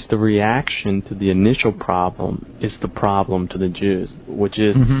always the reaction to the initial problem is the problem to the Jews, which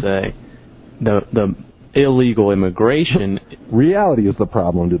is to say the illegal immigration. Reality is the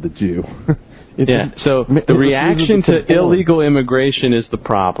problem to the Jew. So the reaction to illegal immigration is the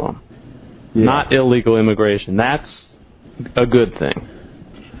problem, not illegal immigration. That's a good thing.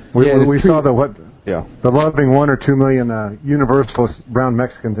 We saw the loving 1 or 2 million universalist brown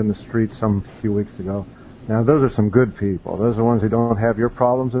Mexicans in the streets some few weeks ago. Now, those are some good people. Those are the ones who don't have your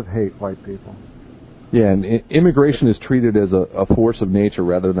problems of hate white people. Yeah, and immigration is treated as a force of nature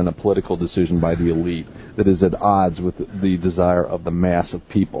rather than a political decision by the elite that is at odds with the desire of the mass of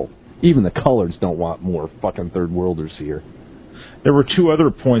people. Even the coloreds don't want more fucking third worlders here. There were two other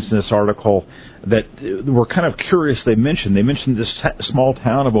points in this article that were kind of curious. They mentioned this small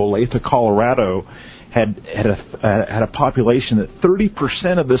town of Olathe, Colorado, had a population that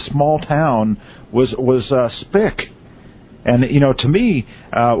 30% of this small town was spick. And, to me,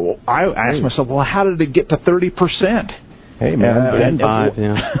 I asked myself, well, how did it get to 30%? Hey, man,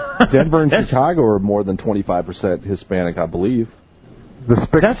 Denver and Chicago are more than 25% Hispanic, I believe. The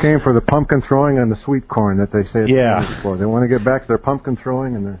spigot came for the pumpkin throwing and the sweet corn that they say. Before. They want to get back to their pumpkin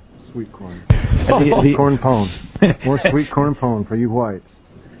throwing and their sweet corn. Corn pone. More sweet corn pone for you whites.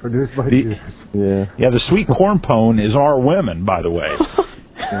 Produced by Jews. Yeah, the sweet corn pone is our women, by the way.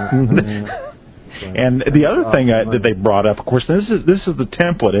 And the other thing that they brought up, of course, this is the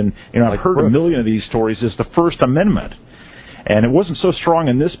template, and I've heard a million of these stories, is the First Amendment. And it wasn't so strong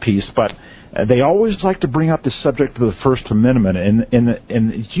in this piece, but they always like to bring up the subject of the First Amendment,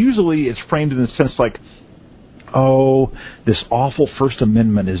 and usually it's framed in the sense like, oh, this awful First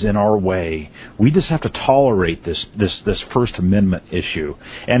Amendment is in our way. We just have to tolerate this First Amendment issue.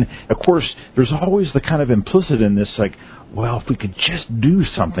 And, of course, there's always the kind of implicit in this, like, well, if we could just do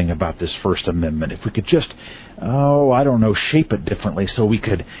something about this First Amendment, if we could just, shape it differently so we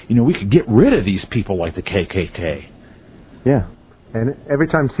could get rid of these people like the KKK. Yeah. And every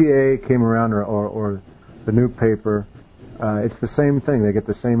time CAA came around or the new paper, it's the same thing. They get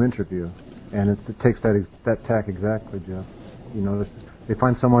the same interview. And it takes that tack exactly, Jeff. They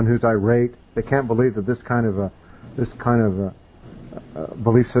find someone who's irate. They can't believe that this kind of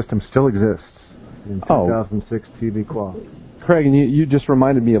belief system still exists in 2006 TV Quad. Craig, and you just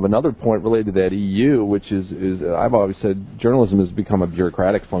reminded me of another point related to that EU, which is I've always said journalism has become a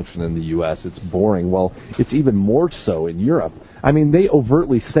bureaucratic function in the U.S. It's boring. Well, it's even more so in Europe. I mean, they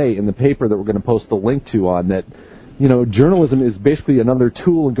overtly say in the paper that we're going to post the link to on that, journalism is basically another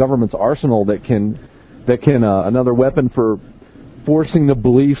tool in government's arsenal that can another weapon for forcing the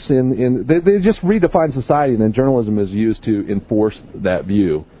beliefs in they just redefine society, and then journalism is used to enforce that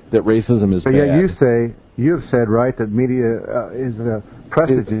view that racism is bad. Yeah, you have said, right, that media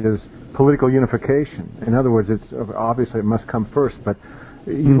presages political unification. In other words, it's obviously it must come first, but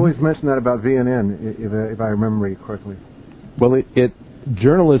you always mention that about VNN, if I remember you correctly. Well,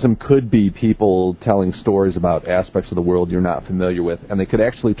 journalism could be people telling stories about aspects of the world you're not familiar with, and they could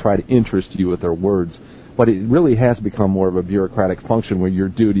actually try to interest you with their words. But it really has become more of a bureaucratic function where your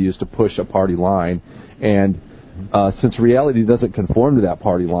duty is to push a party line, and since reality doesn't conform to that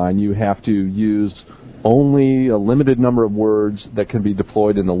party line, you have to use only a limited number of words that can be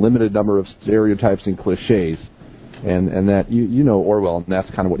deployed in a limited number of stereotypes and cliches. And that, Orwell, and that's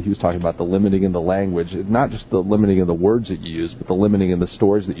kind of what he was talking about, the limiting in the language. Not just the limiting of the words that you use, but the limiting in the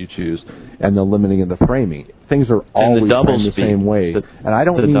stories that you choose, and the limiting in the framing. Things are always framed the same way. And I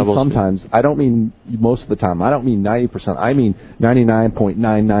don't mean sometimes, I don't mean most of the time, I don't mean 90%, I mean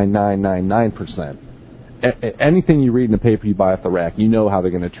 99.99999%. Anything you read in the paper you buy off the rack, you know how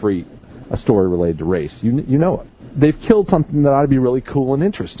they're going to treat a story related to race. You know it. They've killed something that ought to be really cool and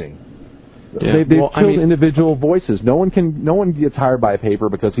interesting. Yeah. They've killed individual voices. No one gets hired by a paper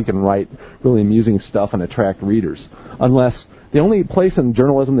because he can write really amusing stuff and attract readers. Unless the only place in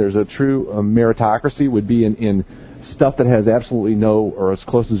journalism there's a true meritocracy would be in stuff that has absolutely no or as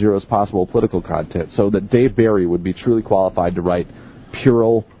close to zero as possible political content. So that Dave Barry would be truly qualified to write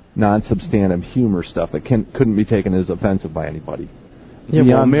puerile, non-substantive humor stuff that couldn't be taken as offensive by anybody.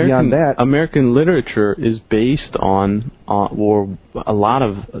 Yeah, American literature is based on, or a lot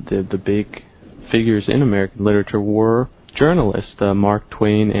of the big figures in American literature were journalists, Mark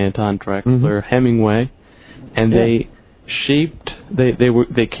Twain, Anton Drexler, Hemingway, and they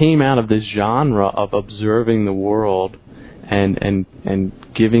came out of this genre of observing the world and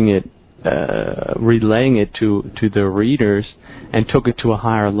giving it, relaying it to their readers, and took it to a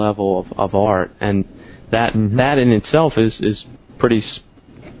higher level of art, and that in itself is pretty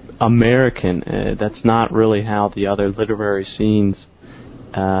American. That's not really how the other literary scenes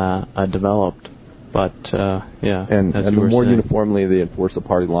developed. But and the more uniformly they enforce the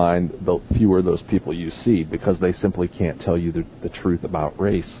party line, the fewer of those people you see, because they simply can't tell you the truth about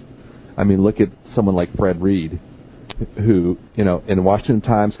race. I mean, look at someone like Fred Reed, who, in the Washington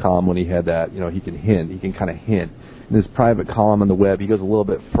Times column when he had that, he can kind of hint. In his private column on the web, he goes a little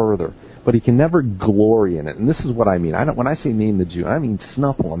bit further. But he can never glory in it. And this is what I mean. When I say name the Jew, I mean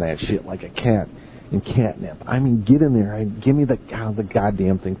snuffle on that shit like a cat in catnip. I mean, get in there and give me how the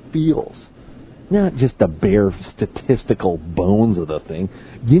goddamn thing feels. Not just the bare statistical bones of the thing.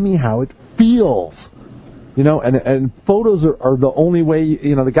 Give me how it feels. And photos are the only way,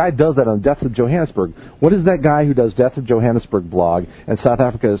 the guy does that on Death of Johannesburg. What is that guy who does Death of Johannesburg blog and South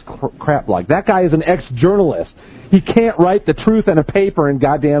Africa's crap blog? That guy is an ex-journalist. He can't write the truth in a paper in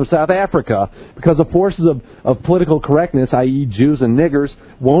goddamn South Africa because the forces of political correctness, i.e. Jews and niggers,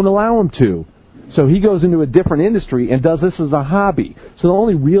 won't allow him to. So he goes into a different industry and does this as a hobby. So the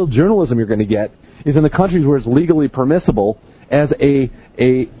only real journalism you're going to get is in the countries where it's legally permissible as a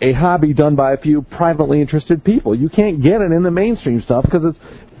hobby done by a few privately interested people. You can't get it in the mainstream stuff because it's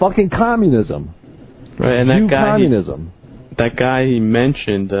fucking communism. Right, and that guy, communism. That guy he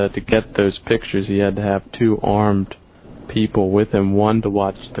mentioned, to get those pictures, he had to have 2 armed people with him, one to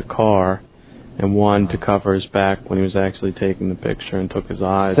watch the car and one to cover his back when he was actually taking the picture and took his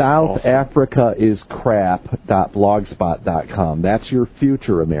eyes off. South Africa is crap.blogspot.com. That's your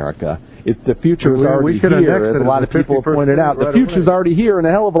future, America. The future is already here, as a lot of people have pointed out. The future's already here in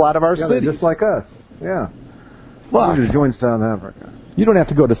a hell of a lot of our cities. Just like us. Yeah. Fuck. You just join South Africa. You don't have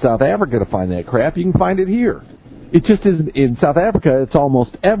to go to South Africa to find that crap. You can find it here. It just is in South Africa. It's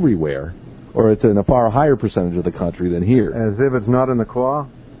almost everywhere, or it's in a far higher percentage of the country than here. As if it's not in the Kwa?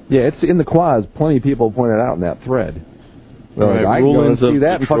 Yeah, it's in the Kwa, as plenty of people pointed out in that thread. Right, I can go and see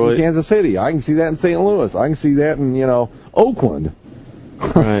that in Detroit. fucking Kansas City. I can see that in St. Louis. I can see that in, Oakland.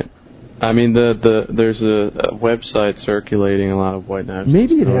 Right. I mean, there's a website circulating a lot of white nationalist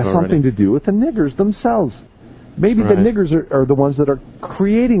Maybe it has already. something to do with the niggers themselves. Maybe the niggers are the ones that are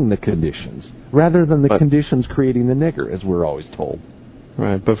creating the conditions, rather than the conditions creating the nigger, as we're always told.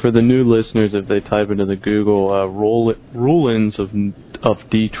 Right, but for the new listeners, if they type into the Google rule-ins of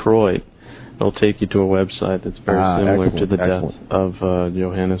Detroit, it'll take you to a website that's very similar to the death of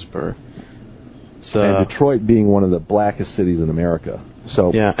Johannesburg. So, and Detroit being one of the blackest cities in America.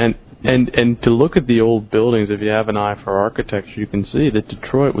 So yeah, and to look at the old buildings, if you have an eye for architecture, you can see that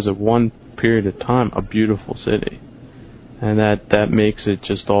Detroit was at one period of time a beautiful city, and that makes it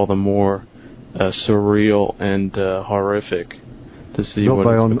just all the more surreal and horrific to see built what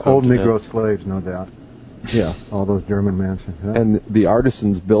by it's old become Negro today. slaves, no doubt. Yeah, all those German mansions. Yeah. And the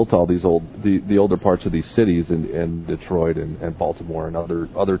artisans built all these the older parts of these cities in Detroit and Baltimore and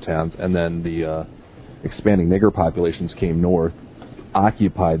other towns, and then the expanding nigger populations came north,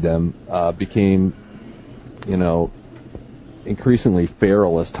 occupied them, became, increasingly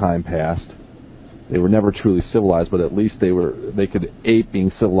feral as time passed. They were never truly civilized, but at least they could ape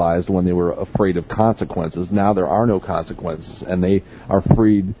being civilized when they were afraid of consequences. Now there are no consequences, and they are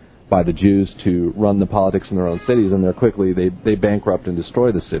freed by the Jews to run the politics in their own cities, and they bankrupt and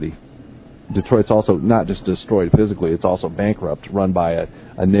destroy the city. Detroit's also not just destroyed physically, it's also bankrupt, run by a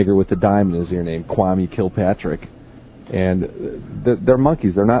nigger with a dime in his ear named Kwame Kilpatrick. And they're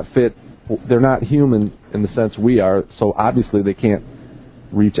monkeys. They're not fit. They're not human in the sense we are, so obviously they can't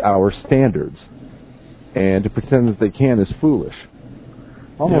reach our standards. And to pretend that they can is foolish.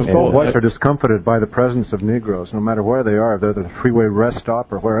 Almost all whites are discomfited by the presence of Negroes, no matter where they are, they're the freeway rest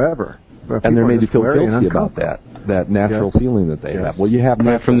stop or wherever. And they're made to feel guilty about that natural feeling that they have. Well, you have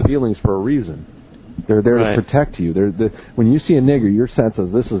natural feelings for a reason. They're there to protect you. When you see a nigger, your sense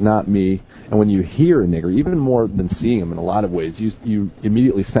is, this is not me. And when you hear a nigger, even more than seeing them in a lot of ways, you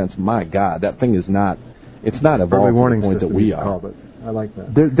immediately sense, my God, that thing is not, it's not evolved to the point that we are. I like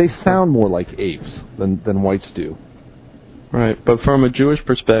that. They sound more like apes than whites do. Right, but from a Jewish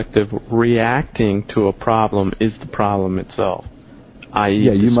perspective, reacting to a problem is the problem itself, i.e.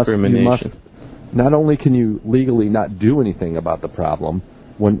 discrimination. Not only can you legally not do anything about the problem,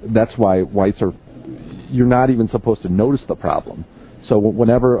 that's why whites you're not even supposed to notice the problem. So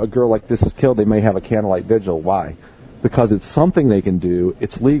whenever a girl like this is killed, they may have a candlelight vigil. Why? Because it's something they can do,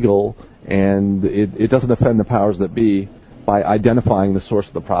 it's legal, and it doesn't offend the powers that be by identifying the source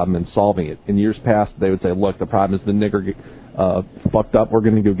of the problem and solving it. In years past, they would say, look, the problem is the nigger fucked up, we're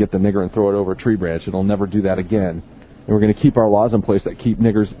going to go get the nigger and throw it over a tree branch. It'll never do that again. And we're going to keep our laws in place that keep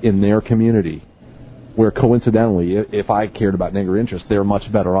niggers in their community, where coincidentally, if I cared about nigger interests, they're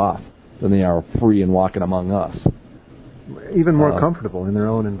much better off than they are free and walking among us. Even more comfortable in their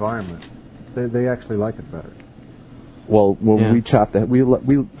own environment. They actually like it better. Well, when we chop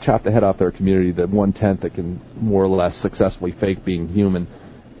the head off their community, the 1/10 that can more or less successfully fake being human,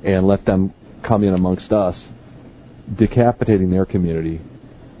 and let them come in amongst us, decapitating their community,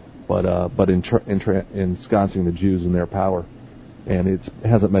 but ensconcing the Jews in their power, and it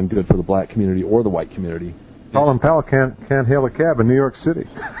hasn't been good for the black community or the white community. Colin Powell can't hail a cab in New York City.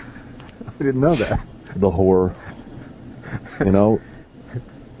 I didn't know that. The horror,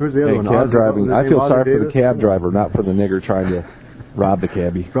 Who's the other one? Cab driving. I feel sorry for the cab driver, not for the nigger trying to rob the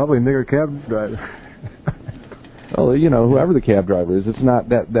cabbie. Probably a nigger cab driver. Well, whoever the cab driver is, it's not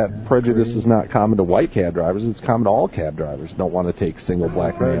that prejudice is not common to white cab drivers. It's common to all cab drivers. Don't want to take single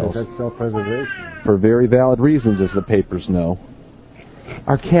black males. That's self-preservation. For very valid reasons, as the papers know.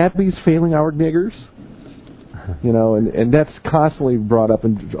 Are cabbies failing our niggers? And that's constantly brought up.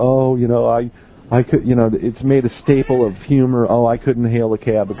 And I could, it's made a staple of humor. Oh, I couldn't hail a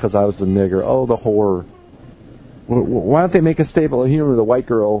cab because I was a nigger. Oh, the horror. Why don't they make a staple of humor? The white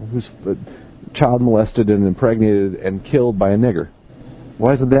girl who's child molested and impregnated and killed by a nigger.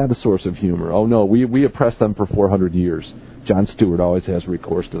 Why isn't that a source of humor? Oh, no, we oppressed them for 400 years. John Stewart always has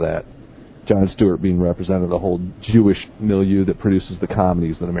recourse to that. John Stewart being representative of the whole Jewish milieu that produces the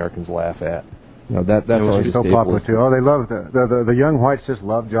comedies that Americans laugh at. You know, that's always so popular too. Oh, they love the young whites just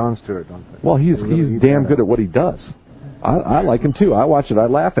love John Stewart, don't they? Well, he's damn good at what he does. I like him too. I watch it. I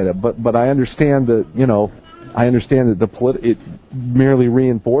laugh at it. But I understand that it merely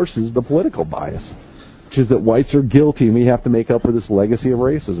reinforces the political bias, which is that whites are guilty and we have to make up for this legacy of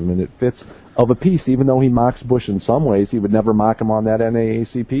racism, and it fits of a piece. Even though he mocks Bush in some ways, he would never mock him on that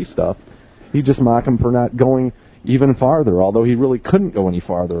NAACP stuff. He'd just mock him for not going even farther, although he really couldn't go any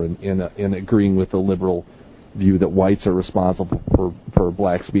farther in agreeing with the liberal view that whites are responsible for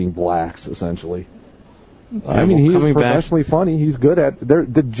blacks being blacks, essentially. I mean, he's professionally funny. He's good at...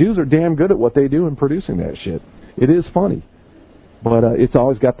 The Jews are damn good at what they do in producing that shit. It is funny. But it's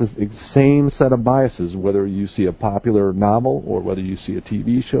always got the same set of biases, whether you see a popular novel or whether you see a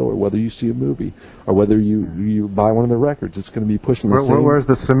TV show or whether you see a movie or whether you buy one of the records. It's going to be pushing the same... Where's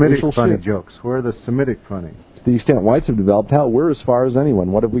the Semitic funny shit. jokes? Where are the Semitic funny? To the extent whites have developed, hell, we're as far as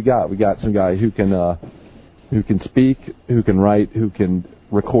anyone. What have we got? We got some guy who can speak, who can write, who can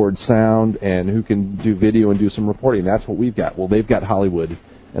record sound, and who can do video and do some reporting. That's what we've got. Well, they've got Hollywood,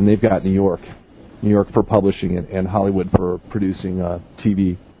 and they've got New York for publishing and Hollywood for producing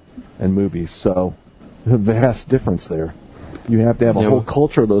TV and movies. So, a vast difference there. You have to have a whole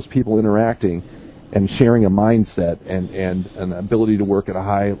culture of those people interacting and sharing a mindset and an ability to work at a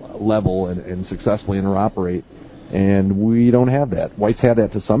high level and successfully interoperate. And we don't have that. Whites had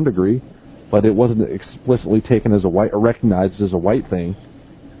that to some degree, but it wasn't explicitly taken as a white or recognized as a white thing.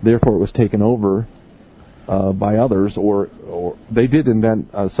 Therefore, it was taken over by others, or they did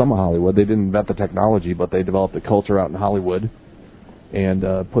invent some of Hollywood. They didn't invent the technology, but they developed the culture out in Hollywood and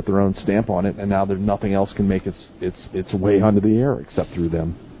put their own stamp on it. And now there's nothing else can make its way onto the air except through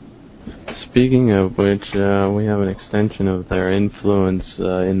them. Speaking of which, we have an extension of their influence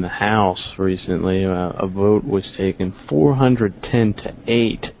in the House recently. A vote was taken 410 to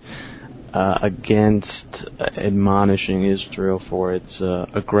 8 against admonishing Israel for its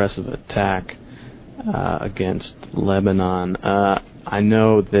aggressive attack against Lebanon. I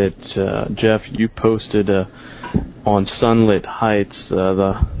know that, Jeff, you posted on Sunlit Heights,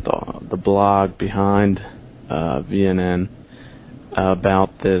 the blog behind VNN,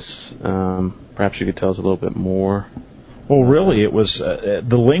 about this. Perhaps you could tell us a little bit more. Well, really, it was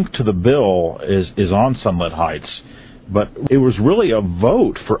the link to the bill is on Sunlit Heights, but it was really a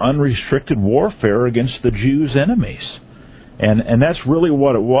vote for unrestricted warfare against the Jews' enemies, and that's really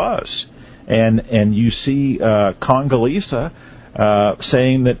what it was. And you see Condoleezza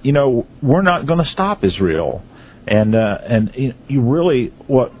saying that we're not going to stop Israel. And you really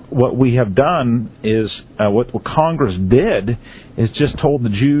what we have done is what Congress did is just told the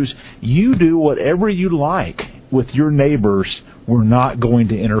Jews, you do whatever you like with your neighbors. We're not going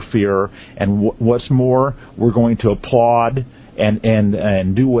to interfere, and what's more, we're going to applaud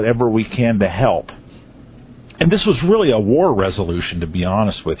and do whatever we can to help. And this was really a war resolution, to be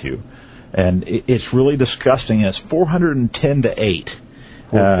honest with you. And it's really disgusting. It's 410 to 8.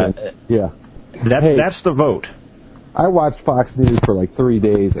 Yeah, that's the vote. I watched Fox News for like 3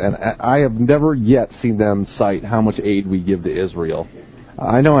 days, and I have never yet seen them cite how much aid we give to Israel.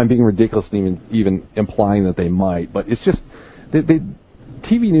 I know I'm being ridiculous and even implying that they might, but it's just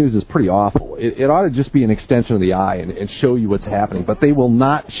TV news is pretty awful. It ought to just be an extension of the eye and show you what's happening, but they will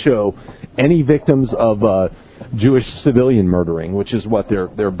not show any victims of Jewish civilian murdering, which is what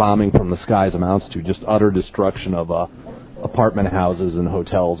their bombing from the skies amounts to, just utter destruction of apartment houses and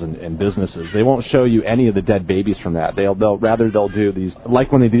hotels and businesses. They won't show you any of the dead babies from that. They'll do these,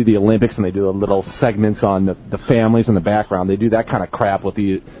 like when they do the Olympics and they do little segments on the families in the background. They do that kind of crap with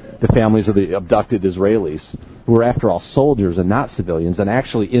the families of the abducted Israelis, who were after all soldiers and not civilians, and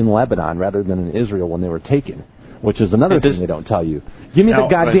actually in Lebanon rather than in Israel when they were taken, which is another thing they don't tell you. Give me the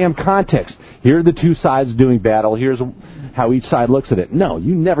goddamn context. Here are the two sides doing battle. Here's how each side looks at it. No,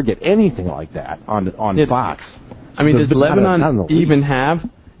 you never get anything like that on Fox. I mean, does Lebanon even have?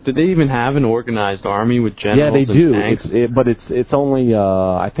 Do they even have an organized army with generals? Yeah, they do. Tanks? But it's only.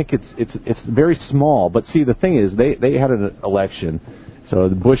 I think it's very small. But see, the thing is, they had an election. So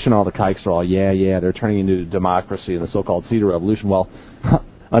the Bush and all the kikes are all they're turning into democracy and the so-called Cedar Revolution. Well,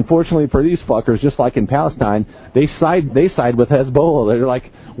 unfortunately for these fuckers, just like in Palestine, they side with Hezbollah. They're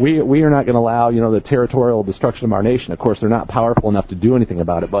like, we are not going to allow the territorial destruction of our nation. Of course, they're not powerful enough to do anything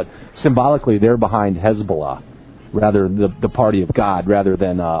about it, but symbolically they're behind Hezbollah, rather the party of God, rather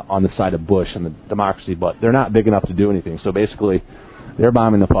than on the side of Bush and the democracy. But they're not big enough to do anything. So basically, They're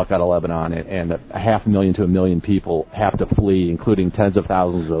bombing the fuck out of Lebanon, and 500,000 to 1 million people have to flee, including tens of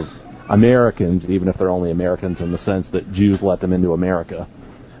thousands of Americans, even if they're only Americans in the sense that Jews let them into America.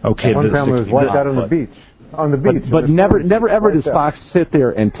 Okay, one family was wiped out on the beach. On the beach. But never ever does Fox sit there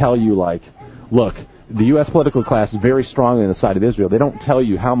and tell you, like, look, the U.S. political class is very strongly on the side of Israel. They don't tell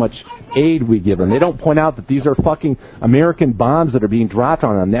you how much aid we give them. They don't point out that these are fucking American bombs that are being dropped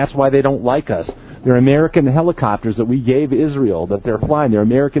on them. That's why they don't like us. They're American helicopters that we gave Israel, that they're flying. They're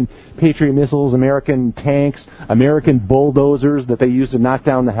American Patriot missiles, American tanks, American bulldozers that they use to knock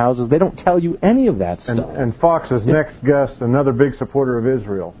down the houses. They don't tell you any of that stuff. And Fox's next guest, another big supporter of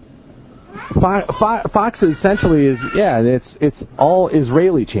Israel. Fox essentially is, it's all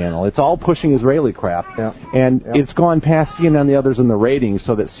Israeli channel. It's all pushing Israeli crap. Yeah. And it's gone past CNN and the others in the ratings,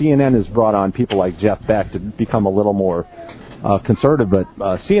 so that CNN has brought on people like Jeff Beck to become a little more conservative, but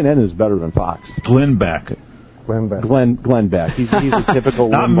CNN is better than Fox. Glenn Beck. Glenn Beck. He's a typical.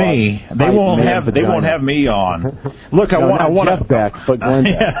 Not me. They won't have me on. Look, I want Jeff Beck, but Glenn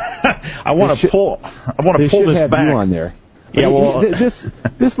Beck. I want to pull this have back. You on there. Yeah, well,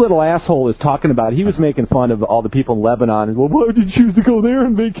 this little asshole is talking about. He was making fun of all the people in Lebanon. And, well, why did you choose to go there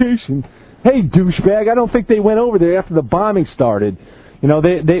on vacation? Hey, douchebag! I don't think they went over there after the bombing started. You know,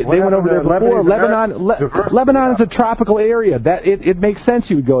 they went over there before. Lebanon is a tropical area. That it makes sense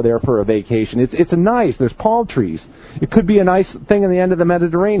you would go there for a vacation. It's a nice. There's palm trees. It could be a nice thing in the end of the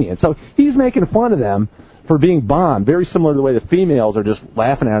Mediterranean. So he's making fun of them for being bombed. Very similar to the way the females are just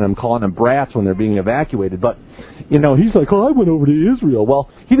laughing at them, calling them brats when they're being evacuated. But you know, he's like, oh, I went over to Israel.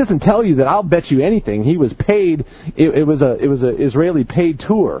 Well, he doesn't tell you that. I'll bet you anything. He was paid. It was a Israeli paid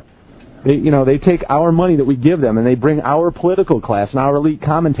tour. They take our money that we give them, and they bring our political class and our elite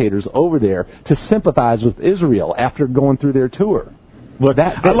commentators over there to sympathize with Israel after going through their tour. Well,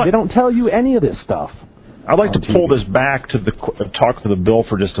 they don't tell you any of this stuff. I'd like to pull this back to the talk to the bill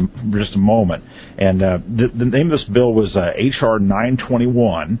for just a moment. And the name of this bill was H.R.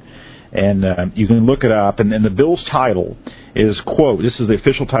 921. And you can look it up. And the bill's title is, quote, this is the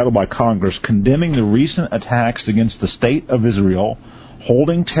official title by Congress, condemning the recent attacks against the state of Israel,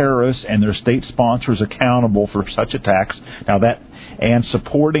 holding terrorists and their state sponsors accountable for such attacks, and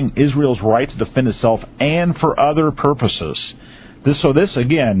supporting Israel's right to defend itself and for other purposes. This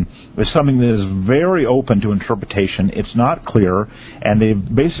again is something that is very open to interpretation. It's not clear, and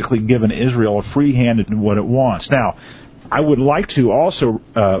they've basically given Israel a free hand to do what it wants. Now, I would like to also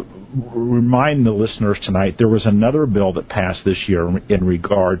remind the listeners tonight there was another bill that passed this year in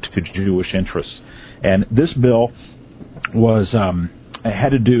regard to Jewish interests, and this bill was had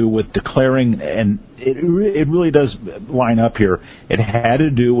to do with declaring, and it really does line up here. It had to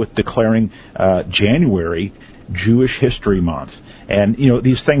do with declaring January Jewish History Month. And,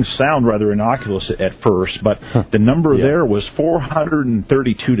 these things sound rather innocuous at first, but the number there was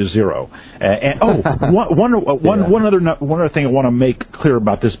 432 to 0. One other thing I want to make clear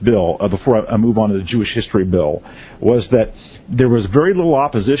about this bill before I move on to the Jewish History Bill was that there was very little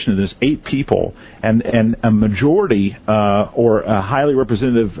opposition to this. 8 people, and a majority or a highly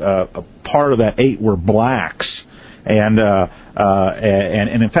representative part of that 8 were blacks. And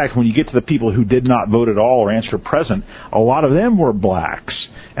in fact, when you get to the people who did not vote at all or answer present, a lot of them were blacks.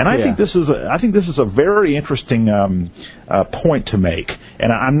 And I think this is a very interesting point to make.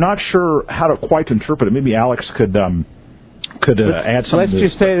 And I'm not sure how to quite interpret it. Maybe Alex could add something. Let's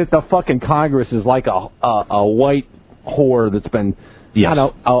just say that the fucking Congress is like a white whore that's been. Yes.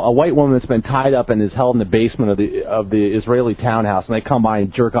 A white woman that's been tied up and is held in the basement of the Israeli townhouse, and they come by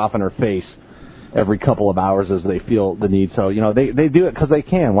and jerk off in her face every couple of hours as they feel the need. So, they do it because they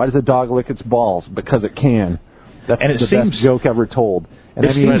can. Why does a dog lick its balls? Because it can. That's the best joke ever told. And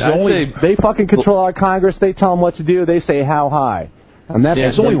they fucking control our Congress. They tell them what to do. They say how high. And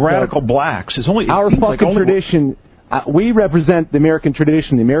it's only radical blacks. It's only our fucking tradition. We represent the American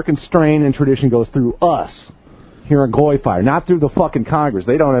tradition. The American strain and tradition goes through us here in GoyFire, not through the fucking Congress.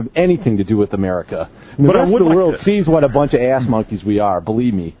 They don't have anything to do with America. And the rest of the world sees what a bunch of ass monkeys we are.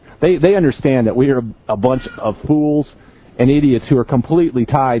 Believe me. They understand that we are a bunch of fools and idiots who are completely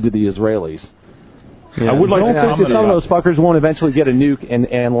tied to the Israelis. Yeah. I would like to think that some of those fuckers won't eventually get a nuke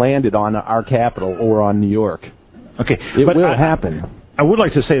and land it on our capital or on New York. Okay, it will happen. I would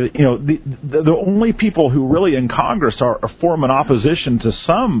like to say that the only people who really in Congress are form an opposition to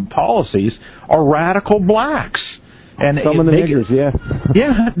some policies are radical blacks. And some of the niggers,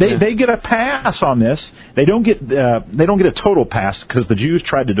 they get a pass on this. They don't get a total pass because the Jews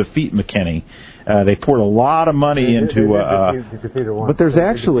tried to defeat McKinney. They poured a lot of money into. But there's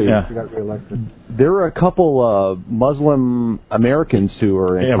actually there are a couple Muslim Americans who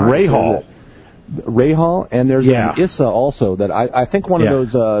are in Ray Hall. Rahal, and there's an Issa also that I think one of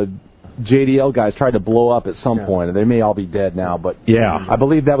those JDL guys tried to blow up at some point, and they may all be dead now, but I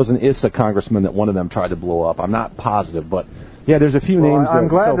believe that was an Issa congressman that one of them tried to blow up. I'm not positive, but there's a few names. I'm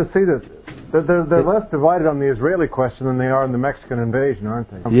glad to see that they're less divided on the Israeli question than they are in the Mexican invasion, aren't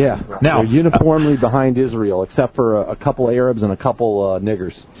they? Now, they're uniformly behind Israel, except for a couple Arabs and a couple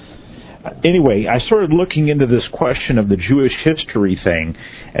niggers. Anyway, I started looking into this question of the Jewish history thing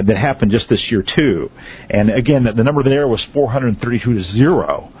that happened just this year, too. And again, the number there was 432 to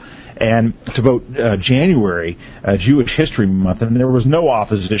 0. And to vote January, Jewish History Month, and there was no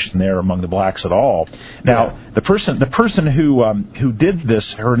opposition there among the blacks at all. Now, the person who did this,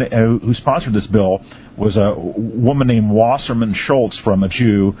 who sponsored this bill, was a woman named Wasserman Schultz, from a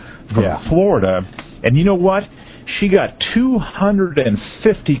Jew from Florida. And you know what? She got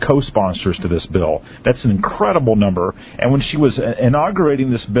 250 co-sponsors to this bill. That's an incredible number. And when she was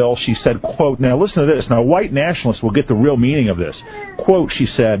inaugurating this bill, she said, quote, now listen to this. Now, white nationalists will get the real meaning of this. Quote, she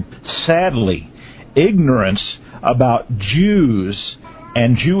said, sadly, ignorance about Jews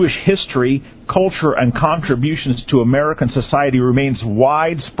and Jewish history, culture, and contributions to American society remains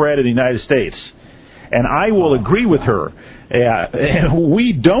widespread in the United States. And I will agree with her.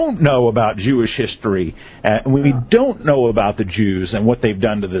 We don't know about Jewish history. We don't know about the Jews and what they've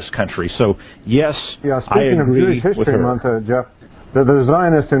done to this country. So, yes, I agree of Jewish with History her. Month, Jeff, the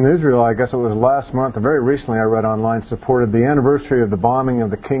Zionists in Israel, I guess it was last month, and very recently I read online, supported the anniversary of the bombing of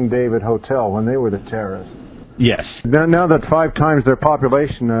the King David Hotel when they were the terrorists. Yes. Now that 5 times their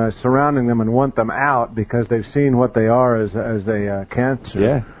population is surrounding them and want them out because they've seen what they are as a cancer.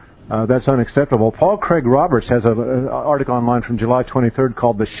 Yeah. That's unacceptable. Paul Craig Roberts has an article online from July 23rd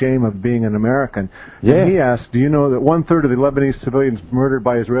called The Shame of Being an American. Yeah. And he asked, do you know that 1/3 of the Lebanese civilians murdered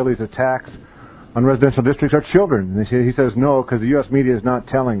by Israelis' attacks on residential districts are children? And he says no, because the U.S. media is not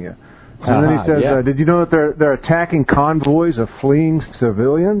telling you. And then he says, did you know that they're attacking convoys of fleeing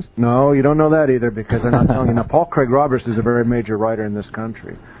civilians? No, you don't know that either, because they're not telling you. Now, Paul Craig Roberts is a very major writer in this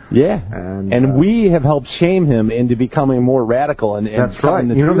country. Yeah, and we have helped shame him into becoming more radical and that's telling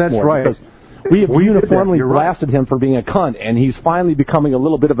right. the truth That's more, right. Because we have uniformly blasted right. him for being a cunt, and he's finally becoming a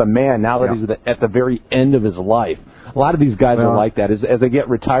little bit of a man now that he's at the very end of his life. A lot of these guys are like that. As they get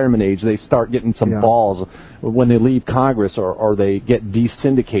retirement age, they start getting some balls. When they leave Congress or they get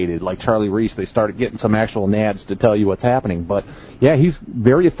desyndicated, like Charlie Reese, they start getting some actual nads to tell you what's happening. But, he's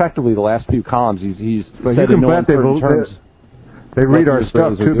very effectively, the last few columns, he's said in no uncertain terms. They read our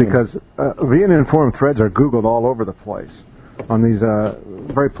stuff, too, because VN-informed threads are Googled all over the place on these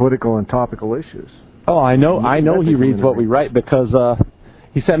very political and topical issues. Oh, I know he reads what we write, because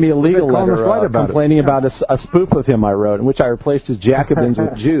he sent me a legal letter complaining about a spoof of him I wrote, in which I replaced his Jacobins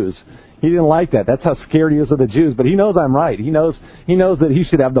with Jews. He didn't like that. That's how scared he is of the Jews. But he knows I'm right. He knows that he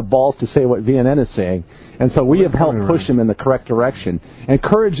should have the balls to say what VNN is saying. And so we have helped push him in the correct direction. And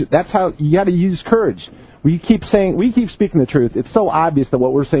courage, that's how you got to use courage. We keep speaking the truth. It's so obvious that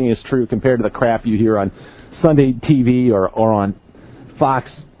what we're saying is true compared to the crap you hear on Sunday TV or on Fox,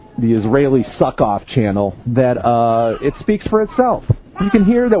 the Israeli suck-off channel, that it speaks for itself. You can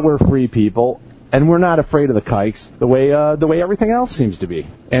hear that we're free people, and we're not afraid of the kikes the way everything else seems to be.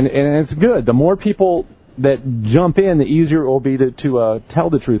 And it's good. The more people that jump in, the easier it will be to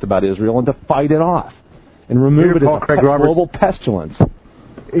tell the truth about Israel and to fight it off and remove it as a global pestilence.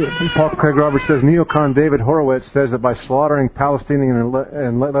 Paul Craig Roberts says, neocon David Horowitz says that by slaughtering Palestinian and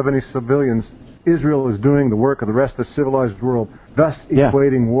Lebanese civilians, Israel is doing the work of the rest of the civilized world, thus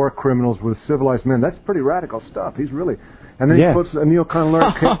equating war criminals with civilized men. That's pretty radical stuff. He's really... And then he puts a neocon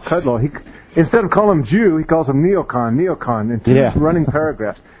Larry Kudlow. Instead of calling him Jew, he calls him neocon, in 2 running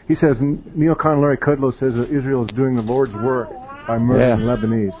paragraphs. He says, neocon Larry Kudlow says that Israel is doing the Lord's work by murdering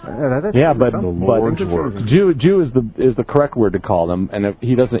Lebanese. But Jew is the correct word to call them, and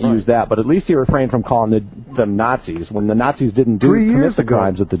he doesn't use that. But at least he refrained from calling them Nazis when the Nazis didn't commit the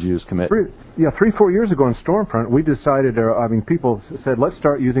crimes that the Jews commit. 3-4 years ago in Stormfront, we decided, people said, let's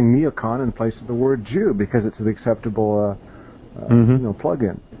start using neocon in place of the word Jew because it's the acceptable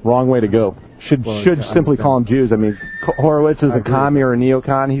plug-in. Wrong way to go. Should simply call them Jews. I mean, Horowitz is a commie or a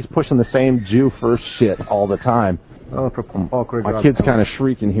neocon. He's pushing the same Jew first shit all the time. My kid's kind of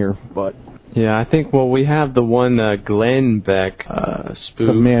shrieking here, but... Yeah, I think, we have the one Glenn Beck spoof.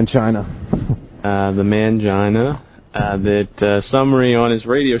 The Mangina. The Mangina. That summary on his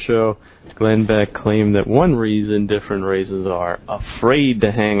radio show, Glenn Beck claimed that one reason different races are afraid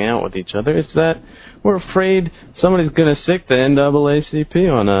to hang out with each other is that we're afraid somebody's going to sick the NAACP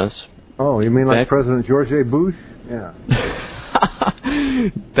on us. Oh, you mean like President George A. Bush? Yeah.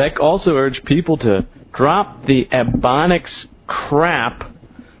 Beck also urged people to drop the Ebonics crap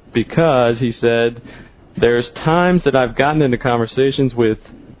because, he said, there's times that I've gotten into conversations with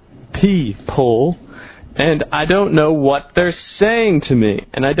people, and I don't know what they're saying to me,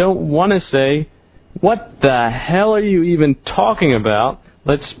 and I don't want to say, what the hell are you even talking about?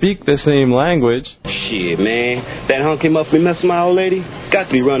 Let's speak the same language. Shit, man. That hunky must be messing my old lady. Got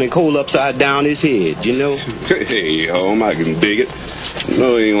to be running coal upside down his head, you know? Hey, home, I can dig it.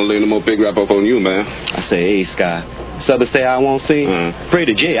 No, he ain't gonna lay no more big rap up on you, man. I say, hey, Sky. Subba say I won't see. Pray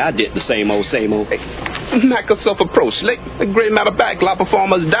to Jay, I did the same old. Hey, knock yourself a pro slick. A great matter of back, lot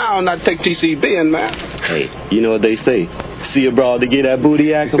performers down, not take TCB in, man. Hey, you know what they say? See a broad to get that booty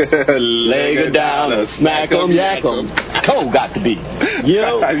yak 'em. Leg her down and smack 'em, yak 'em. Cold got to be.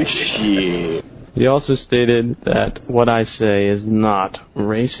 Yo, shit. He also stated that what I say is not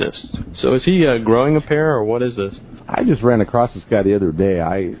racist. So is he growing a pair, or what is this? I just ran across this guy the other day.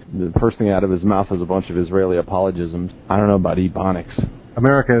 The first thing out of his mouth was a bunch of Israeli apologisms. I don't know about Ebonics.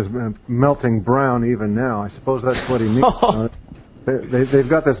 America is melting brown even now. I suppose that's what he means. They've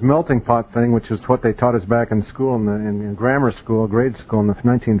got this melting pot thing, which is what they taught us back in school, in grammar school, grade school in the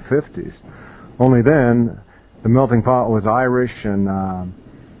 1950s. Only then, the melting pot was Irish and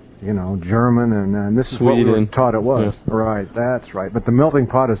German, and this is Sweden. what we were taught it was. Yeah. Right, that's right. But the melting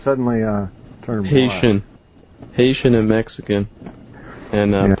pot has suddenly turned Haitian. Haitian and Mexican.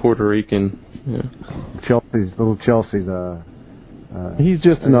 And Puerto Rican. Yeah. Chelsea's he's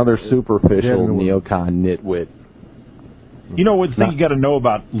just another superficial neocon nitwit. You know, one thing you got to know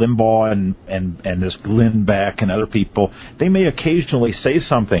about Limbaugh and this Glenn Beck and other people, they may occasionally say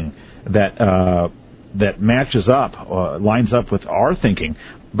something that matches up, lines up with our thinking,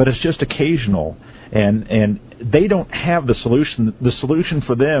 but it's just occasional, and they don't have the solution. The solution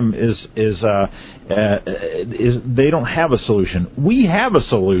for them is they don't have a solution. We have a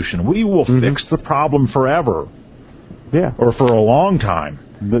solution. We will fix the problem forever. Yeah, or for a long time.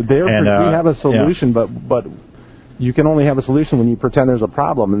 We have a solution, but you can only have a solution when you pretend there's a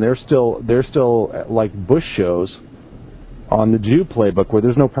problem, and they're still like Bush shows on the Jew playbook where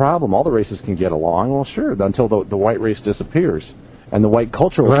there's no problem. All the races can get along. Well, sure, until the white race disappears, and the white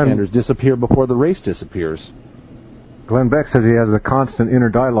cultural standards disappear before the race disappears. Glenn Beck says he has a constant inner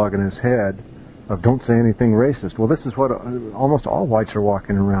dialogue in his head of don't say anything racist. Well, this is what almost all whites are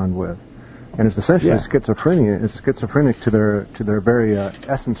walking around with. And it's essentially schizophrenia. It's schizophrenic to their very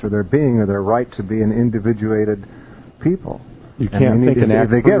essence or their being or their right to be an individuated people. You can't think and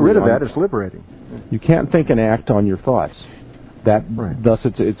act. If they get rid of that, it's liberating. You can't think and act on your thoughts. Thus,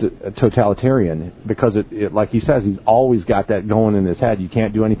 it's a totalitarian because it, like he says, he's always got that going in his head. You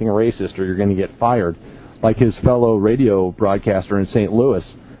can't do anything racist or you're going to get fired. Like his fellow radio broadcaster in St. Louis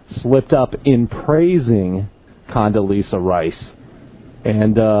slipped up in praising Condoleezza Rice,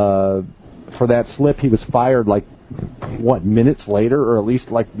 and for that slip, he was fired minutes later, or at least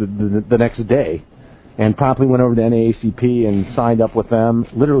the next day, and promptly went over to NAACP and signed up with them,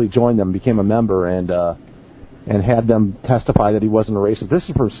 literally joined them, became a member, and had them testify that he wasn't a racist. This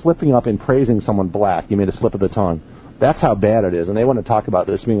is for slipping up in praising someone black. He made a slip of the tongue. That's how bad it is, and they want to talk about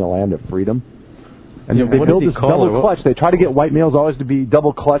this being a land of freedom. And they build this double clutch. They try to get white males always to be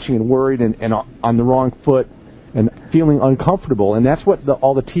double clutching and worried and on the wrong foot and feeling uncomfortable, and that's what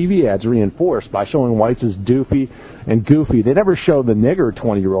all the TV ads reinforce by showing whites as doofy and goofy. They never show the nigger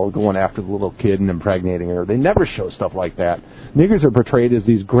 20-year-old going after the little kid and impregnating her. They never show stuff like that. Niggers are portrayed as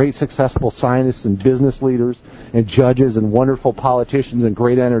these great, successful scientists and business leaders and judges and wonderful politicians and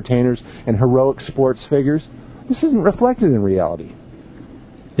great entertainers and heroic sports figures. This isn't reflected in reality.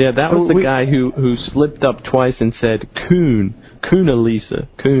 Yeah, that was the guy who slipped up twice and said coon. Coonalisa.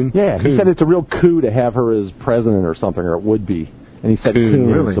 Coon. Yeah, he said it's a real coup to have her as president or something, or it would be. And he said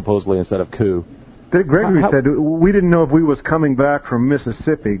coon supposedly instead of coup. Gregory said, we didn't know if we was coming back from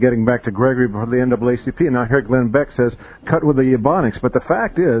Mississippi, getting back to Gregory before the NAACP, and now here Glenn Beck says, cut with the Ebonics. But the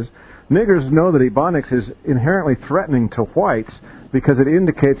fact is, niggers know that Ebonics is inherently threatening to whites because it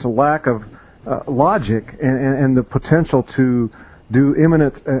indicates a lack of logic and the potential to do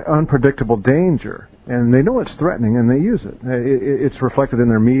imminent, unpredictable danger. And they know it's threatening, and they use it. It's reflected in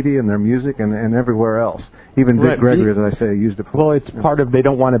their media and their music and everywhere else. Even Dick Gregory, as I say, used it. Well, it's part of they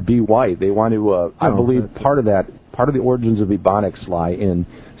don't want to be white. They want to. I believe part of the origins of Ebonics lie in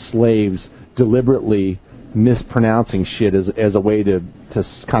slaves deliberately mispronouncing shit as a way to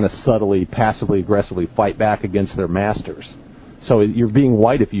kind of subtly, passively, aggressively fight back against their masters. So you're being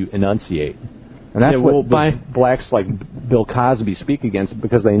white if you enunciate. And that's what blacks like Bill Cosby speak against,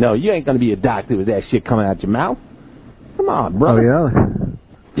 because they know you ain't going to be adopted with that shit coming out your mouth. Come on, brother. Oh, yeah.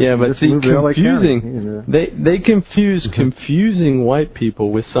 Yeah, but see, confusing. They confuse confusing white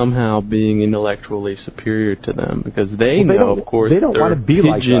people with somehow being intellectually superior to them because they know, of course, they don't want to be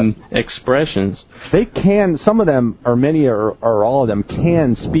like us. Expressions. They can. Some of them, or many, or all of them,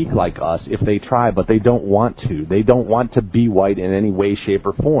 can speak like us if they try, but they don't want to. They don't want to be white in any way, shape,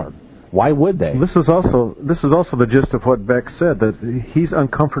 or form. Why would they? This is also the gist of what Beck said, that he's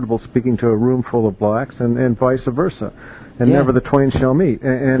uncomfortable speaking to a room full of blacks and vice versa. And never the twain shall meet.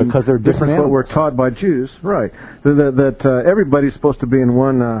 And because they're different. This is what we're taught by Jews, right? That everybody's supposed to be in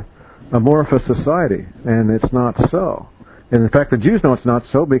one amorphous society, and it's not so. And in fact, the Jews know it's not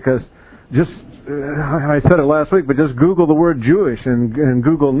so because I said it last week, but just Google the word Jewish and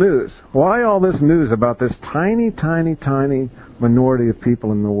Google news. Why all this news about this tiny, tiny, tiny minority of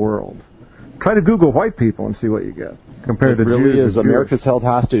people in the world? Try to Google white people and see what you get compared to Jews. It really is. Jewish. America's held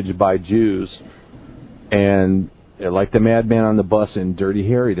hostage by Jews, and like the madman on the bus in Dirty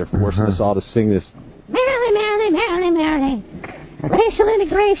Harry, they're forcing us all to sing this. Merrily. Racial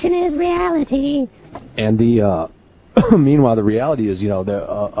integration is reality. And the meanwhile, the reality is,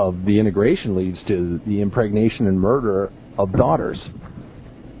 of the integration leads to the impregnation and murder of daughters,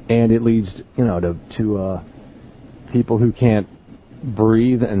 and it leads, to people who can't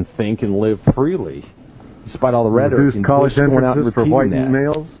breathe and think and live freely, despite all the rhetoric. Reduced college entrances for white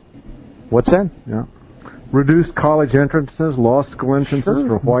males. What's that? Yeah. Reduced college entrances, law school entrances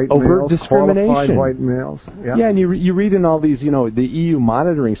for white overt males, discrimination. Qualified white males. Yeah, and you read in all these, the EU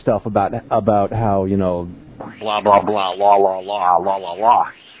monitoring stuff about how, blah, blah, blah, la, la, la, la, la, la.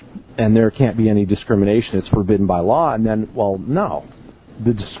 And there can't be any discrimination. It's forbidden by law. And then, well, no.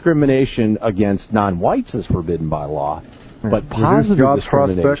 The discrimination against non-whites is forbidden by law. But positive job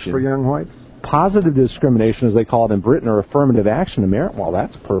discrimination... prospects for young whites? Positive discrimination, as they call it in Britain, or affirmative action in America, well,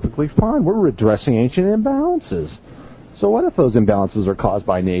 that's perfectly fine. We're redressing ancient imbalances. So what if those imbalances are caused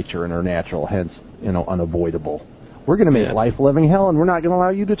by nature and are natural, hence, unavoidable? We're going to make life a living hell, and we're not going to allow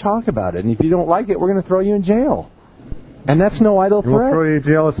you to talk about it. And if you don't like it, we're going to throw you in jail. And that's no idle threat. We'll throw you in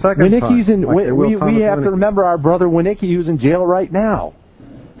jail a second time. We have to remember our brother Winnicki, who's in jail right now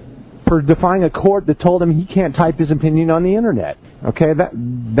for defying a court that told him he can't type his opinion on the Internet. Okay,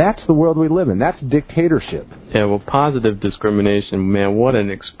 that's the world we live in. That's dictatorship. Yeah, well, positive discrimination, man, what an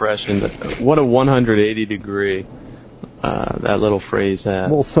expression. What a 180-degree that little phrase has.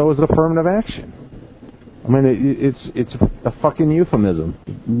 Well, so is affirmative action. I mean, it's a fucking euphemism.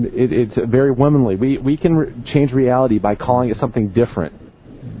 It's very womanly. We can change reality by calling it something different.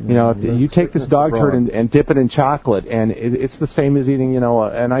 If you take this dog turd and dip it in chocolate, and it's the same as eating,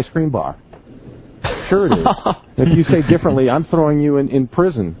 an ice cream bar. Sure it is. If you say differently, I'm throwing you in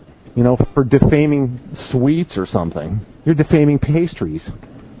prison, for defaming sweets or something. You're defaming pastries.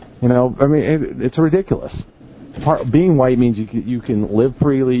 It's ridiculous. Being white means you can live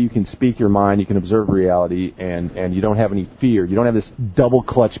freely, you can speak your mind, you can observe reality, and you don't have any fear. You don't have this double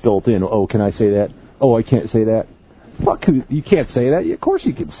clutch built in. Oh, can I say that? Oh, I can't say that. Fuck, you can't say that. Of course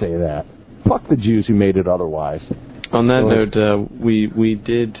you can say that. Fuck the Jews who made it otherwise. On that note, we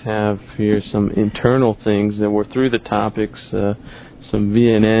did have here some internal things that were through the topics, some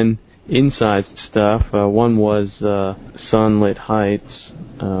VNN inside stuff. One was Sunlit Heights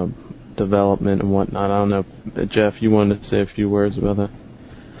development and whatnot. I don't know, Jeff, you wanted to say a few words about that?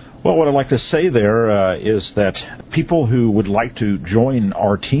 Well, what I'd like to say there is that people who would like to join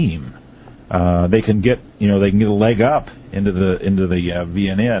our team, they can get a leg up into the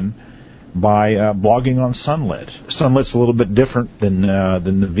VNN by blogging on Sunlit. Sunlit's a little bit different than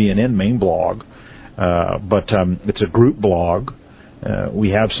the VNN main blog, but it's a group blog.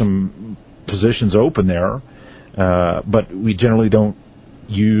 We have some positions open there, but we generally don't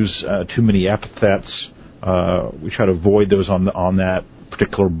use too many epithets. We try to avoid those on that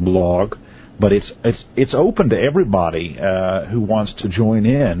particular blog. But it's open to everybody who wants to join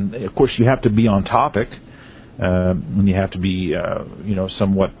in. Of course, you have to be on topic, and you have to be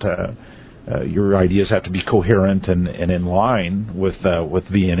somewhat. Your ideas have to be coherent and in line with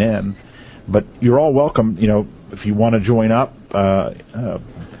VNN. But you're all welcome. If you want to join up.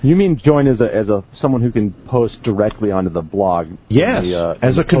 You mean join as a someone who can post directly onto the blog? Yes,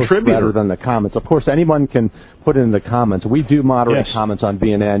 as a contributor rather than the comments. Of course, anyone can put it in the comments. We do moderate comments on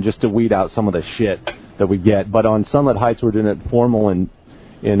VNN just to weed out some of the shit that we get. But on Sunlit Heights, we're doing it formal and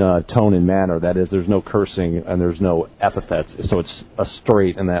in a tone and manner. That is, there's no cursing and there's no epithets, so it's a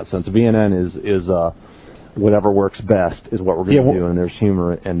straight in that sense. VNN is whatever works best is what we're going to do, and there's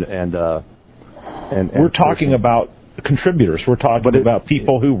humor and we're talking about contributors. We're talking about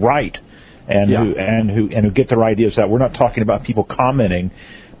people who write and who get their ideas out. We're not talking about people commenting.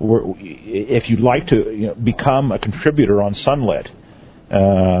 If you'd like to become a contributor on Sunlit,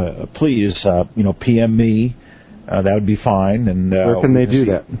 please, PM me. That would be fine. And where can they do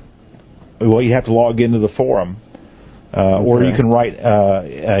that? Well, you have to log into the forum, or you can write.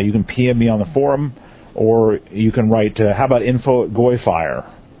 You can PM me on the forum, or you can write. How about info@GoyFire?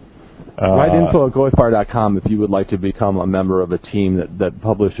 Write info@GoyFire.com if you would like to become a member of a team that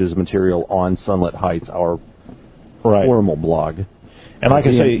publishes material on Sunlit Heights, our formal blog. And like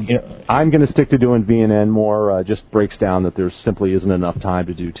I say, I'm going to stick to doing VNN more. Just breaks down that there simply isn't enough time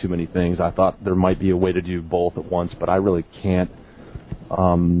to do too many things. I thought there might be a way to do both at once, but I really can't. So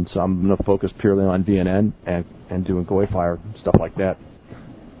I'm going to focus purely on VNN and doing GoyFire stuff like that.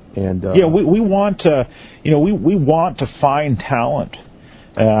 And we want to, we want to find talent.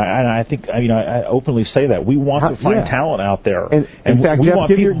 And I think, I openly say that. We want to find talent out there. And in fact, Jeff,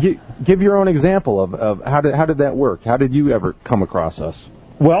 give your own example of how did that work? How did you ever come across us?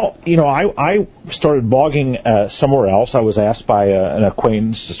 Well, I started blogging somewhere else. I was asked by an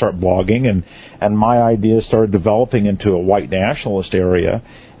acquaintance to start blogging, and my ideas started developing into a white nationalist area,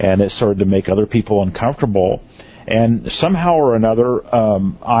 and it started to make other people uncomfortable. And somehow or another,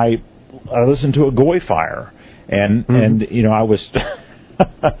 I listened to a GoyFire, and I was...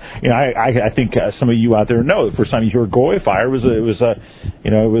 I think some of you out there know the first time you hear GoyFire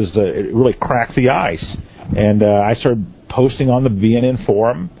it really cracked the ice, and I started posting on the VNN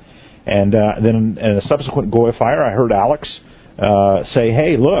forum, and then in a subsequent GoyFire, I heard Alex say,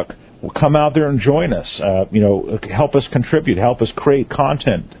 "Hey, look, come out there and join us. Help us contribute, help us create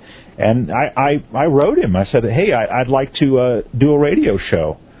content." And I wrote him. I said, "Hey, I'd like to do a radio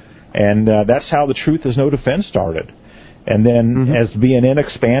show," and that's how the Truth Is No Defense started. And then as VNN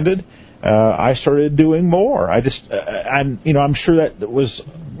expanded, I started doing more. I'm sure that was,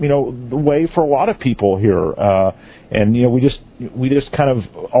 the way for a lot of people here. And we just kind of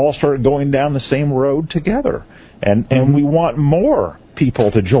all started going down the same road together. And we want more people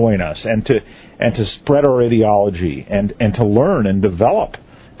to join us and to spread our ideology and to learn and develop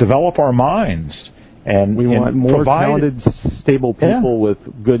our minds. And we want more talented, stable people with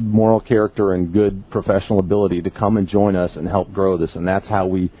good moral character and good professional ability to come and join us and help grow this. And that's how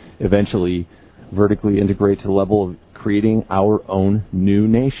we eventually vertically integrate to the level of creating our own new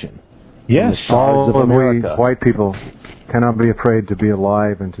nation. Yes. All of America. We white people cannot be afraid to be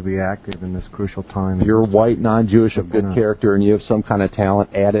alive and to be active in this crucial time. If you're white, non-Jewish, of good character, and you have some kind of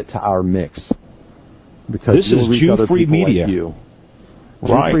talent, add it to our mix. Because this is Jew-free media. Like you.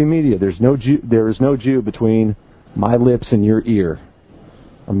 Jew-free media. There is no Jew between my lips and your ear.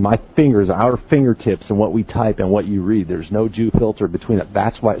 My fingers, our fingertips, and what we type and what you read. There's no Jew filter between it.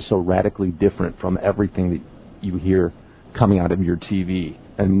 That's why it's so radically different from everything that you hear coming out of your TV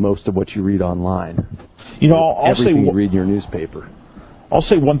and most of what you read online. Everything you read in your newspaper. I'll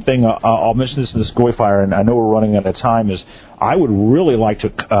say one thing. I'll mention this in this GoyFire, and I know we're running out of time, is I would really like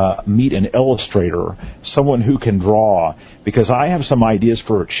to meet an illustrator, someone who can draw, because I have some ideas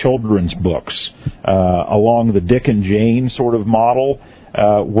for children's books along the Dick and Jane sort of model,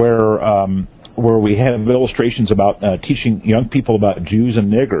 where we have illustrations about teaching young people about Jews and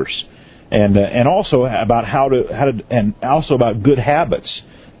niggers, and also about and also about good habits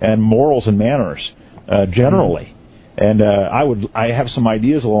and morals and manners generally. And I have some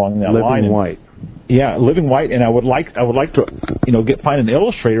ideas along that line. Living white. Yeah, living white, and I would like to find an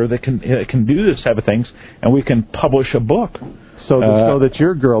illustrator that can do this type of things, and we can publish a book. So that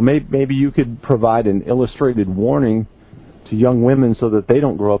your girl, maybe you could provide an illustrated warning to young women so that they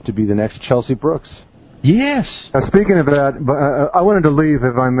don't grow up to be the next Chelsea Brooks. Yes. Speaking of that, I wanted to leave,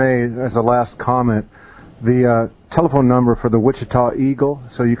 if I may, as a last comment, the telephone number for the Wichita Eagle,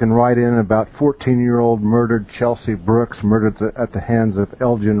 so you can write in about 14-year-old murdered Chelsea Brooks, murdered at the hands of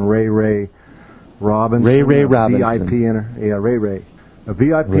Elgin Ray Robinson. Ray Robinson. Ray. A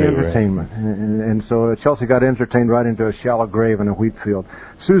VIP entertainment. And so Chelsea got entertained right into a shallow grave in a wheat field.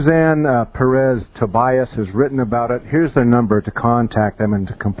 Suzanne Perez Tobias has written about it. Here's their number to contact them and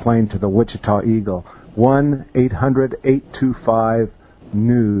to complain to the Wichita Eagle.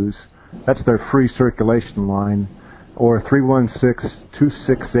 1-800-825-NEWS. That's their free circulation line. Or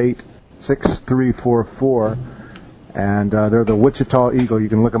 316-268-6344. And they're the Wichita Eagle. You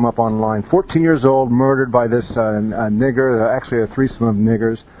can look them up online. 14 years old, murdered by this nigger, actually a threesome of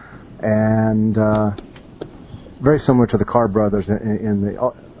niggers, and very similar to the Carr brothers in the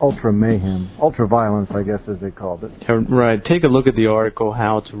ultra mayhem, ultra violence, I guess, as they called it. Right. Take a look at the article,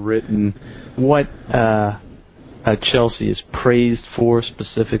 how it's written, what Chelsea is praised for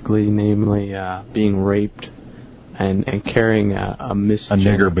specifically, namely being raped and carrying a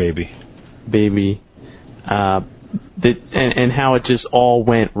nigger baby. And how it just all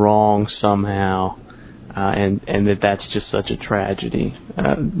went wrong somehow. and that's just such a tragedy.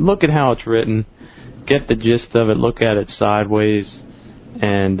 Look at how it's written, get the gist of it, look at it sideways,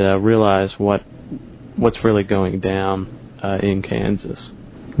 and realize what's really going down in Kansas.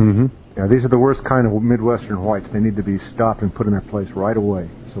 Mm-hmm. Yeah, these are the worst kind of Midwestern whites. They need to be stopped and put in their place right away.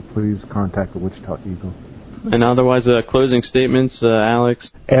 So please contact the Wichita Eagle. And otherwise, closing statements, Alex?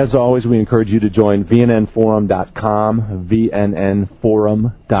 As always, we encourage you to join vnnforum.com,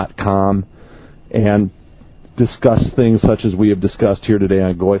 vnnforum.com, and discuss things such as we have discussed here today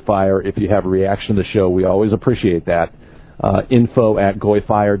on GoyFire. If you have a reaction to the show, we always appreciate that.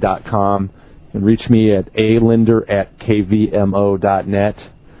 Info@goyfire.com. And reach me at alinder@kvmo.net,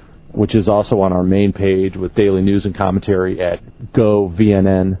 which is also on our main page with daily news and commentary at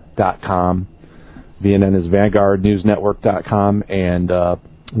govnn.com. VNN is VanguardNewsNetwork.com, and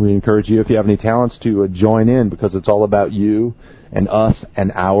we encourage you, if you have any talents, to join in, because it's all about you and us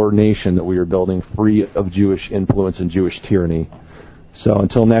and our nation that we are building free of Jewish influence and Jewish tyranny. So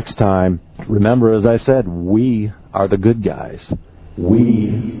until next time, remember, as I said, we are the good guys.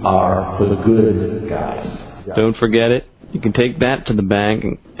 We are the good guys. Don't forget it. You can take that to the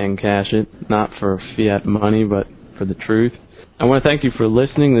bank and cash it, not for fiat money, but for the truth. I want to thank you for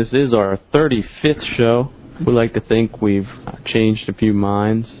listening. This is our 35th show. We like to think we've changed a few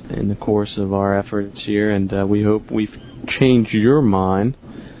minds in the course of our efforts here, and we hope we've changed your mind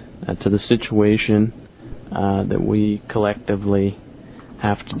to the situation that we collectively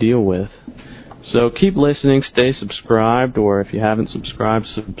have to deal with. So keep listening, stay subscribed, or if you haven't subscribed,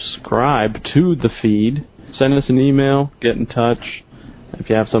 subscribe to the feed. Send us an email, get in touch. If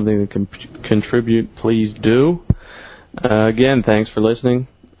you have something to contribute, please do. Again, thanks for listening.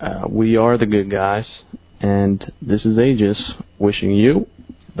 We are the good guys, and this is Aegis wishing you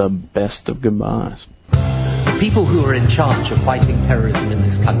the best of goodbyes. The people who are in charge of fighting terrorism in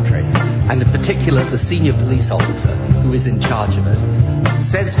this country, and in particular the senior police officer who is in charge of it,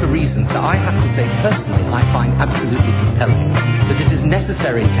 says for reasons that I have to say personally I find absolutely compelling, that it is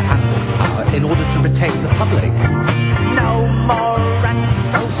necessary to have this power in order to protect the public. No more rats,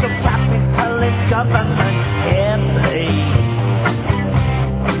 social capital in government.